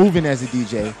kept it moving as a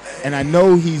DJ. And I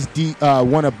know he's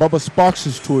one of Bubba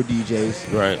Sparks' tour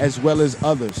DJs, right, as well as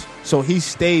others. So he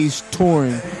stays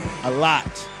touring a lot.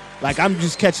 Like, I'm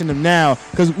just catching him now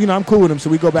because, I'm cool with him, so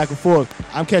we go back and forth.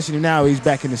 I'm catching him now. He's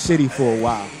back in the city for a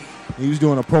while. He was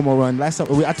doing a promo run. Last time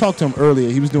I talked to him earlier.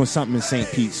 He was doing something in St.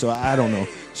 Pete, so I don't know.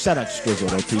 Shout out to Strizzo,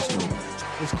 though. Peace to him.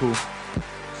 It's cool.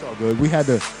 It's all good. We had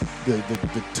the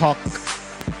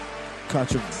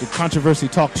controversy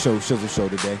talk show, Shizzle show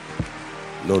today.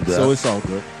 No doubt. So it's all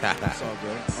good. It's all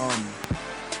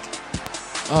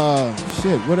good.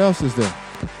 Shit, what else is there?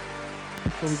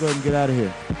 Before we go ahead and get out of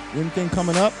here. Anything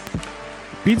coming up?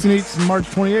 Beats and Eats March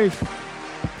 28th.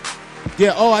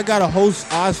 Yeah, I got to host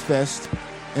Ozfest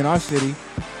in our city.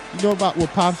 You know about what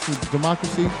Pops with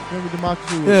Democracy? Remember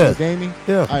Democracy with Damien?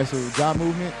 Yeah. All right, so the job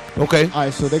movement. Okay. All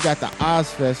right, so they got the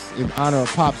Ozfest in honor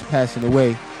of Pops passing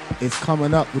away. It's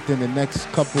coming up within the next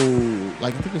couple,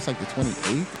 I think it's like the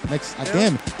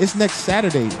 28th. It's next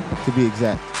Saturday to be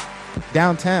exact.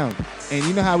 Downtown. And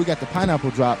you know how we got the Pineapple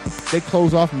Drop? They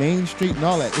close off Main Street and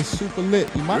all that. It's super lit.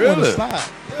 You might want to slide.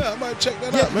 Yeah, I might check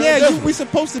that out, man. Yeah, we're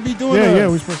supposed to be doing Yeah,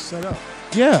 we're supposed to set up.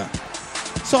 Yeah.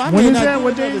 So I when may is not that? do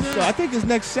What day another is show. that? I think it's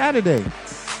next Saturday.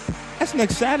 That's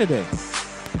next Saturday.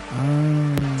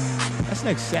 That's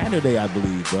next Saturday, I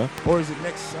believe, bro. Or is it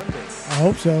next Sunday? I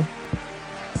hope so.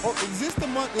 Oh, is this the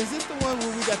month? Is this the one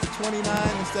where we got the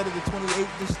 29 instead of the 28?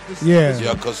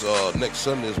 Yeah, because next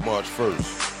Sunday is March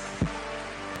 1st.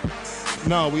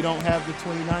 No, we don't have the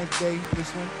 29th day this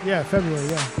one? Yeah, February,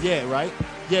 Yeah, right?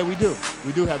 Yeah, we do.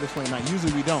 We do have the 29th.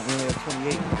 Usually we don't. We only have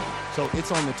 28. So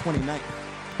it's on the 29th.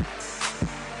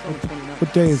 It's on the 29th.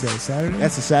 What day is that? Saturday?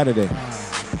 That's a Saturday.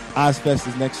 Ozfest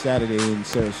is next Saturday in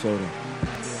Sarasota.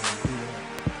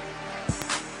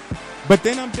 But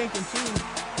then I'm thinking, too,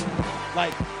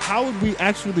 how would we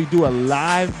actually do a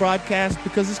live broadcast?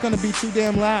 Because it's going to be too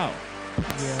damn loud.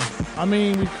 Yeah. I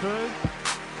mean, we could.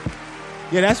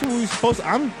 Yeah, that's what we were supposed to.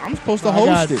 I'm supposed to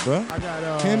host it, bro. I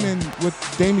got him and with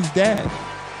Damien's dad.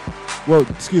 Well,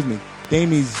 excuse me.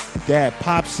 Damie's dad,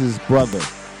 Pops' brother,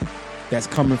 that's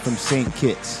coming from St.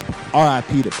 Kitts.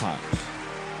 R.I.P. to Pops.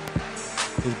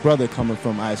 His brother coming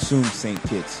from, I assume, St.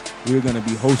 Kitts. We're going to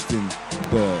be hosting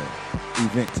the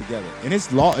event together. And it's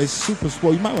super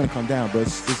swole. You might want to come down, but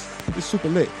it's super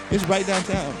lit. It's right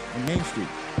downtown on Main Street.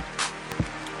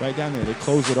 Right down there. They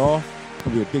close it off. It's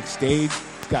going to be a big stage.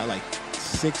 It's got like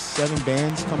 6-7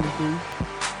 bands coming through.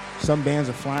 Some bands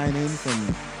are flying in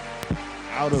from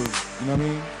out of, you know what I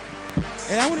mean?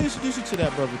 And I want to introduce you to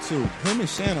that brother too. Him and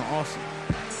Shan are awesome.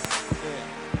 Yeah.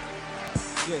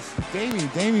 Yes,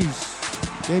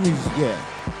 Damie's, yeah.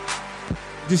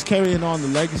 Just carrying on the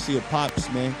legacy of Pops,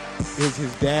 man.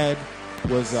 His dad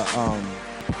was a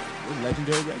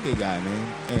legendary reggae guy,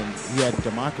 man. And he had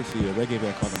Democracy, a reggae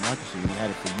band called Democracy, and he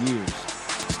had it for years.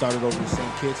 Started over in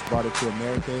St. Kitts, brought it to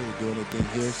America. They're doing their thing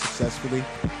here successfully.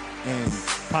 And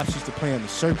Pops used to play on the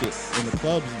circuit in the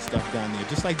clubs and stuff down there,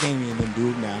 just like Damien and them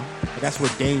do now. But that's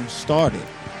where Dame started,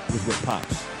 was with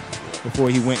Pops. Before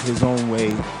he went his own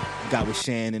way, got with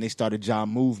Shan, and they started John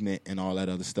Movement and all that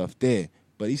other stuff there.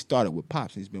 But he started with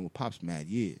Pops, and he's been with Pops mad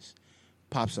years.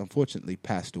 Pops, unfortunately,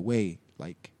 passed away,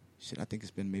 like, I think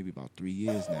it's been maybe about 3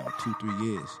 years now, 2-3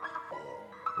 years.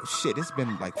 Well, it's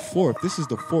been like this is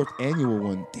the 4th annual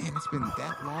one. Damn, it's been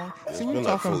that long. See, we were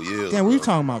talking, like 4 years. Damn, we were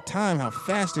talking about time, how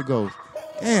fast it goes.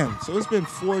 Damn, so it's been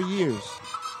 4 years.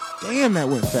 Damn, that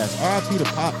went fast. R.I.P. to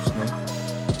Pops, man.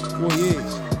 4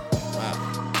 years. Wow.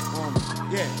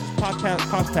 His Pops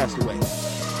passed away.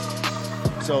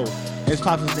 So his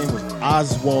Pops' name was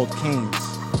Oswald Keynes.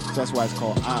 So that's why it's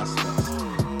called Ozfest.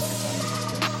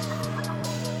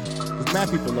 Because mad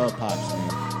people love Pops, man.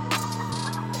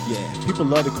 Yeah, people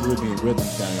love the Caribbean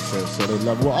rhythms down there, so they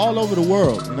love. We're all over the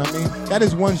world, you know what I mean? That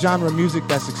is one genre of music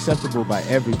that's acceptable by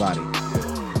everybody.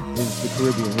 Is the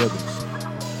Caribbean rhythms.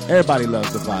 Everybody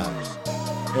loves the vibes.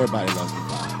 Everybody loves the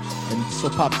vibes. And so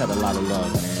Pops had a lot of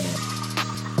love, man.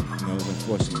 And, it was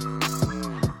unfortunate.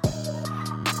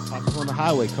 Pops was on the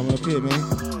highway coming up here, man.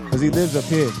 Because he lives up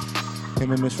here.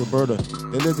 Him and Miss Roberta.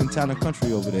 They lived in Town and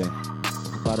Country over there.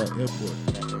 By the airport.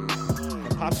 That area.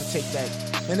 And Pops would take that.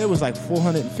 And it was like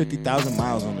 450,000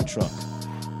 miles on the truck.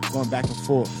 Going back and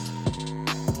forth.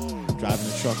 Driving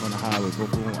the truck on the highway.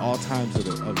 Going all times of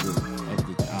the hours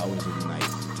of the night.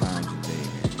 Times of the day,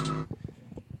 man.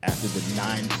 After the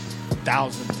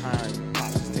 9,000th time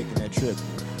Pops is taking that trip,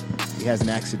 he has an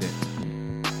accident.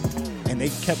 And they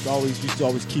used to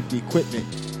always keep the equipment,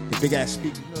 the big ass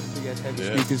speakers, the big ass heavy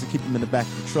speakers, to keep them in the back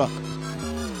of the truck.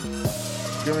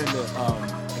 During the,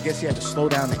 I guess he had to slow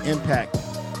down the impact.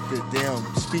 The damn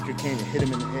speaker came and hit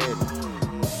him in the head.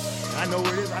 And I know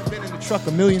where it is. I've been in the truck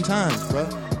a million times, bro.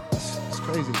 It's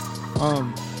crazy.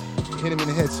 Hit him in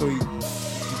the head, so he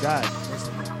died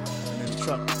instantly. And then the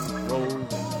truck rolled.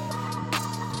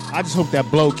 And I just hope that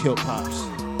blow killed Pops.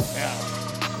 Yeah.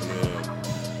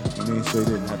 I mean, so he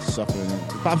didn't have to suffer. And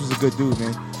Pops was a good dude,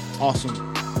 man. Awesome.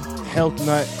 Health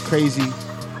nut, crazy.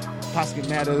 Pops get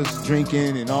mad at us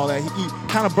drinking and all that. He eat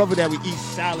kind of brother that would eat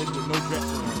salad with no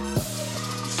dressing on it.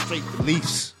 Straight the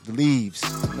leaves. You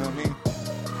know what I mean?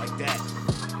 Like that.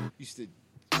 Used to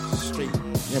straight.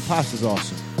 Yeah, Pops was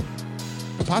awesome.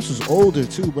 Pops was older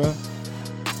too, bro.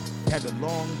 He had the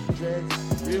long dreads,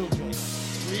 real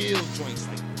joints,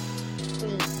 like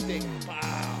full thick,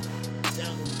 wow.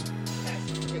 Down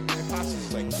the Pops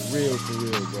is like for real,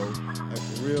 bro. Like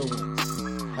the real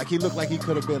ones. Like he looked like he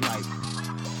could have been like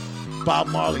Bob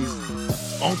Marley's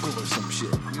uncle or some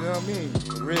shit. You know what I mean?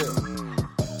 For real.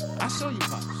 I'll show you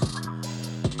Pops.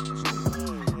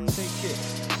 St.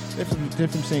 Kitts. They're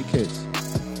from St. Kitts.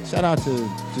 Shout out to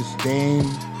just Dame,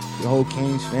 the whole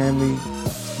Keynes family,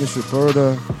 Miss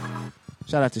Roberta.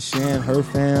 Shout out to Shan, her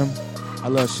fam. I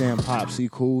love Shan Pops. He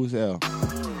cool as hell. Yeah,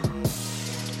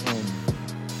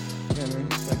 man,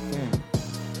 it's like fam.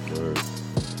 Word.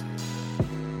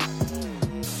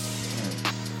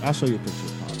 Yeah. I'll show you a picture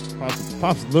of Pops.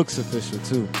 Pops looks official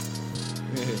too.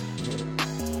 Yeah.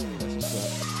 That's what's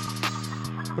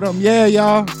up. But yeah,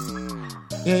 y'all.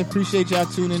 Yeah, appreciate y'all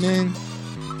tuning in.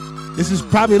 This is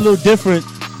probably a little different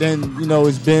than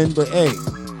it's been, but hey,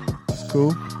 it's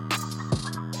cool.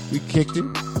 We kicked it,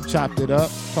 chopped it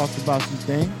up, talked about some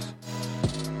things.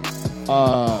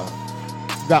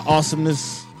 Got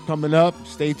awesomeness coming up.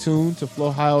 Stay tuned to Flow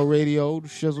Ohio Radio, the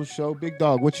Shizzle Show. Big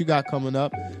Dawg, what you got coming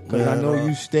up? Because I know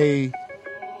you stay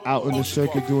out in the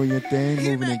circuit doing your thing,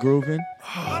 moving and grooving.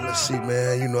 Let's see,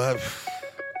 man. I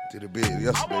did a bit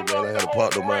yesterday, man. I had a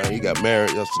partner of mine. He got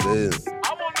married yesterday.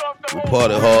 We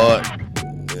partied hard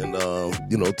and,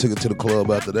 took it to the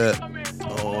club after that.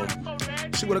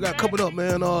 see what I got coming up,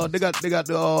 man. They got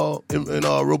the in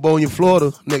Robonia,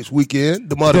 Florida next weekend.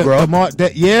 The Mardi Gras.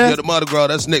 The Mardi Gras.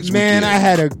 That's next weekend. Man, I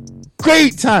had a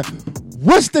great time.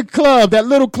 What's the club? That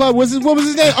little club. What was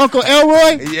his name? Uncle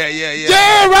Elroy? Yeah.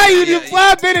 Yeah, right.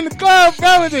 I've been in the club,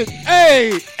 bro.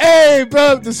 Hey,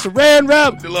 bro. The saran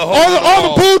wrap. On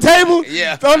the pool table.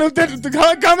 Yeah. Come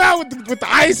out with the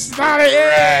ice.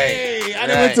 Hey. I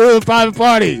went to a private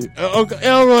party. Uncle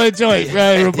Elroy joint,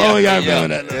 right? Robonia,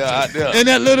 yeah. And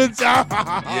that little.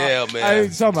 Yeah, man. I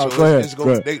ain't talking about. Go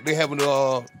ahead. They having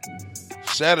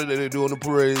Saturday. They're doing the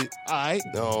parade. All right.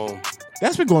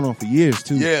 That's been going on for years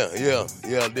too. Yeah.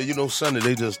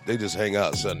 Sunday they just hang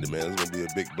out Sunday, man. It's gonna be a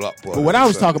big block party. But when I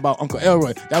was talking about Uncle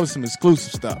Elroy, that was some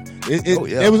exclusive stuff.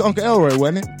 It was Uncle Elroy,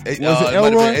 wasn't it? Was it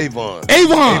Elroy? Avon.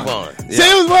 Yeah. See,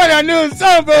 it was one I knew it was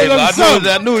something, bro. I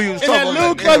knew you was talking about that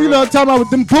little club. You know, what I'm talking about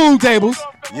with them pool tables.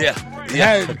 Yeah.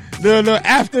 Had little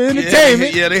after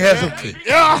entertainment. Yeah, they had some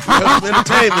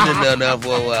entertainment in there now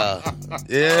for a while.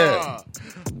 Yeah.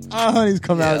 Our honeys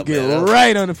come out and get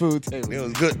right on the food table. It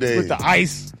was a good day. With the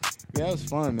ice. Yeah, that was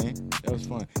fun, man. That was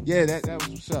fun. Yeah, that was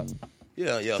what's up.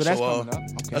 Yeah. So that's coming up. Okay.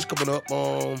 That's coming up.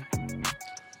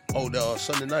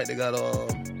 Sunday night they got I'll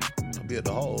be at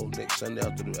the hall next Sunday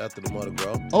after the Mardi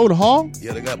Gras. Oh, the hall?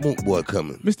 Yeah, they got Mook Boy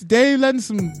coming. Mr. Dave letting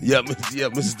some. Yeah,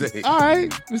 Mr. Dave. All right,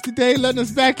 Mr. Dave letting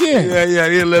us back in. Yeah,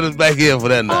 he'll let us back in for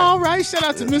that night. All right, shout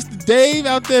out to Mr. Dave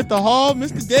out there at the hall.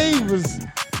 Mr. Dave was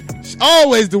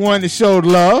always the one that showed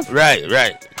love.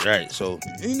 Right. So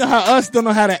you know how us don't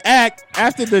know how to act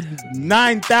after the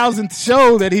 9,000th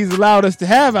show that he's allowed us to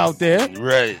have out there.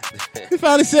 Right. He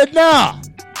finally said, "Nah,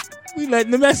 we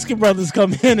letting the Mexican brothers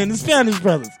come in and the Spanish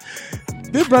brothers.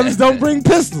 These brothers don't bring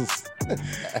pistols." You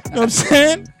know what I'm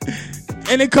saying?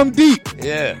 And they come deep.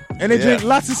 Yeah. And they drink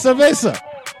lots of cerveza.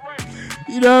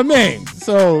 You know what I mean?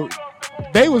 So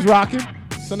they was rocking.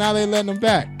 So now they letting them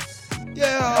back.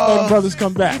 Yeah, brothers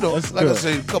come back. You know, that's like good. I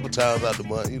say, a couple times out the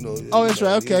month. You know. Oh, that's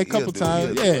right. Okay, a couple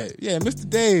times. Yeah. Mr.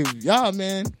 Dave, y'all,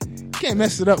 man, you can't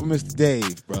mess it up with Mr.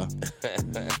 Dave, bro.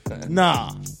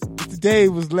 Nah, Mr.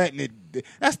 Dave was letting it.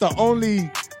 That's the only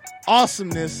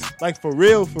awesomeness, like for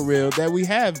real, that we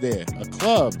have there. A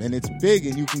club, and it's big,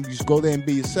 and you can just go there and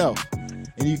be yourself,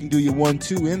 and you can do your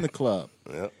 1-2 in the club.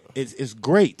 Yeah. It's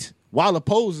great. While the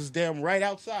pose is damn right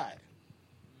outside.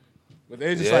 But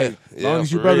they're just like, as long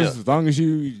as you brothers, as long as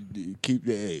you keep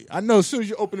the A. I know as soon as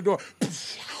you open the door,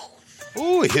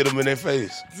 ooh, it hit them in their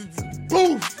face.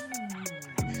 Poof.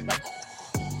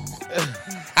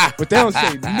 But they don't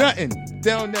say nothing. They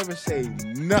don't never say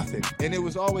nothing. And it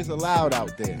was always allowed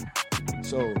out there.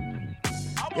 So,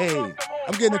 hey,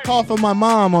 I'm getting a call from my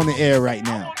mom on the air right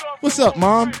now. What's up,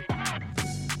 Mom?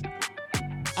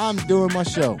 I'm doing my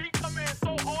show.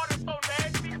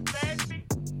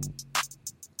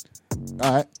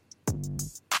 All right.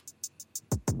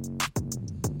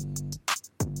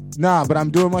 Nah, but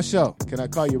I'm doing my show. Can I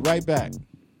call you right back?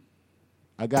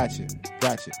 I got you.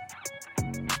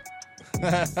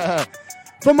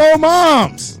 From old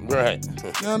moms. Right. You know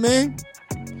what I mean?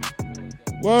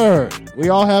 Word. We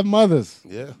all have mothers.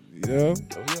 Yeah. You know?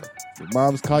 Oh, yeah. Your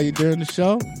moms call you during the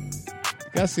show.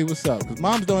 You gotta see what's up. Because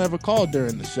moms don't ever call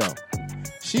during the show.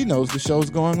 She knows the show's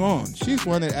going on. She's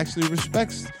one that actually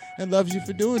respects and loves you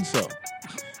for doing so.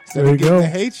 Instead of getting the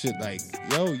hate shit like,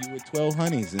 yo, you with 12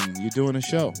 honeys and you're doing a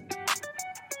show.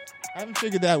 I haven't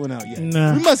figured that one out yet.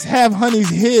 Nah. We must have honeys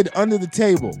hid under the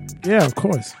table. Yeah, of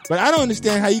course. But I don't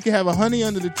understand how you can have a honey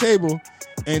under the table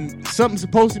and something's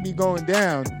supposed to be going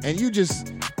down and you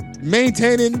just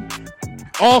maintaining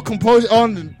all composure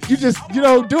on you just,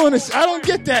 doing this. I don't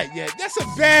get that yet. That's a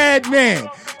bad man.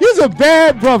 He's a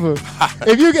bad brother.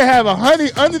 If you can have a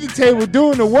honey under the table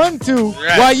doing the 1-2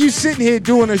 while you sitting here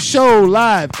doing a show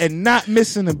live and not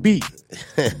missing a beat.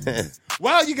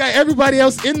 While you got everybody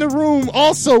else in the room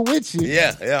also with you.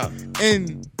 Yeah.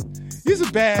 And he's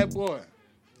a bad boy.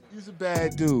 He's a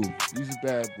bad dude. He's a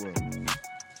bad boy.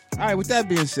 All right, with that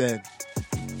being said,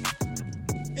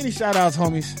 any shout outs,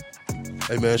 homies?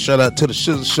 Hey, man, shout out to the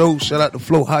Shizzle Show. Shout out to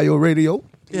Flow Higher Radio.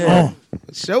 Yeah.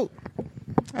 Show.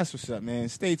 That's what's up, man.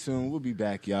 Stay tuned. We'll be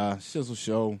back, y'all. Shizzle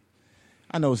Show.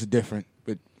 I know it's different,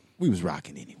 but we was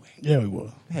rocking anyway. Yeah, we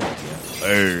were. Heck yeah.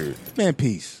 Hey. Man,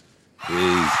 peace.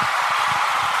 Peace.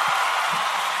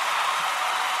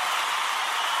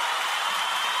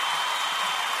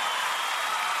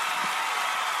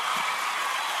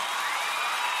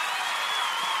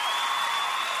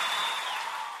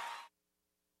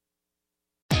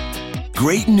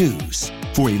 Great news.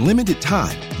 For a limited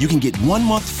time, you can get 1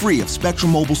 month free of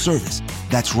Spectrum Mobile service.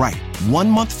 That's right, 1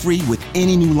 month free with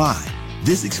any new line.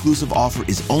 This exclusive offer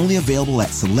is only available at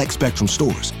select Spectrum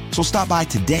stores. So stop by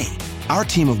today. Our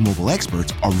team of mobile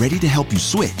experts are ready to help you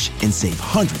switch and save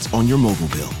hundreds on your mobile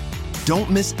bill. Don't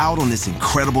miss out on this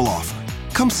incredible offer.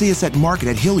 Come see us at Market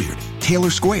at Hilliard, Taylor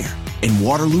Square, and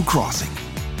Waterloo Crossing.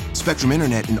 Spectrum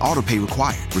Internet and autopay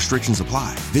required. Restrictions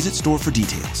apply. Visit store for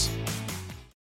details.